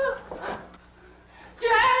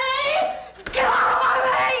 Daddy, get out of my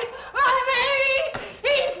way. My baby.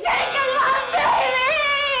 He's taking my baby.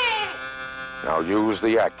 Now use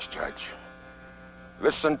the axe, Judge.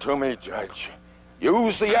 Listen to me, Judge.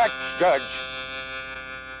 Use the axe, Judge.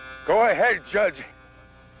 Go ahead, Judge.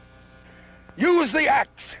 Use the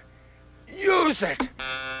axe. Use it.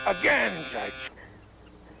 Again, Judge.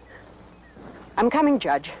 I'm coming,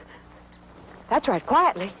 Judge. That's right,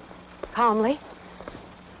 quietly, calmly.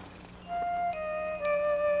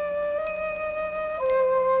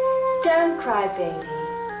 Don't cry, baby.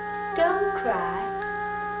 Don't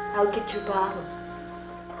cry. I'll get your bottle.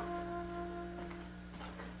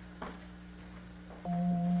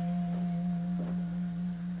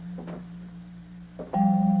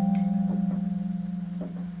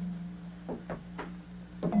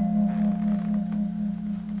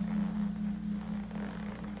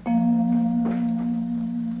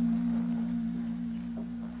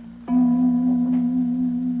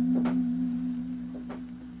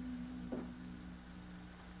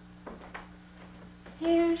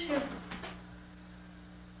 Here's your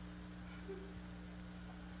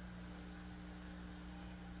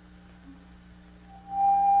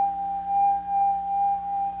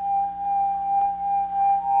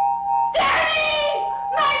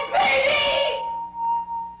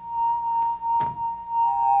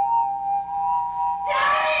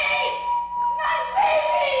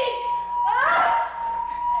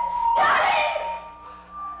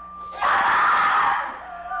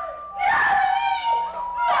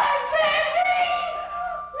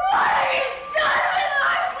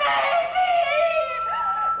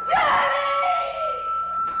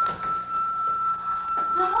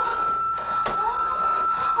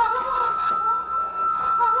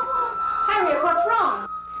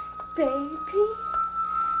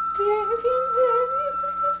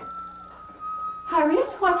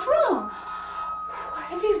What's wrong? What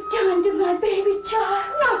have you done to my baby child?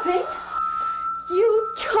 Nothing.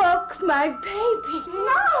 You took my baby.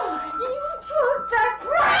 No! You took that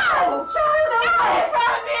precious child away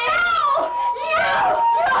from me! No! You took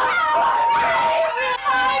my baby!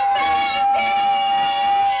 My baby!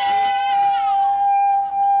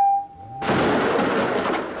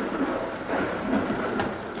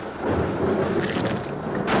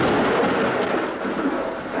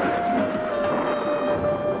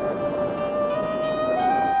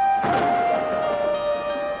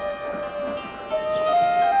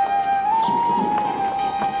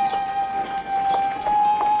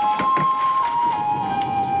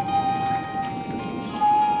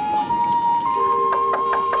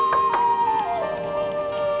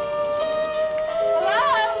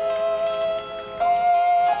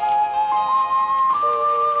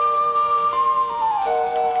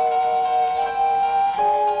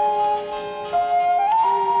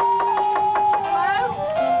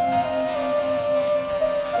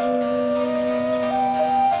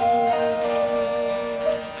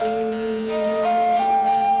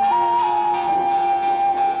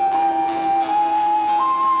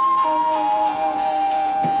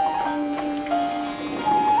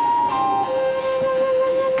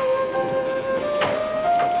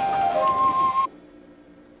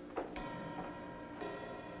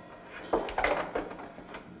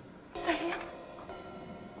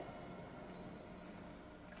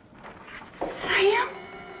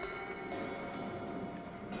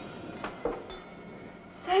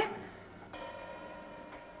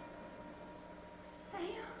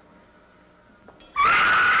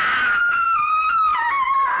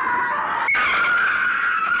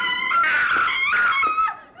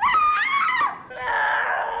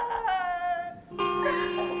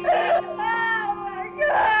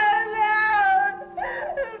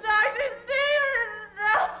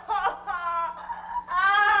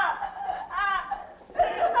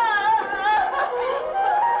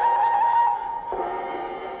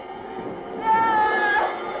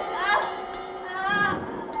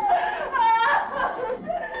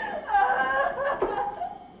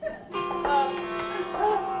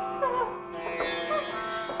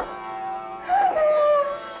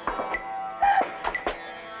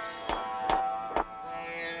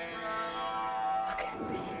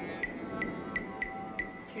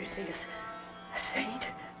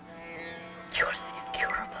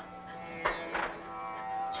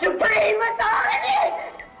 Supreme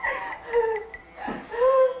authority!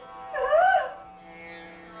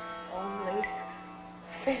 Only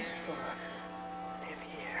faithful live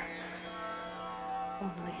here.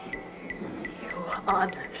 Only you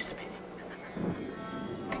honors me.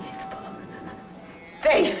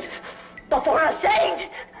 Faith before a saint!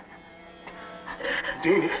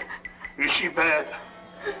 Deanie, is she bad?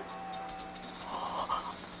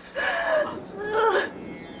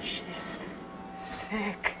 She's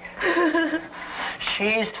sick.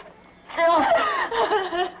 She's still...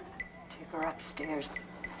 Take her upstairs.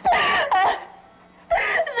 Sam,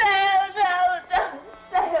 no,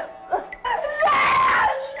 Sam.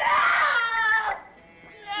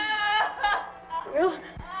 Will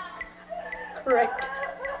correct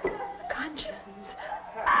conscience.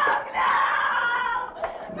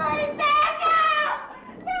 Bring back out!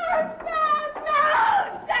 No,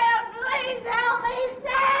 Sam, please help me,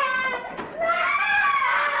 Sam! No!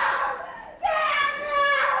 Sam,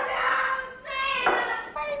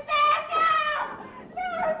 bring back out!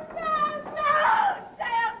 No,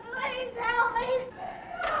 Sam, please help me!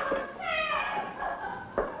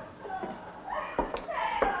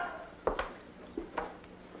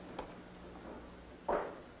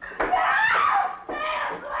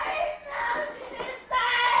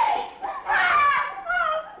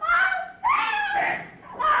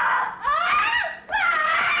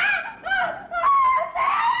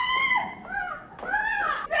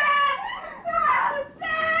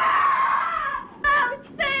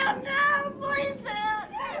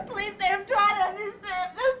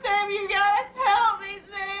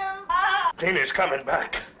 Tina's coming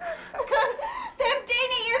back. Sam,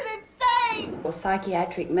 Deanie is insane! Well,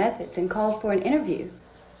 psychiatric methods and called for an interview.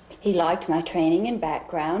 He liked my training and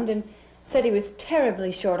background and said he was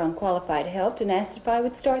terribly short on qualified help and asked if I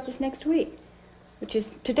would start this next week, which is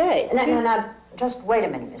today. Now, just wait a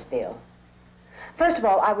minute, Miss Beale. First of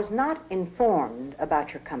all, I was not informed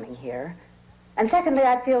about your coming here. And secondly,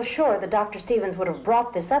 I feel sure that Dr. Stevens would have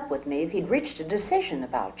brought this up with me if he'd reached a decision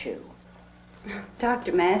about you.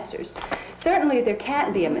 Dr. Masters, certainly there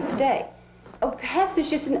can't be a mistake. Oh, perhaps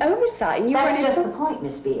it's just an oversight and you That's weren't just the informed. point,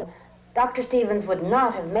 Miss Beale. Dr. Stevens would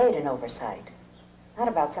not have made an oversight. Not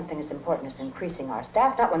about something as important as increasing our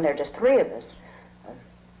staff, not when there are just 3 of us.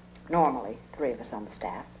 Normally, 3 of us on the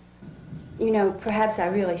staff. You know, perhaps I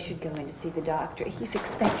really should go in to see the doctor. He's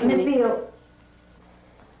expecting Miss me. Beale,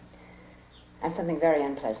 I have something very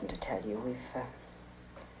unpleasant to tell you.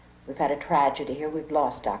 We've had a tragedy here. We've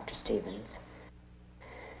lost Dr. Stevens.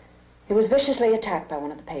 He was viciously attacked by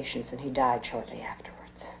one of the patients, and he died shortly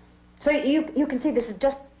afterwards. So you can see this is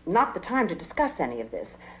just not the time to discuss any of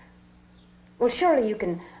this. Well, surely you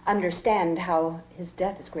can understand how his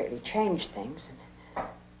death has greatly changed things. And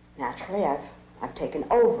naturally, I've taken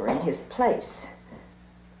over in his place.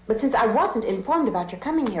 But since I wasn't informed about your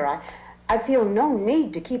coming here, I feel no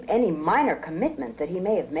need to keep any minor commitment that he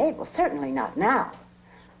may have made. Well, certainly not now.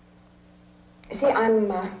 You see,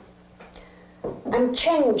 I'm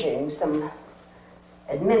changing some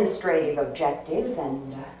administrative objectives,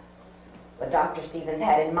 and what Dr. Stevens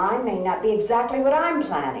had in mind may not be exactly what I'm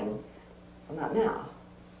planning. Well, not now.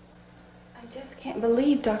 I just can't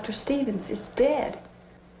believe Dr. Stevens is dead.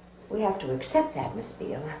 We have to accept that, Miss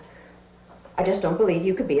Beale. I just don't believe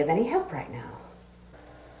you could be of any help right now.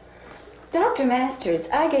 Dr. Masters,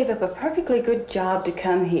 I gave up a perfectly good job to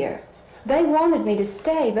come here. They wanted me to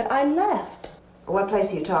stay, but I left. What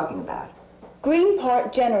place are you talking about? Green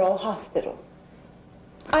Park General Hospital.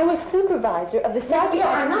 I was supervisor of the psychiatric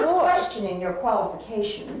I'm not ward. questioning your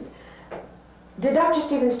qualifications. Did Dr.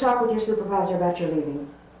 Stevens talk with your supervisor about your leaving?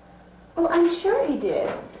 Oh, I'm sure he did.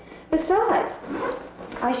 Besides,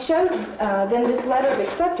 I showed them this letter of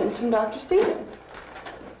acceptance from Dr. Stevens.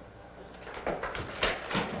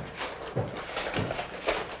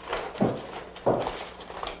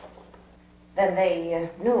 Then they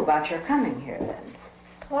knew about your coming here, then?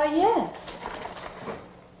 Why, yes.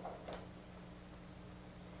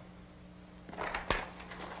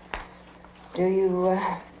 Do you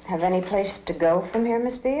have any place to go from here,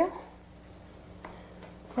 Miss Beale?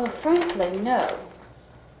 Well, frankly, no.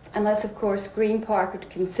 Unless, of course, Green Park would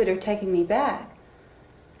consider taking me back.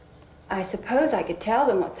 I suppose I could tell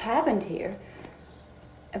them what's happened here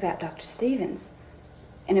about Dr. Stevens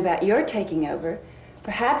and about your taking over.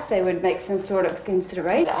 Perhaps they would make some sort of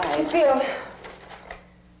consideration. Miss Beale,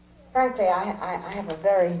 frankly, I have a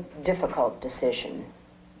very difficult decision.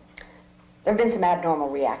 There have been some abnormal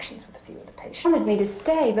reactions with a few of the patients. They wanted me to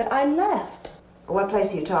stay, but I left. What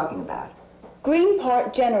place are you talking about? Green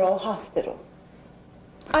Park General Hospital.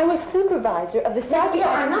 I was supervisor of the psychiatric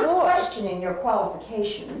I'm not ward. questioning your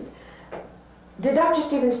qualifications. Did Dr.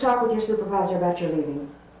 Stevens talk with your supervisor about your leaving?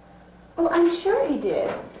 Oh, I'm sure he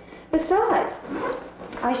did. Besides,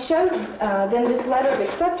 I showed them this letter of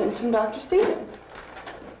acceptance from Dr. Stevens.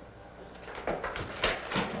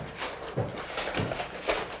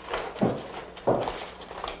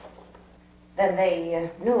 Then they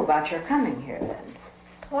knew about your coming here, then?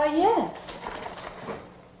 Why, yes.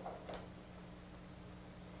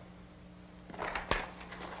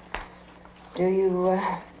 Do you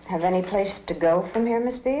have any place to go from here,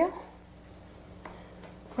 Miss Beale?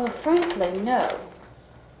 Well, frankly, no.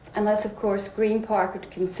 Unless, of course, Green Park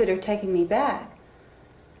would consider taking me back.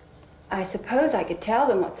 I suppose I could tell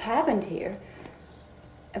them what's happened here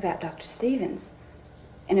about Dr. Stevens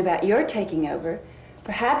and about your taking over.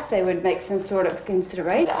 Perhaps they would make some sort of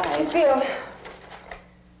consideration. Miss Beale,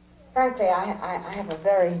 frankly, I have a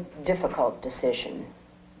very difficult decision.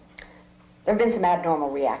 There have been some abnormal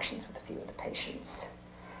reactions with a few of the patients.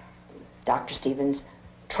 Dr. Stevens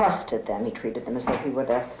trusted them. He treated them as though he were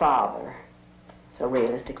their father. So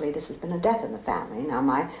realistically, this has been a death in the family. Now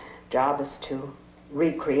my job is to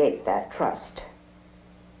recreate that trust.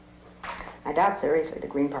 I doubt seriously the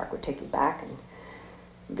Green Park would take you back, and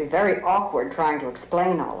it'd be very awkward trying to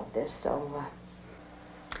explain all of this, so...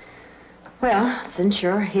 Well, since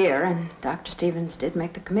you're here and Dr. Stevens did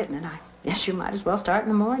make the commitment, I guess you might as well start in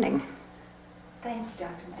the morning. Thank you,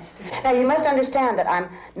 Dr. Masters. Now, you must understand that I'm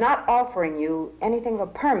not offering you anything of a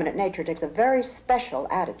permanent nature. It takes a very special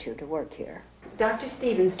attitude to work here. Dr.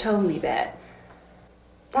 Stevens told me that.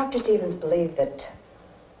 Dr. Stevens believed that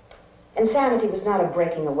insanity was not a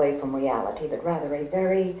breaking away from reality, but rather a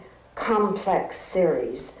very complex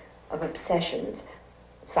series of obsessions.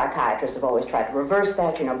 Psychiatrists have always tried to reverse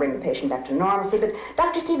that, bring the patient back to normalcy, but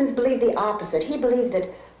Dr. Stevens believed the opposite. He believed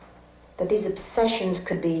that these obsessions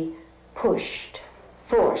could be pushed,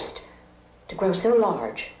 forced to grow so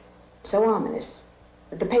large, so ominous,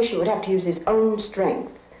 that the patient would have to use his own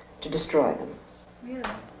strength to destroy them. Really?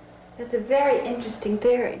 That's a very interesting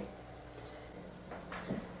theory.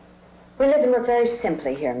 We live and work very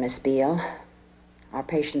simply here, Miss Beale. Our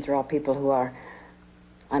patients are all people who are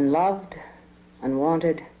unloved,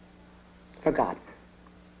 unwanted, forgotten.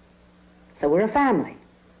 So we're a family,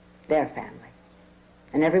 their family.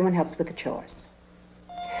 And everyone helps with the chores.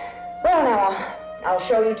 Well, now, I'll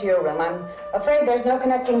show you to your room. I'm afraid there's no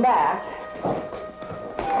connecting back.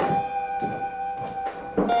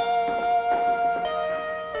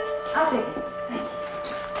 I'll take it.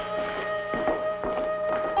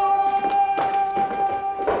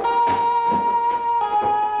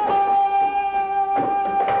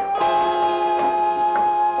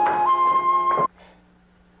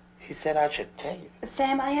 He said I should tell you.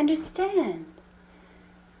 Sam, I understand.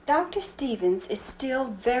 Dr. Stevens is still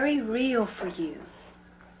very real for you.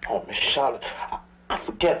 Oh, Miss Charlotte, I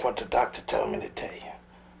forget what the doctor told me to tell you.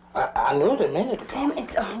 I knew it a minute ago. Sam,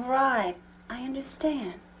 it's all right. I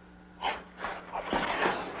understand.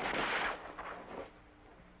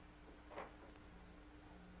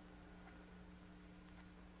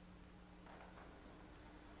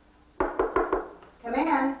 Come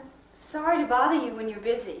in. Sorry to bother you when you're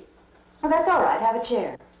busy. Well, that's all right. Have a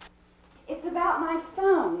chair. It's about my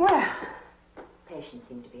phone. Well, patients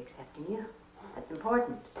seem to be accepting you. That's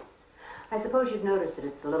important. I suppose you've noticed that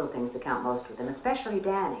it's the little things that count most with them, especially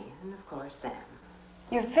Danny, and of course Sam.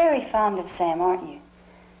 You're very fond of Sam, aren't you?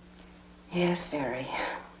 Yes, very.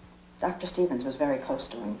 Dr. Stevens was very close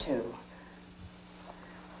to him, too.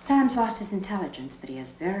 Sam's lost his intelligence, but he has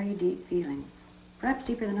very deep feelings, perhaps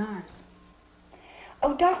deeper than ours.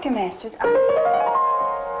 Oh, Dr. Masters,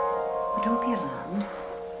 Oh, don't be alarmed.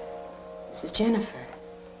 This is Jennifer.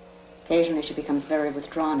 Occasionally she becomes very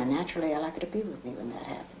withdrawn, and naturally I like her to be with me when that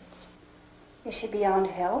happens. Is she beyond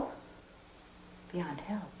help? Beyond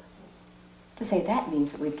help? To say that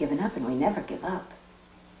means that we've given up, and we never give up.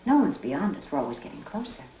 No one's beyond us. We're always getting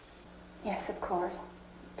closer. Yes, of course.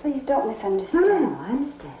 Please don't misunderstand. No, I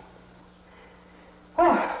understand.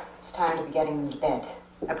 Well, it's time to be getting them to bed.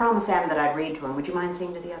 I promised Sam that I'd read to him. Would you mind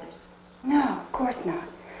seeing to the others? No, of course not.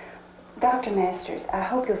 Dr. Masters, I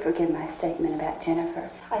hope you'll forgive my statement about Jennifer.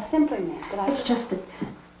 I simply meant that It's just that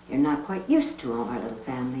you're not quite used to all our little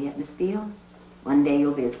family yet, Miss Beale. One day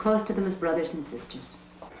you'll be as close to them as brothers and sisters.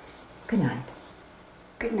 Good night.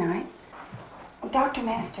 Good night. Dr.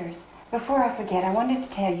 Masters, before I forget, I wanted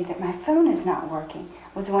to tell you that my phone is not working.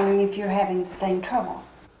 I was wondering if you're having the same trouble.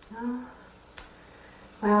 No.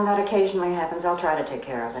 Well, that occasionally happens. I'll try to take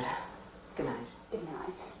care of it. Good night. Good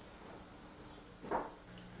night.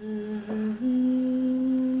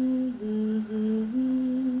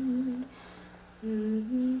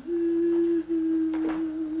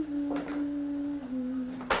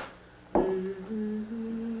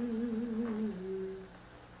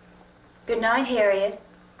 Good night, Harriet.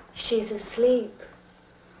 She's asleep.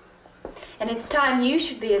 And it's time you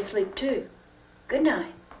should be asleep, too. Good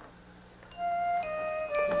night.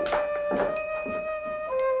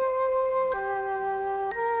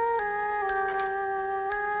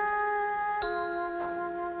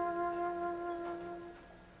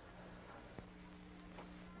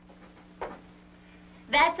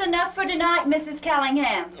 That's enough for tonight, Mrs.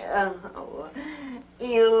 Callingham. Oh,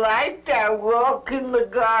 you liked our walk in the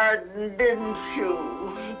garden, didn't you?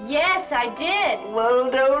 Yes, I did.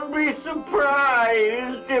 Well, don't be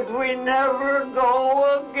surprised if we never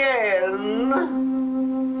go again.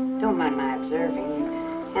 Don't mind my observing.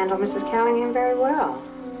 You handle Mrs. Callingham very well.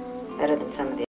 Better than some of the